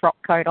 He had a frock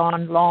coat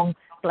on, long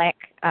black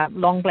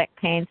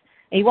pants.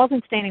 He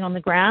wasn't standing on the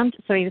ground,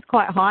 so he was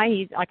quite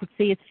high. I could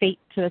see his feet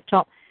to his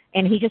top,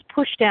 and he just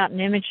pushed out an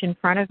image in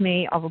front of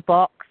me of a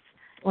box.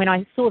 When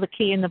I saw the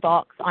key in the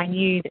box, I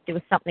knew that there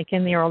was something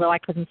in there, although I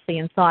couldn't see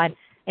inside.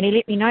 And he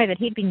let me know that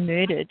he'd been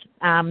murdered,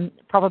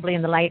 probably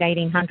in the late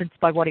 1800s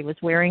by what he was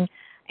wearing,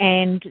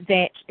 and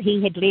that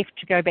he had left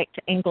to go back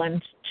to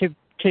England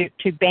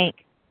to bank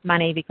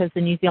money because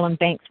the New Zealand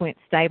banks weren't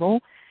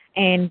stable.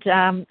 And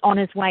on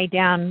his way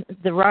down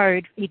the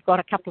road, he'd got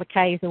a couple of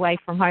Ks away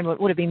from home. It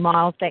would have been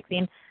miles back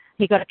then.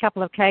 He got a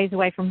couple of Ks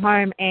away from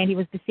home, and he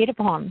was beset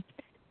upon.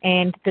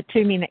 And the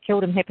two men that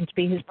killed him happened to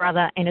be his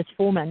brother and his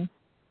foreman.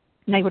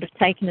 And they would have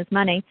taken his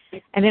money.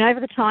 And then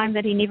over the time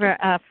that he never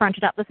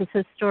fronted up, this is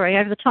his story,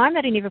 over the time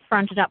that he never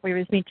fronted up where he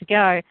was meant to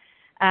go,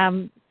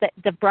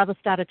 the brother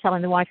started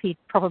telling the wife he'd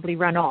probably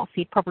run off.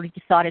 He'd probably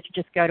decided to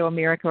just go to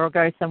America or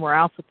go somewhere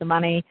else with the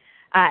money.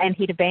 And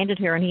he'd abandoned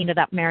her, and he ended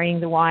up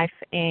marrying the wife,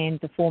 and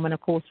the foreman,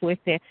 of course,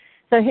 worked there.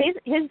 So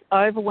his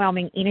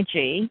overwhelming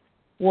energy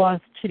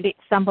was to let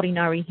somebody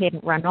know he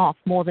hadn't run off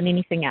more than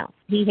anything else.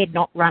 He had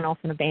not run off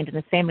and abandoned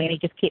his family, and he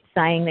just kept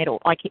saying that, or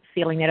I kept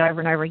feeling that over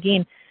and over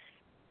again.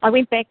 I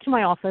went back to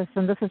my office,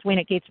 and this is when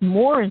it gets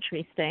more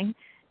interesting,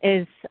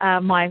 is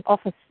my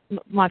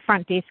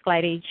front desk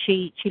lady,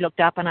 she looked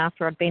up, and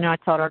after I'd been, I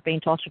told her I'd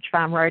been to Ostrich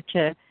Farm Road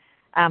to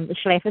the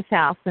Schlaffer's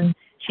house, and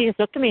she just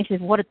looked at me and she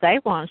said, what did they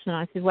want? And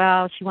I said,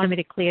 well, she wanted me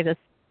to clear this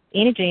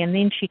energy. And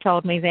then she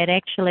told me that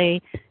actually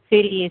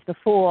 30 years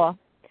before,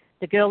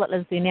 the girl that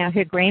lives there now,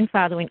 her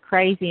grandfather went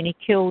crazy and he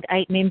killed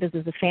 8 members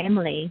of the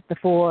family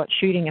before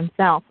shooting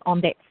himself on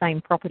that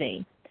same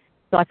property.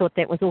 So I thought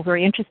that was all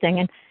very interesting,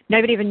 and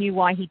nobody even knew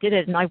why he did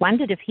it. And I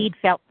wondered if he'd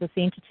felt this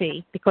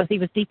entity because he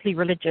was deeply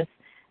religious,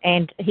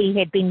 and he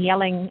had been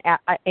yelling at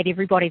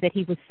everybody that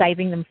he was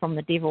saving them from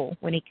the devil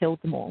when he killed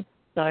them all.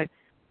 So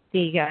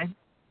there you go.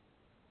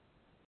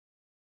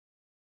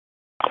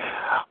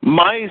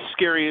 My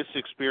scariest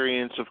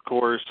experience, of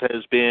course,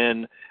 has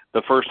been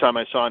the first time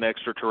I saw an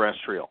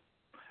extraterrestrial.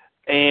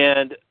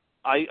 And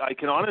I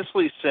can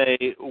honestly say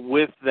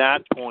with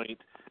that point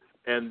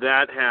and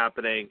that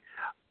happening,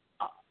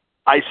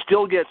 I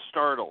still get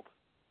startled.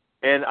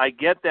 And I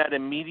get that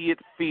immediate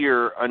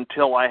fear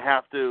until I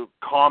have to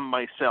calm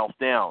myself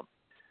down.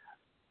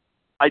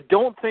 I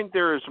don't think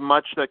there is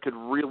much that could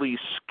really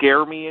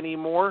scare me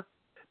anymore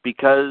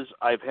because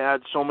I've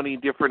had so many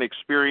different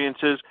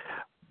experiences.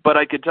 But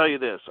I can tell you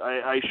this,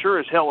 I sure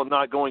as hell am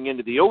not going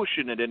into the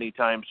ocean at any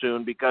time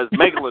soon because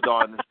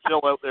Megalodon is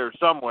still out there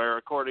somewhere,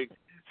 according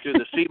to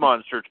the sea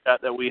monster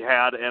chat that we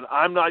had, and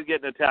I'm not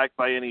getting attacked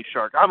by any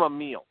shark. I'm a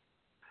meal.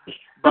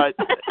 But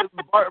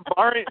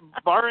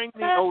barring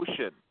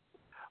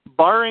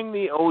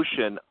the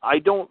ocean, I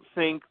don't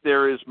think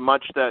there is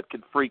much that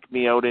could freak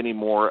me out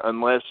anymore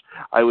unless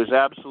I was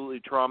absolutely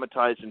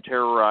traumatized and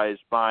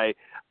terrorized by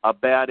a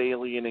bad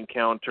alien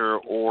encounter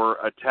or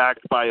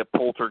attacked by a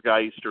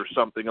poltergeist or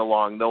something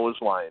along those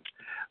lines.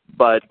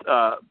 But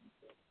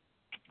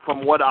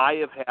from what I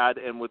have had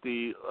and with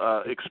the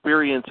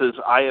experiences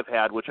I have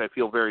had, which I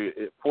feel very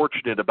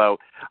fortunate about,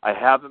 I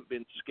haven't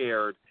been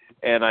scared,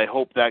 and I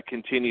hope that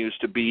continues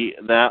to be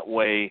that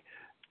way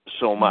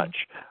so much.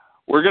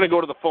 We're going to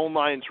go to the phone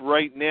lines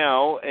right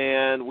now,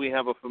 and we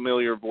have a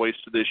familiar voice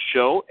to this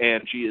show.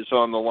 Angie is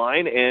on the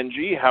line.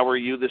 Angie, how are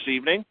you this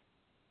evening?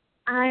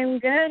 I'm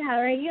good. How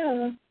are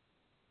you?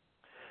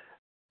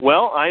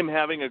 Well, I'm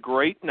having a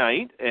great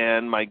night,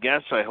 and my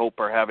guests, I hope,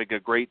 are having a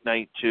great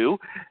night too.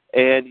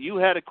 And you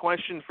had a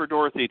question for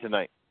Dorothy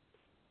tonight.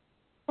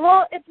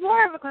 Well, it's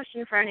more of a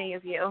question for any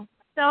of you.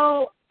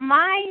 So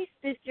my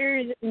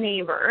sister's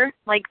neighbor,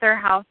 like their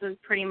houses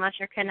pretty much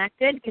are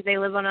connected because they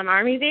live on an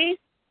army base.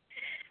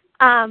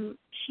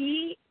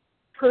 She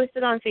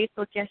posted on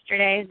Facebook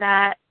yesterday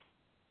that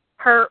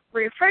her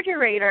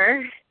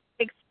refrigerator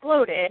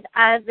exploded,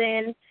 as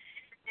in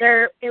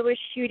it was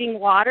shooting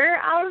water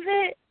out of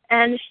it,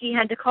 and she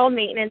had to call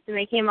maintenance, and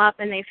they came up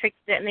and they fixed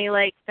it, and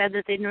they said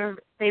that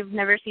they've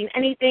never seen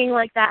anything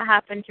like that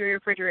happen to a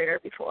refrigerator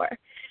before.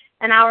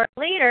 An hour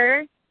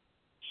later,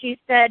 she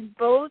said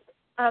both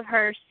of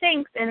her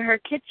sinks in her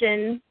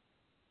kitchen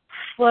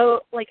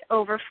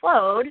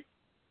overflowed.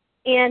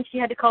 And she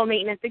had to call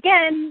maintenance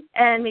again,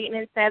 and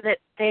maintenance said that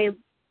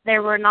they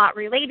were not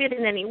related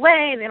in any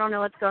way. They don't know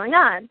what's going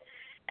on.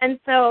 And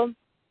so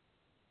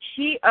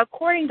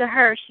according to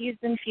her, she's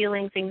been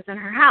feeling things in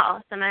her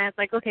house. And I was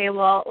like, okay,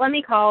 well, let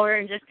me call her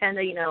and just kind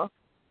of,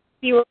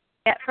 see what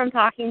I get from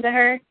talking to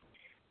her.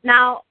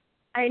 Now,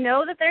 I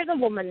know that there's a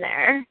woman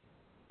there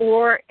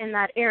or in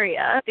that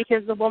area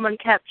because the woman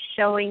kept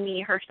showing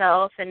me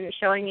herself and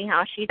showing me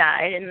how she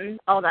died and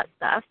all that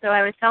stuff. So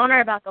I was telling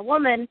her about the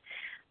woman,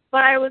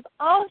 but I was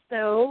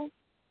also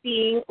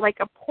seeing like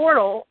a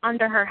portal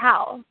under her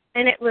house,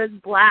 and it was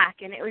black,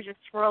 and it was just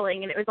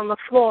swirling, and it was on the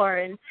floor.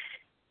 And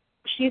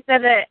she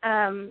said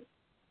that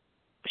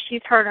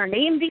she's heard her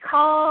name be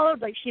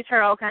called, like she's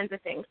heard all kinds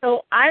of things.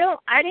 So I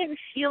didn't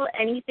feel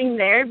anything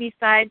there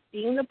besides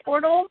seeing the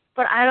portal,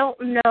 but I don't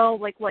know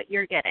like what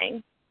you're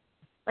getting.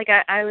 Like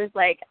I was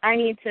like, I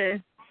need to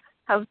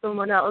have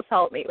someone else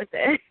help me with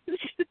it.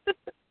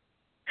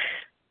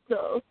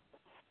 So.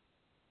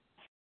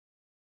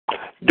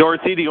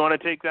 Dorothy, do you want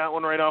to take that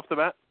one right off the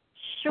bat?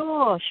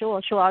 Sure.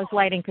 I was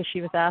waiting because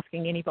she was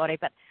asking anybody,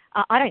 but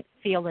I don't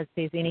feel that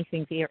there's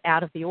anything there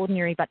out of the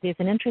ordinary, but there's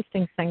an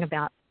interesting thing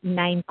about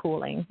name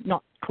calling,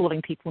 not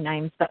calling people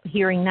names, but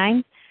hearing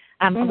names.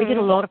 We get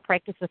a lot of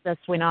practice with this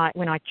when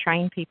I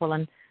train people,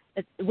 and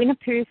when a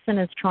person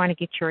is trying to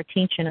get your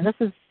attention, and this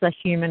is the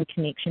human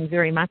connection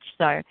very much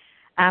so,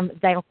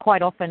 they'll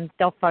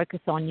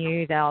focus on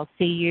you, they'll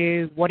see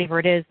you, whatever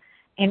it is.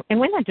 And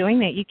when they're doing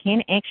that, you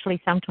can actually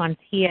sometimes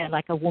hear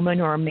like a woman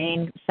or a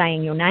man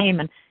saying your name,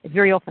 and it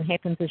very often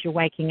happens as you're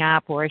waking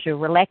up or as you're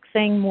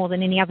relaxing more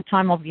than any other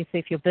time, obviously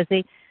if you're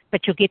busy,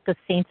 but you'll get the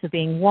sense of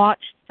being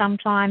watched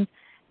sometimes.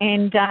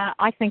 And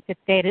I think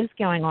that is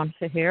going on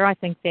for her. I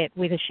think that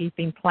whether she's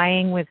been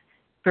playing with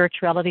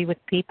spirituality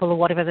with people or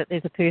whatever, that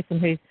there's a person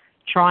who's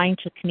trying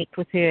to connect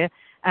with her.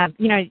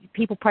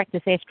 People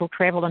practice astral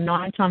travel, and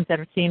 9 times out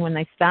of 10 when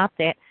they start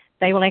that,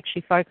 they will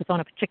actually focus on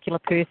a particular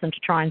person to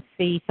try and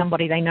see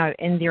somebody they know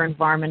in their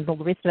environment and all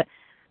the rest of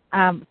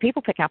it.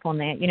 People pick up on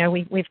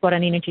that. We've got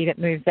an energy that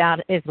moves out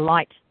as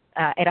light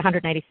at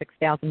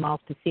 186,000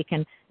 miles per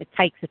second. It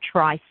takes a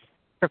trice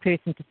for a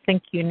person to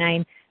think your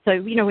name. So,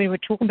 we were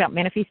talking about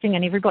manifesting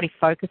and everybody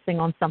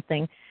focusing on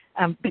something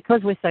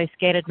because we're so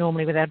scattered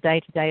normally with our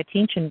day-to-day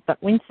attention. But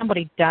when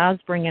somebody does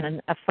bring in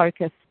a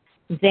focus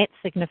that's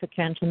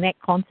significant and that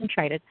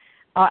concentrated,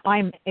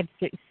 I'm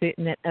absolutely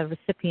certain that a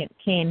recipient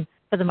can,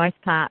 for the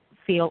most part,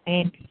 feel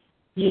and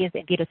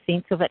get a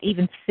sense of it,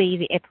 even see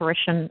the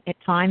apparition at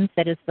times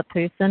that is the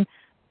person,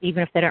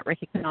 even if they don't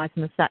recognize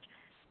them as such.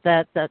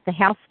 The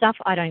house stuff,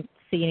 I don't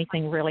see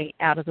anything really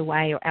out of the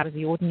way or out of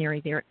the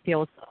ordinary there. It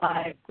feels,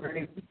 I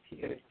agree with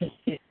you,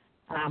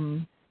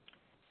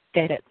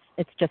 that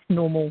it's just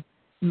normal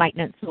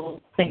maintenance or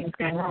things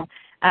going wrong.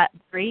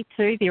 3,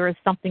 too, there is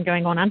something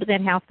going on under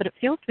that house, but it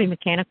feels to be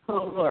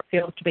mechanical, or it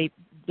feels to be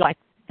like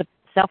the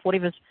stuff,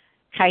 whatever's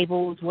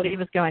cables,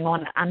 whatever's going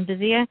on under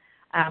there,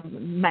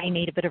 may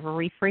need a bit of a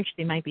refresh.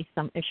 There may be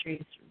some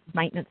issues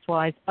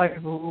maintenance-wise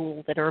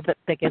overall that are a bit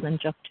bigger than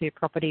just her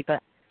property,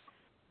 but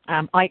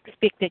I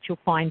expect that you'll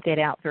find that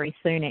out very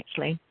soon,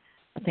 actually.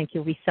 I think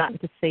you'll be starting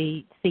to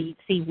see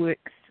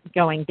works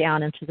going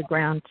down into the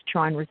ground to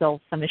try and resolve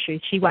some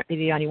issues. She won't be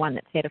the only one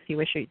that's had a few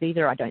issues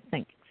either, I don't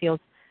think. It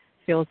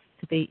feels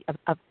to be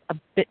a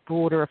bit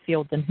broader a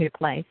field than her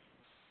place.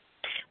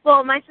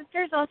 Well, my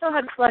sister's also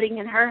had flooding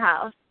in her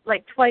house,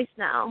 like twice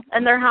now,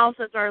 and their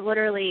houses are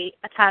literally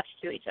attached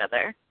to each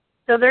other.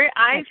 So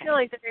I feel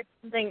like there's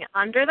something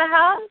under the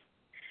house,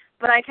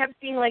 but I kept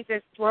seeing like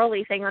this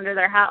swirly thing under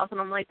their house, and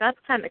I'm like, that's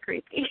kind of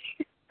creepy.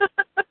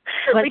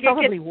 Well, it's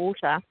probably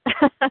water.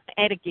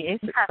 At a guess,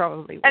 it's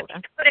probably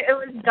water. But it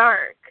was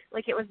dark,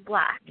 like it was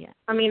black. Yeah.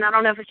 I mean, I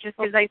don't know if it's just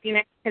because I seen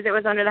it because it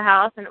was under the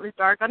house and it was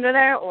dark under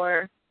there,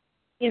 or,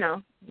 you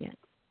know. Yeah.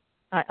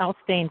 I'll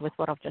stand with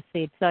what I've just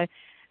said. So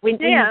when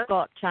you've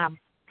got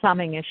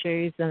plumbing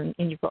issues and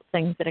you've got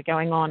things that are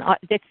going on,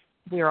 that's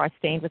where I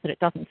stand with it. It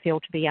doesn't feel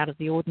to be out of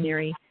the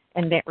ordinary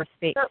in that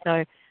respect.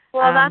 So.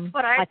 Well, that's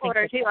what I told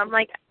her, too. I'm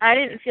like, I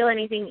didn't feel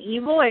anything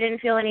evil. I didn't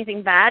feel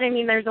anything bad. I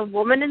mean, there's a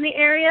woman in the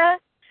area,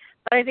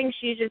 but I think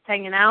she's just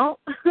hanging out.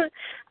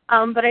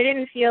 But I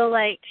didn't feel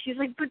like, she's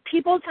like, but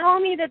people tell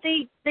me that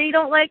they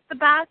don't like the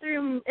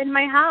bathroom in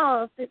my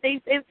house.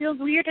 It feels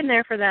weird in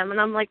there for them. And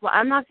I'm like, well,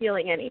 I'm not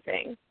feeling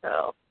anything.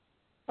 So.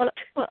 Well,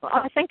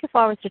 I think if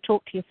I was to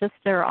talk to your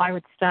sister, I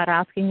would start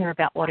asking her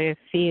about what her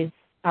fears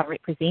are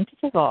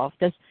representative of.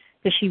 Does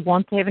she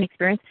want to have an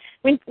experience?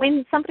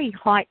 When somebody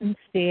heightens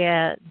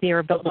their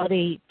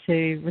ability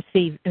to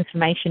receive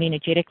information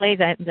energetically,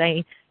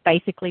 they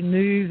basically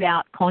move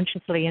out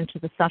consciously into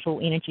the subtle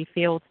energy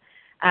fields.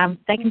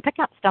 They can pick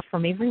up stuff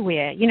from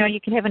everywhere. You know,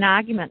 you can have an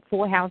argument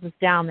 4 houses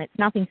down that's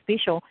nothing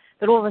special,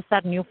 but all of a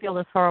sudden you'll feel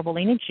this horrible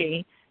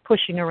energy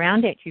pushing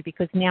around at you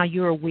because now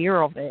you're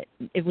aware of it.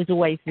 It was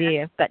always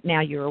there, but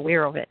now you're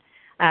aware of it.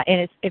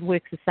 And it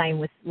works the same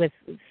with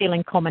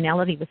feeling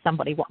commonality with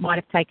somebody. What might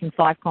have taken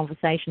 5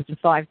 conversations in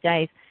 5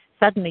 days,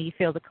 suddenly you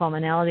feel the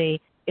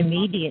commonality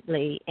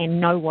immediately and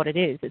know what it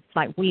is. It's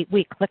like,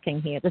 we're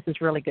clicking here. This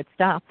is really good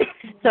stuff.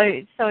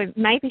 So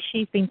maybe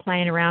she's been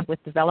playing around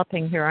with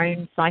developing her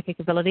own psychic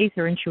abilities,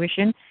 her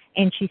intuition,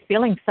 and she's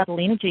feeling subtle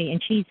energy,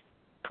 and she's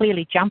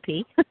clearly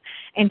jumpy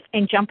and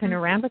jumping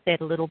around with that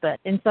a little bit.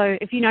 And so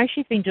if you know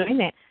she's been doing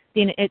that,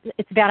 then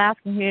it's about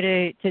asking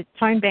her to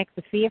tone back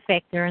the fear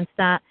factor and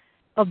start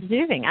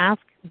observing.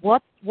 Ask,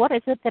 what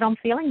is it that I'm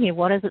feeling here?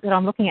 What is it that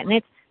I'm looking at? And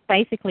that's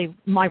basically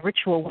my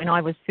ritual when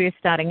I was first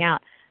starting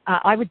out.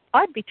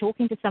 I'd be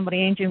talking to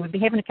somebody, Andrew, and we'd be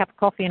having a cup of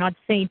coffee, and I'd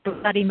see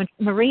bloody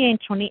Marie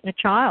Antoinette and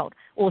a child,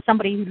 or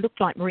somebody who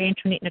looked like Marie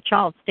Antoinette and a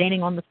child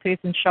standing on this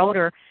person's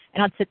shoulder,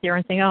 and I'd sit there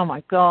and think, oh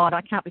my God,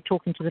 I can't be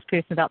talking to this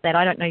person about that.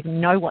 I don't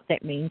even know what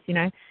that means, you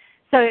know.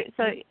 So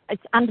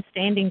it's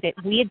understanding that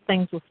weird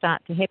things will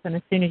start to happen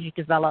as soon as you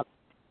develop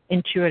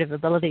intuitive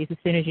abilities, as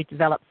soon as you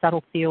develop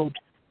subtle field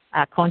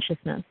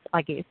consciousness,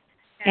 I guess.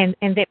 And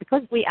that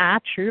because we are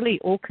truly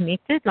all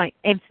connected, like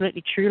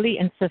absolutely truly,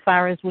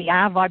 insofar as we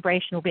are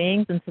vibrational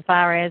beings,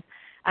 insofar as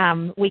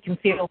we can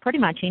feel pretty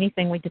much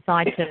anything we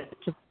decide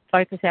to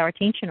focus our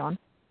attention on.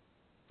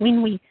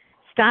 When we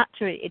start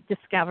to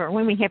discover,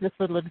 when we have this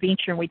little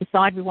adventure and we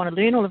decide we want to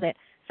learn all of that,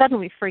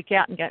 suddenly we freak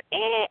out and go,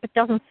 it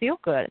doesn't feel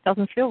good, it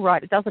doesn't feel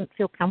right, it doesn't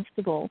feel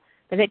comfortable.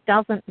 But that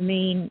doesn't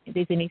mean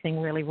there's anything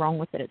really wrong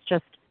with it. It's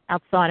just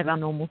outside of our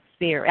normal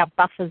sphere, our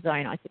buffer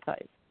zone, I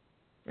suppose.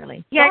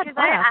 Really. Yeah, because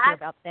I asked her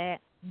about that.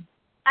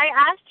 I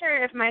asked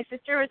her if my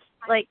sister was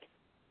like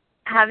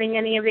having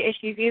any of the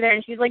issues either,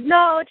 and she's like,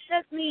 no, it's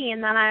just me.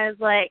 And then I was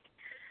like,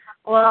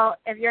 well,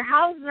 if your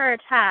houses are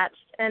attached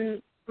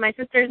and my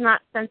sister's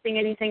not sensing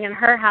anything in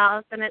her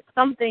house, and it's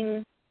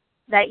something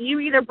that you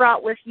either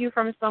brought with you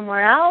from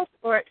somewhere else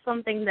or it's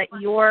something that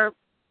you're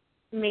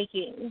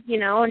making, you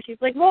know. And she's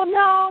like, well,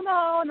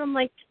 no. And I'm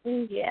like,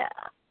 yeah.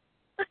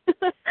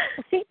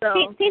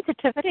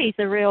 Sensitivity is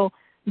a real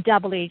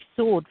double-edged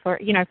sword for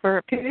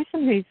a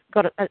person who's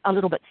got a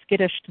little bit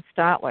skittish to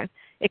start with.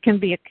 It can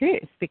be a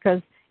curse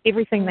because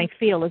everything they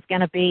feel is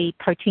going to be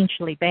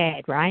potentially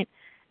bad, right?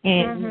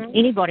 And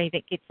anybody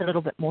that gets a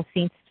little bit more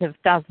sensitive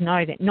does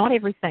know that not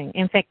everything,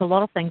 in fact, a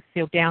lot of things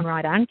feel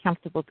downright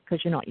uncomfortable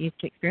because you're not used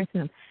to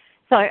experiencing them.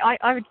 So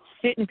I would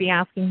certainly be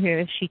asking her,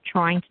 is she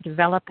trying to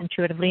develop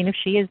intuitively? And if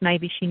she is,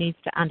 maybe she needs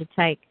to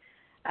undertake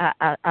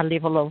a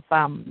level of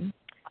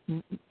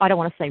I don't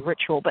want to say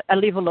ritual, but a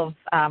level of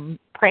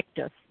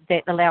practice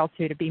that allows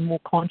her to be more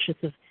conscious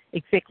of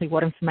exactly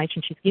what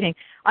information she's getting.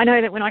 I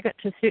know that when I got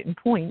to a certain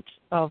point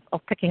of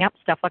picking up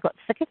stuff, I got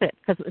sick of it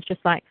because it was just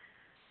like,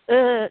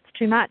 it's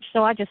too much.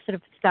 So I just sort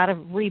of started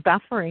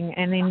rebuffering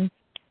and then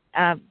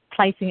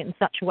placing it in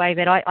such a way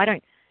that I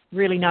don't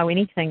really know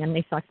anything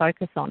unless I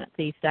focus on it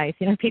these days.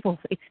 You know, people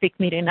expect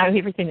me to know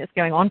everything that's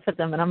going on for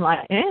them, and I'm like,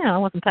 I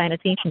wasn't paying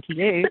attention to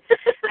you.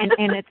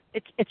 and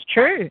it's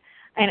true,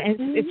 and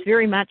it's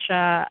very much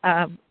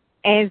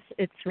as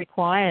it's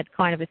required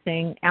kind of a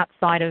thing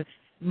outside of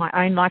my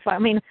own life. I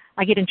mean,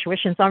 I get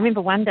intuitions. I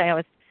remember one day I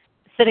was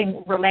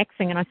sitting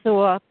relaxing and I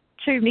saw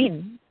two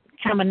men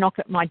come and knock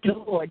at my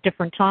door at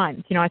different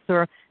times. You know, I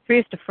saw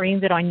first a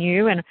friend that I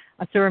knew, and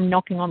I saw him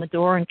knocking on the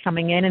door and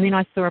coming in, and then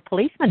I saw a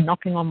policeman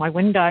knocking on my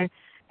window,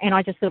 and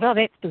I just thought, oh,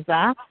 that's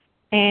bizarre.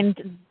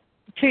 And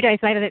 2 days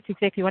later, that's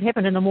exactly what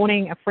happened. In the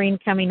morning, a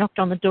friend came, he knocked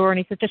on the door, and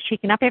he said, just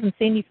checking up, I haven't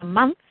seen you for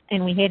months,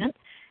 and we hadn't.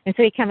 And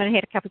so he came in and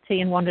had a cup of tea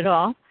and wandered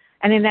off.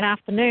 And then that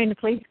afternoon, the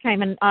police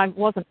came, and I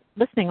wasn't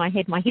listening. I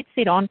had my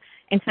headset on,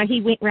 and so he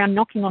went around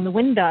knocking on the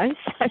windows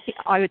so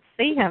I would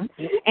see him.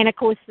 And, of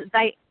course,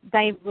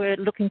 they were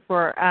looking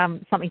for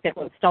something that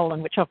was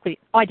stolen, which obviously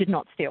I did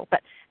not steal,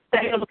 but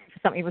they were looking for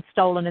something that was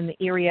stolen in the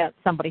area.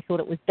 Somebody thought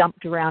it was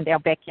dumped around our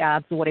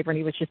backyards or whatever, and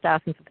he was just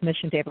asking for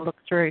permission to have a look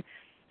through.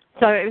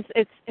 So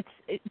it's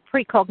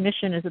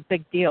precognition is a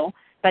big deal.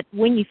 But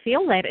when you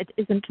feel that, it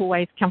isn't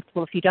always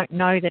comfortable if you don't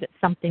know that it's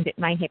something that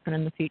may happen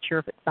in the future,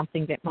 if it's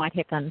something that might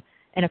happen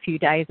in a few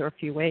days or a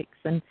few weeks.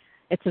 And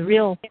it's a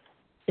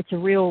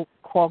real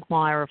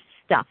quagmire of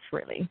stuff,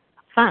 really.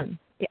 Fun.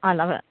 Yeah, I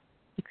love it.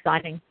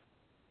 Exciting.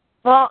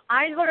 Well,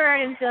 I told her I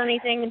didn't feel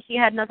anything and she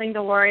had nothing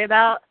to worry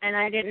about, and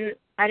I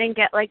didn't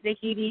get like the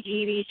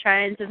heebie-jeebies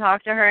trying to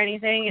talk to her or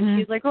anything, and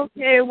she's like,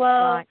 okay,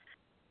 well,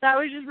 that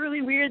was just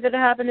really weird that it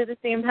happened at the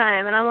same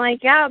time. And I'm like,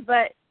 yeah,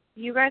 but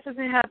you guys have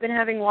been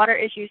having water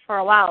issues for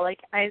a while. Like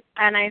I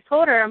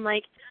told her, I'm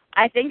like,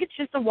 I think it's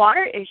just a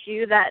water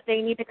issue that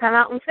they need to come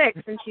out and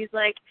fix. And she's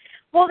like,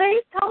 well,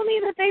 they tell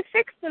me that they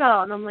fixed it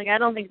all. And I'm like, I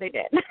don't think they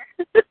did.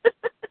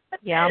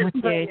 Yeah, I'm with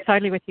you,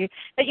 totally with you.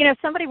 But, you know, if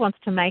somebody wants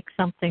to make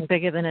something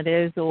bigger than it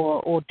is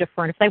or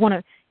different, if they want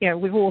to, you know,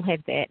 we've all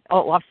had that.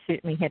 Oh, I've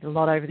certainly had a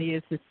lot over the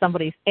years. If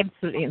somebody's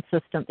absolutely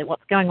insistent that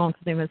what's going on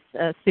for them is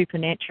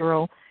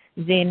supernatural,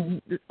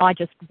 then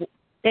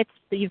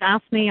you've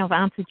asked me, I've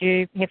answered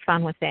you, have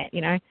fun with that,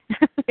 you know.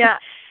 Yeah,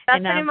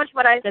 that's pretty much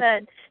what I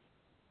said.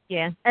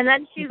 Yeah. And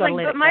then she's like,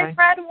 but my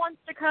friend wants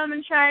to come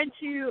and try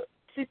to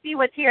see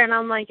what's here. And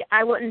I'm like,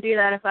 I wouldn't do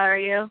that if I were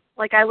you.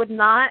 Like, I would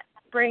not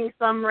bring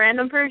some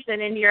random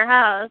person into your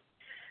house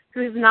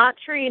who's not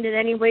trained in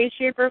any way,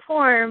 shape, or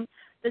form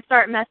to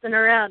start messing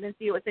around and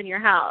see what's in your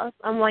house.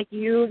 I'm like,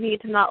 you need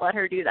to not let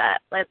her do that.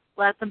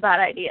 That's a bad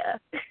idea.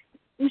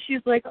 And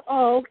she's like,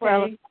 oh, okay.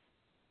 Well,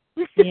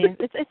 yeah,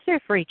 it's her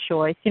free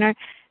choice. You know,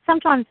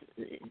 sometimes,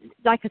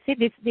 like I said,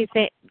 there's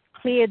that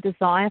clear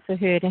desire for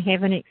her to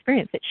have an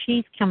experience that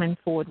she's coming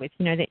forward with,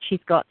 you know, that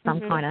she's got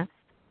some kind of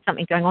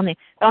something going on there.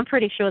 But I'm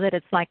pretty sure that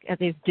it's like if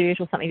there's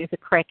dirt or something, there's a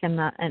crack in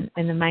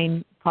the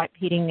main pipe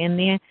heading in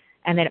there,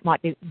 and that it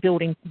might be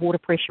building water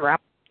pressure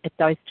up at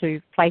those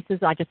two places.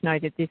 I just know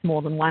that there's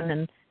more than one,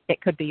 and that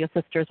could be your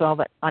sister as well,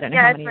 but I don't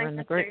know how many are in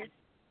the group.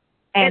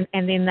 And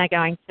then they're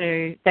going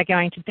to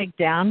dig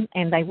down,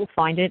 and they will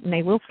find it, and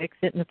they will fix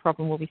it, and the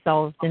problem will be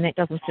solved. And that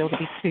doesn't feel to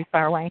be too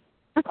far away.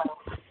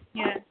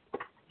 Yeah.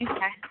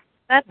 Okay.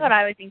 That's what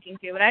I was thinking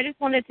too, but I just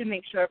wanted to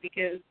make sure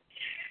because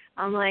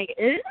I'm like,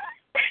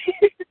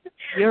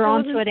 You're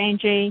on to it,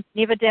 Angie.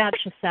 Never doubt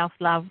yourself,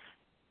 love.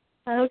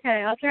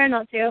 Okay, I'll try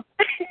not to.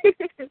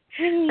 I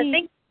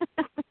think.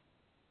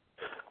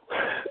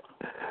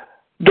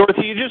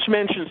 Dorothy, you just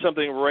mentioned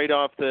something right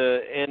off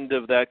the end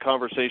of that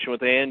conversation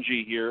with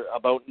Angie here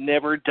about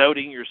never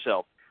doubting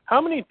yourself.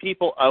 How many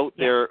people out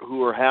there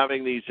who are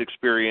having these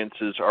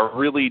experiences are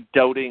really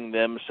doubting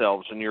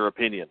themselves, in your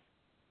opinion?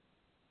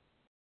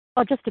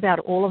 Oh, just about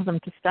all of them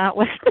to start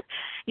with.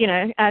 You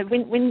know,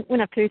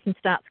 when a person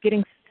starts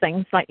getting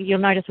things, like you'll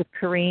notice with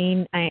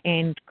Corrine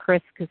and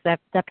Chris, because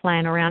they're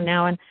playing around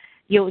now, and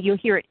you'll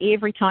hear it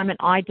every time, and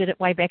I did it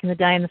way back in the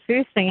day, and the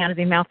first thing out of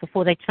their mouth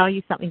before they tell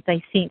you something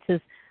they sense is,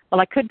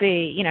 well, I could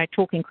be, you know,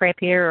 talking crap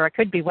here, or I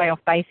could be way off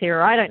base here,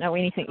 or I don't know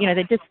anything. You know,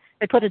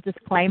 they put a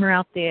disclaimer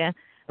out there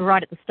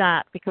right at the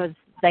start because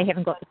they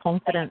haven't got the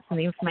confidence in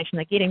the information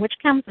they're getting, which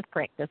comes with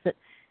practice.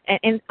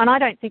 And I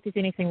don't think there's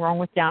anything wrong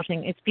with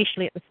doubting,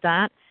 especially at the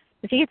start.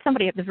 If you get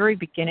somebody at the very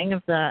beginning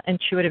of the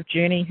intuitive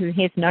journey who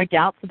has no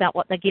doubts about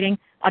what they're getting,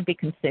 I'd be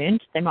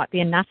concerned. They might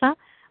be a nutter,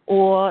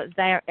 or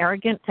they are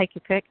arrogant, take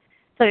your pick.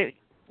 So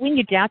when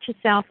you doubt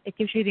yourself, it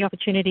gives you the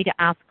opportunity to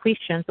ask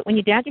questions. But when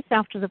you doubt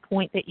yourself to the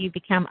point that you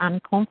become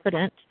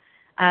unconfident,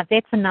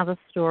 that's another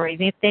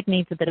story. That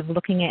needs a bit of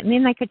looking at. And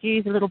then they could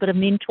use a little bit of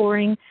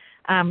mentoring,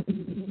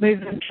 move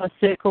them to a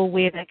circle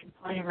where they can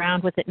play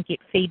around with it and get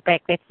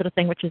feedback, that sort of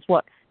thing, which is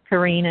what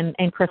Corrine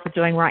and Chris are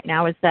doing right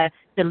now, is they're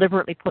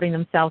deliberately putting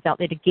themselves out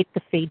there to get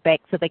the feedback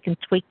so they can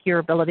tweak your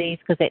abilities,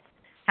 because that's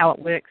how it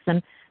works,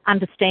 and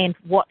understand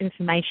what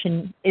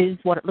information is,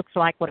 what it looks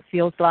like, what it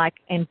feels like,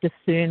 and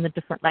discern the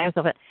different layers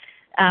of it.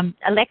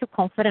 A lack of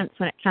confidence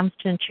when it comes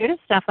to intuitive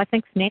stuff, I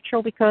think, is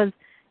natural because,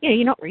 you know,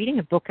 you're not reading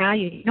a book, are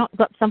you? You've not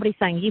got somebody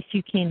saying, yes,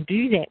 you can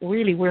do that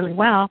really, really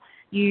well.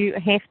 You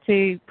have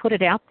to put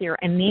it out there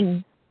and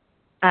then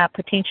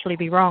potentially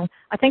be wrong.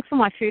 I think for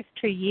my first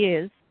 2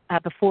 years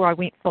before I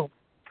went full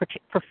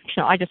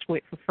professional, I just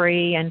worked for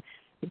free and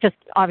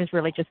I was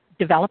really just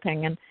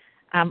developing. And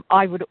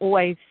I would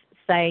always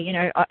say,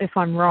 if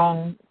I'm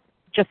wrong,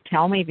 just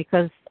tell me,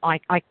 because I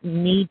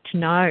need to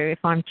know if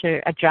I'm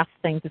to adjust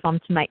things, if I'm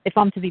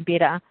to be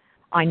better,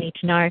 I need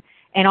to know.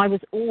 And I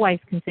was always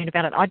concerned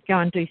about it. I'd go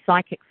and do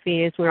psychic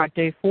fairs where I'd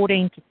do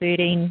 14 to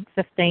 13,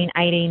 15,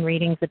 18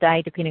 readings a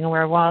day, depending on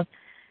where I was.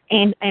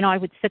 And I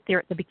would sit there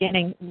at the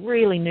beginning,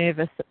 really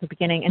nervous at the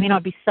beginning, and then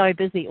I'd be so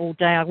busy all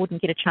day I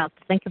wouldn't get a chance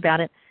to think about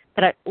it.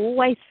 But I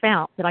always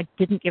felt that I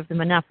didn't give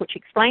them enough, which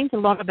explains a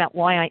lot about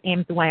why I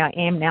am the way I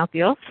am now,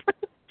 girls.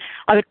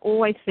 I would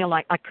always feel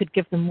like I could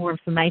give them more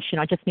information.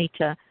 I just need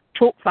to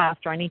talk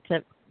faster. I need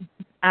to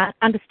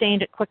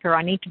understand it quicker.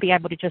 I need to be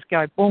able to just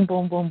go boom,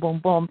 boom, boom, boom,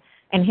 boom,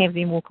 and have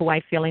them walk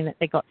away feeling that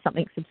they got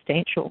something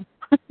substantial.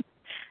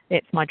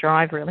 That's my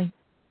drive, really.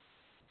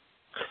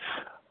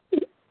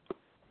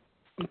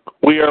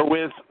 We are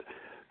with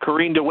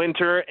Corrine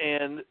DeWinter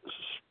and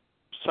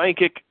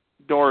Psychic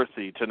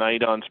Dorothy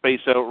tonight on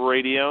Space Out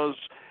Radios.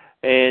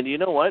 And you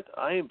know what?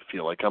 I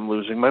feel like I'm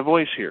losing my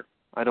voice here.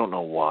 I don't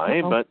know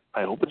why, but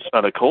I hope it's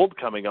not a cold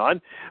coming on.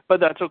 But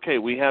that's okay.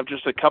 We have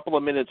just a couple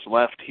of minutes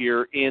left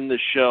here in the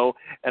show,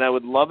 and I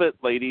would love it,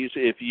 ladies,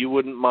 if you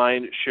wouldn't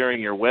mind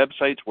sharing your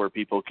websites where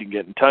people can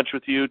get in touch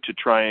with you to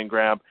try and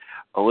grab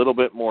a little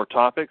bit more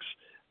topics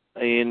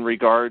in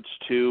regards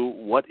to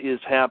what is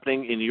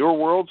happening in your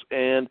worlds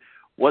and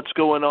what's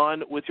going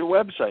on with your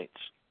websites.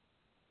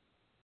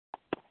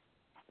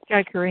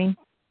 Go, Corrine.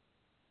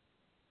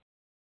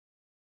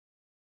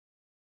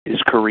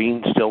 Is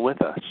Corrine still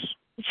with us?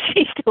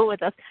 She's still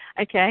with us.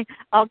 Okay,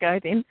 I'll go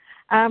then.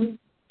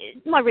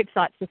 My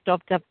website's just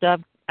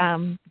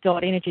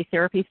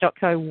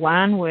www.energytherapies.co,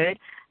 one word.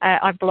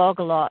 I blog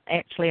a lot,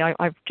 actually.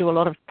 I do a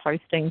lot of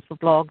postings for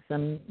blogs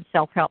and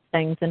self-help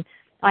things. And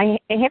I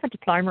have a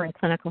diploma in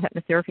clinical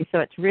hypnotherapy, so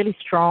it's really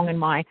strong in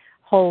my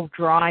whole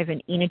drive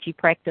and energy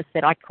practice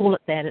that I call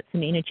it that. It's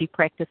an energy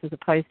practice as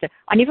opposed to...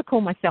 I never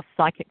call myself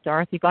Psychic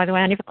Dorothy, by the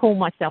way. I never call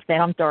myself that.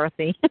 I'm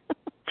Dorothy.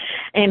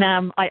 And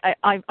I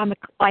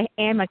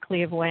am a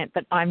clairvoyant,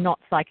 but I'm not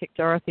Psychic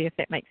Dorothy, if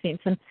that makes sense.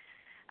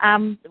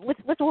 And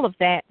with all of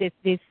that, there's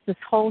this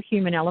whole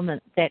human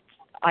element that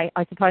I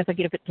suppose I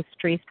get a bit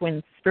distressed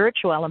when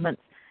spiritual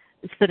elements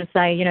sort of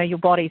say, your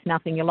body's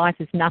nothing, your life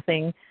is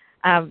nothing.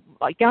 Go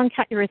and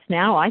cut your wrist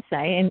now, I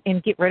say,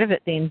 and get rid of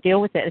it then. Deal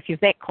with it if you're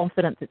that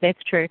confident that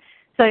that's true.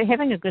 So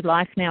having a good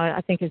life now,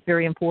 I think, is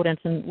very important,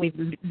 and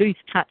we lose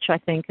touch, I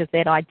think, of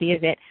that idea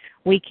that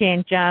we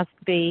can just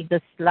be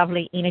this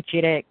lovely,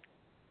 energetic,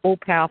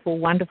 all-powerful,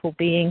 wonderful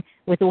being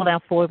with all our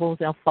foibles,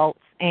 our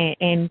faults,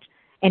 and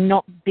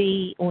not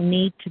be or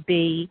need to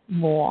be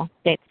more.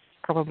 That's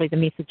probably the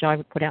message I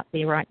would put out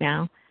there right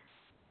now.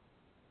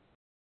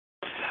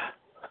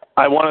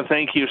 I want to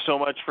thank you so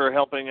much for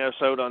helping us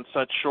out on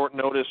such short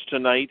notice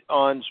tonight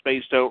on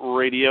Spaced Out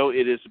Radio.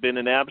 It has been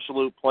an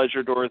absolute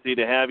pleasure, Dorothy,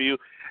 to have you.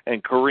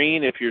 And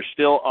Corrine, if you're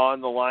still on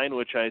the line,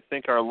 which I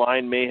think our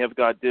line may have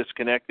got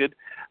disconnected,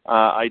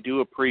 I do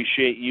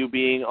appreciate you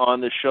being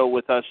on the show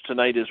with us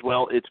tonight as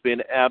well. It's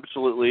been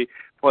absolutely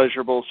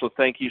pleasurable, so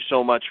thank you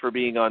so much for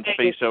being on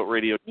Space Out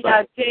Radio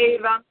tonight. Yeah,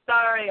 Dave, I'm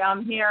sorry.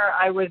 I'm here.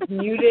 I was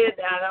muted.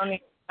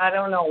 I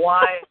don't know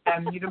why I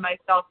muted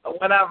myself, but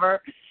whatever.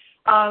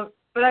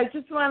 But I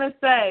just want to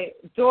say,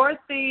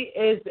 Dorothy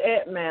is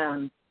it,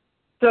 man.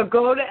 So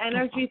go to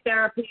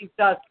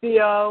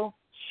energytherapies.co.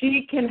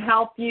 She can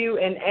help you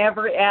in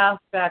every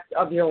aspect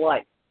of your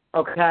life,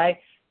 okay?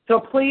 So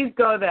please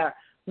go there.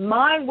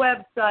 My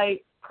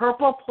website,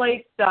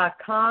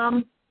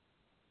 purpleplates.com.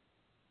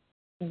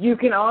 You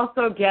can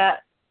also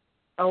get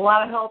a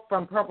lot of help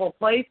from Purple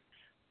Plates,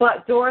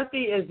 but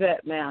Dorothy is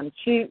it, man.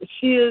 She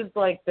is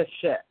like the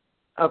shit,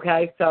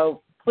 okay?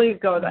 So please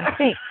go there.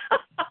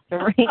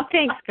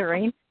 Thanks,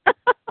 Corrine.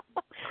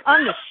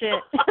 I'm the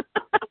shit.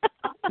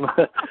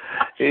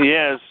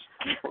 Yes.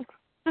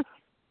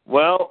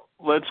 Well,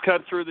 let's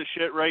cut through the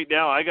shit right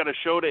now. I got a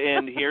show to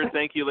end here.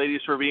 Thank you,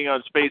 ladies, for being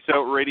on Space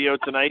Out Radio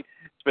tonight.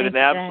 It's been an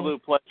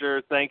absolute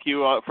pleasure. Thank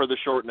you for the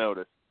short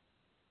notice.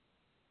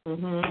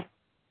 Mm-hmm.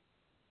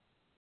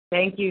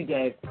 Thank you,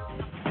 Dave.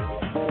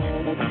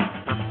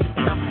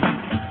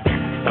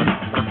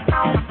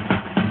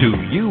 Do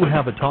you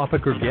have a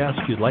topic or guest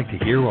you'd like to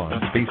hear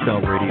on Spaced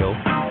Out Radio?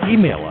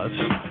 Email us,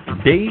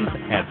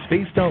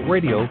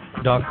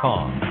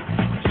 dave@spacedoutradio.com.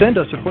 Send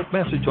us a quick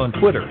message on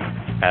Twitter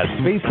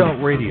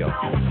 @SpacedOutRadio,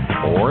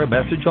 or a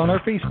message on our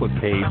Facebook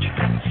page,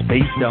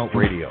 Spaced Out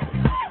Radio.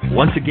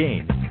 Once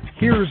again,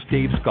 here's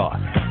Dave Scott.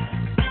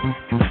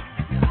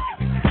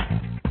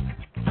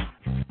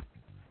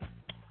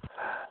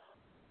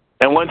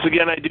 And once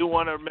again, I do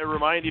want to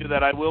remind you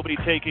that I will be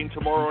taking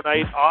tomorrow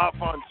night off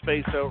on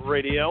Space Out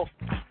Radio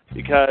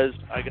because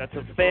I got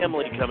some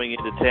family coming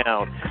into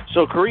town.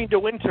 So Corrine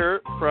DeWinter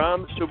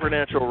from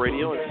Supernatural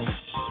Radio and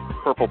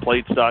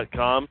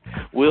purpleplates.com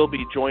will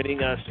be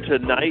joining us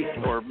tonight,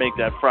 or make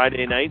that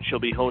Friday night. She'll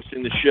be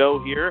hosting the show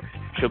here.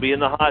 She'll be in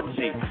the hot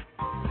seat.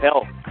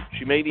 Hell,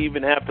 She may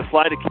even have to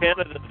fly to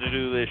Canada to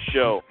do this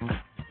show.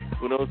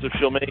 Who knows if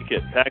she'll make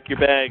it? Pack your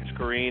bags,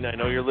 Corrine. I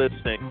know you're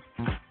listening.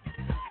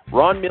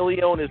 Ron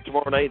Milione is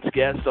tomorrow night's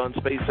guest on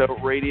Space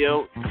Out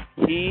Radio.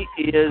 He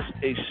is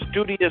a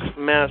studious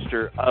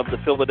master of the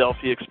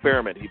Philadelphia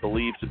experiment. He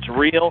believes it's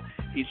real.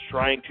 He's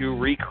trying to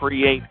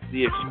recreate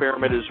the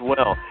experiment as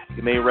well.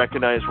 You may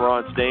recognize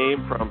Ron's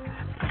name from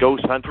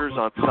Ghost Hunters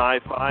on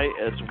Sci-Fi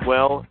as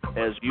well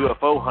as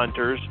UFO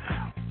Hunters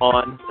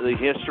on the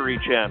History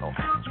Channel.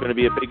 It's going to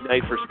be a big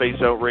night for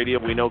Space Out Radio.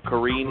 We know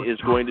Corrine is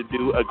going to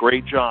do a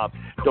great job.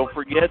 Don't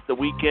forget, the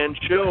weekend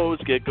shows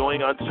get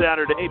going on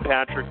Saturday.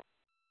 Patrick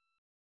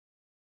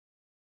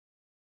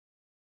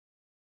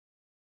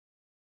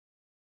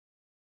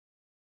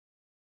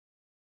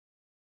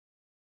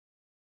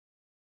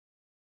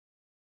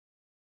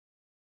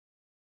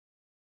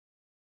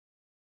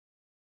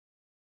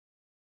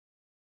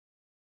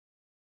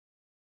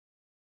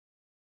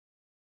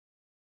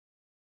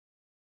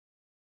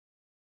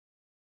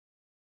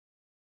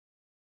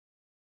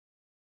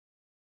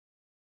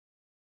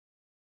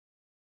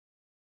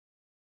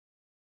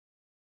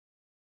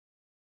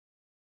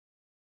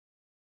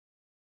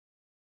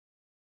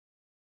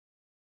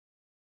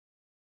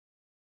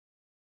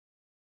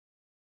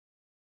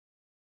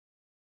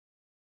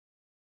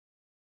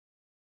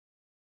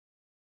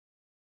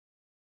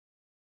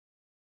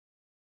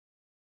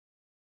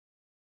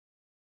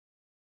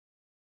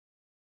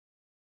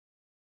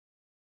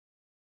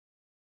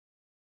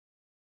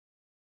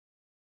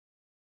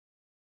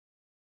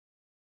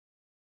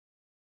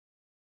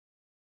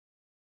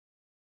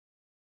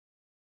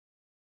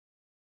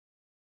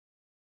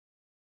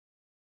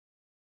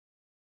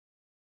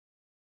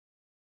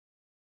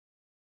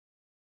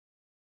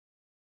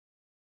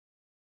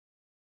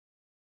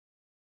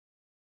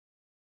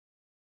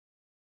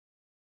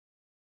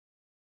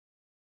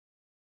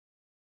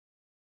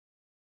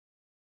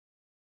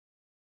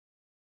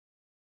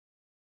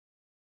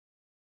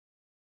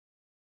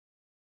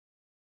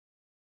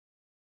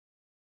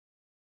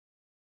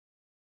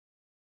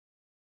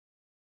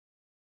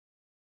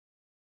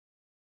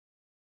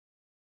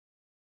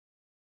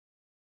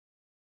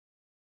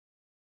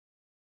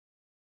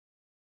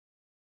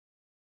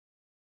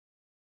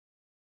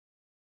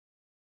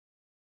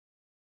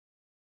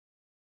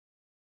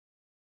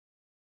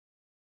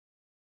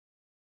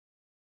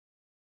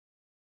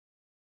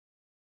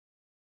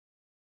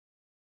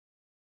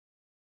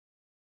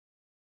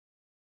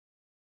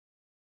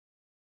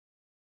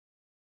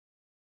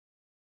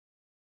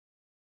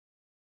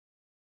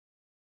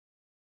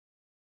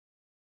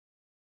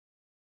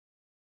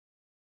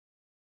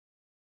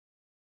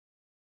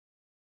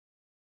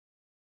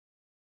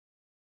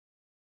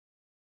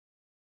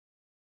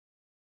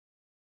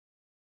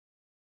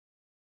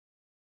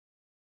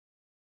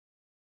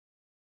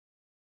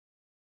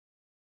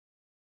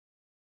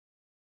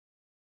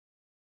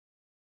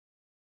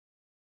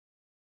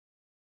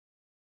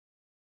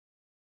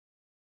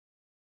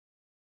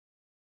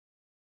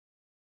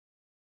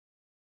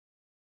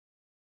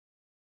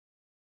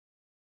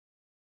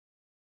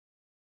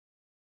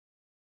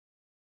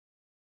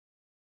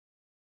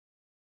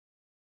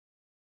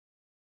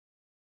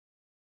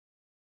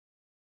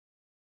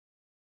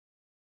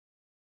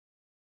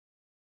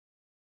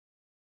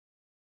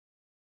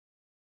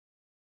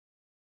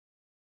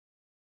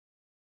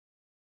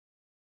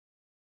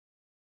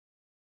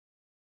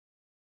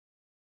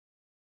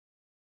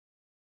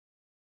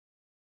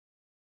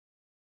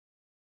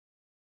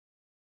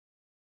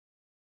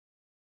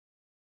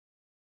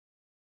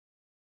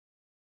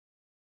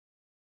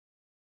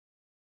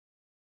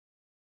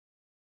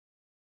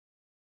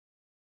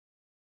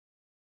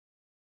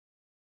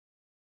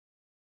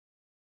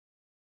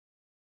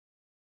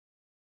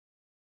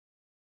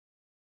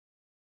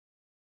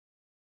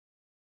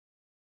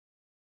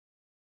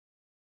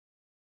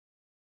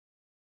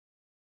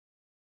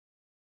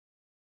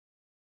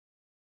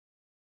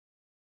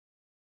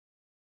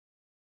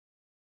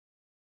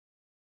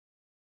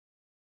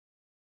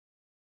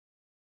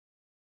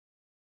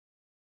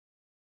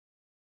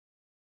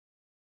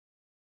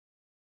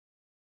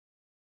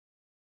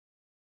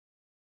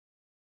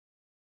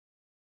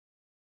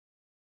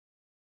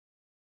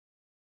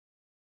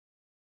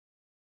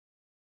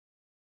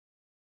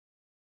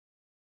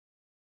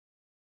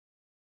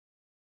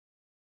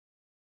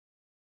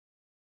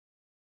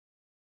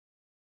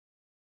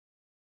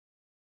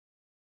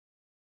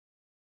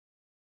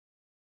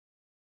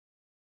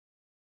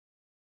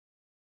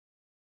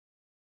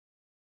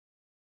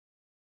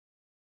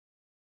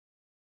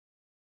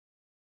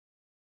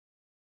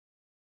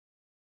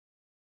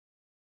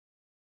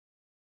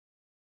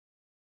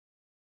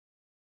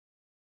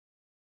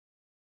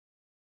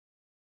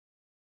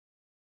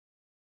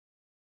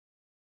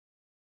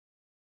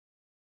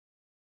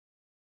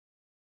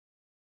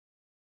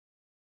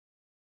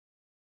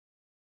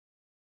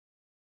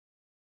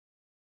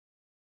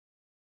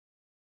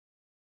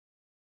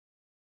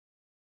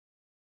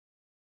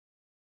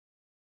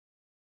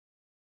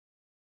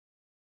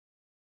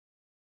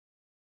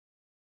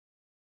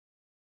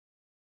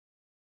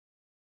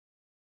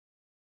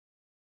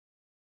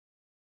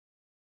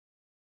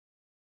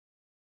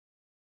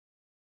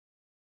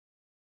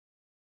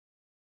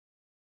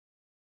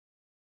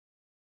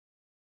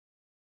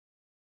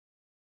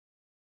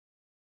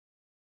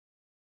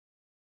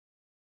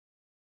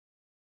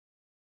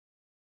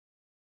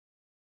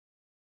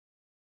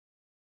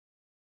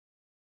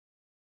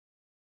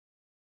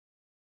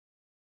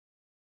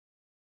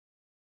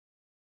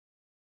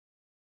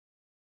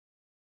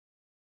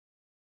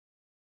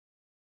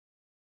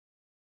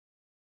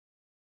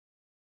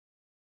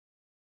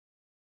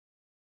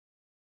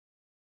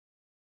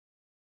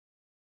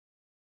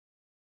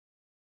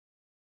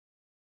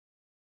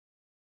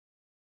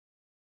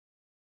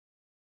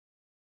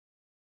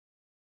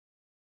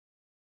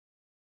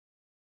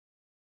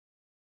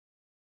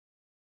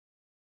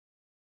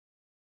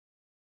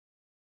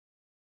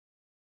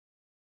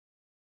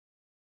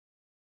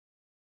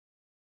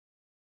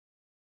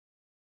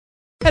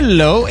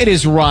Hello, it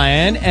is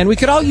Ryan, and we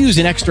could all use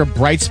an extra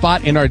bright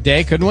spot in our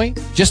day, couldn't we?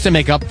 Just to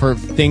make up for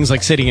things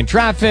like sitting in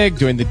traffic,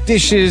 doing the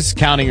dishes,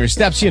 counting your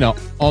steps,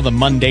 all the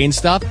mundane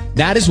stuff.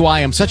 That is why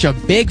I'm such a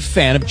big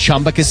fan of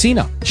Chumba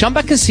Casino.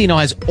 Chumba Casino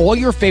has all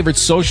your favorite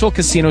social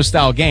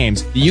casino-style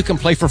games that you can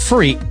play for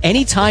free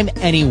anytime,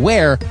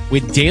 anywhere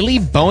with daily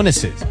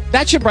bonuses.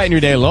 That should brighten your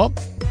day a little.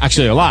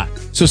 Actually, a lot.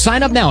 So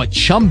sign up now at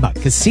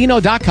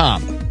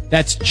ChumbaCasino.com.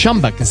 That's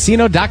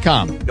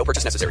ChumbaCasino.com. No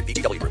purchase necessary.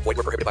 VGW Group. Void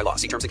where prohibited by law.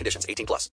 See terms and conditions. 18+.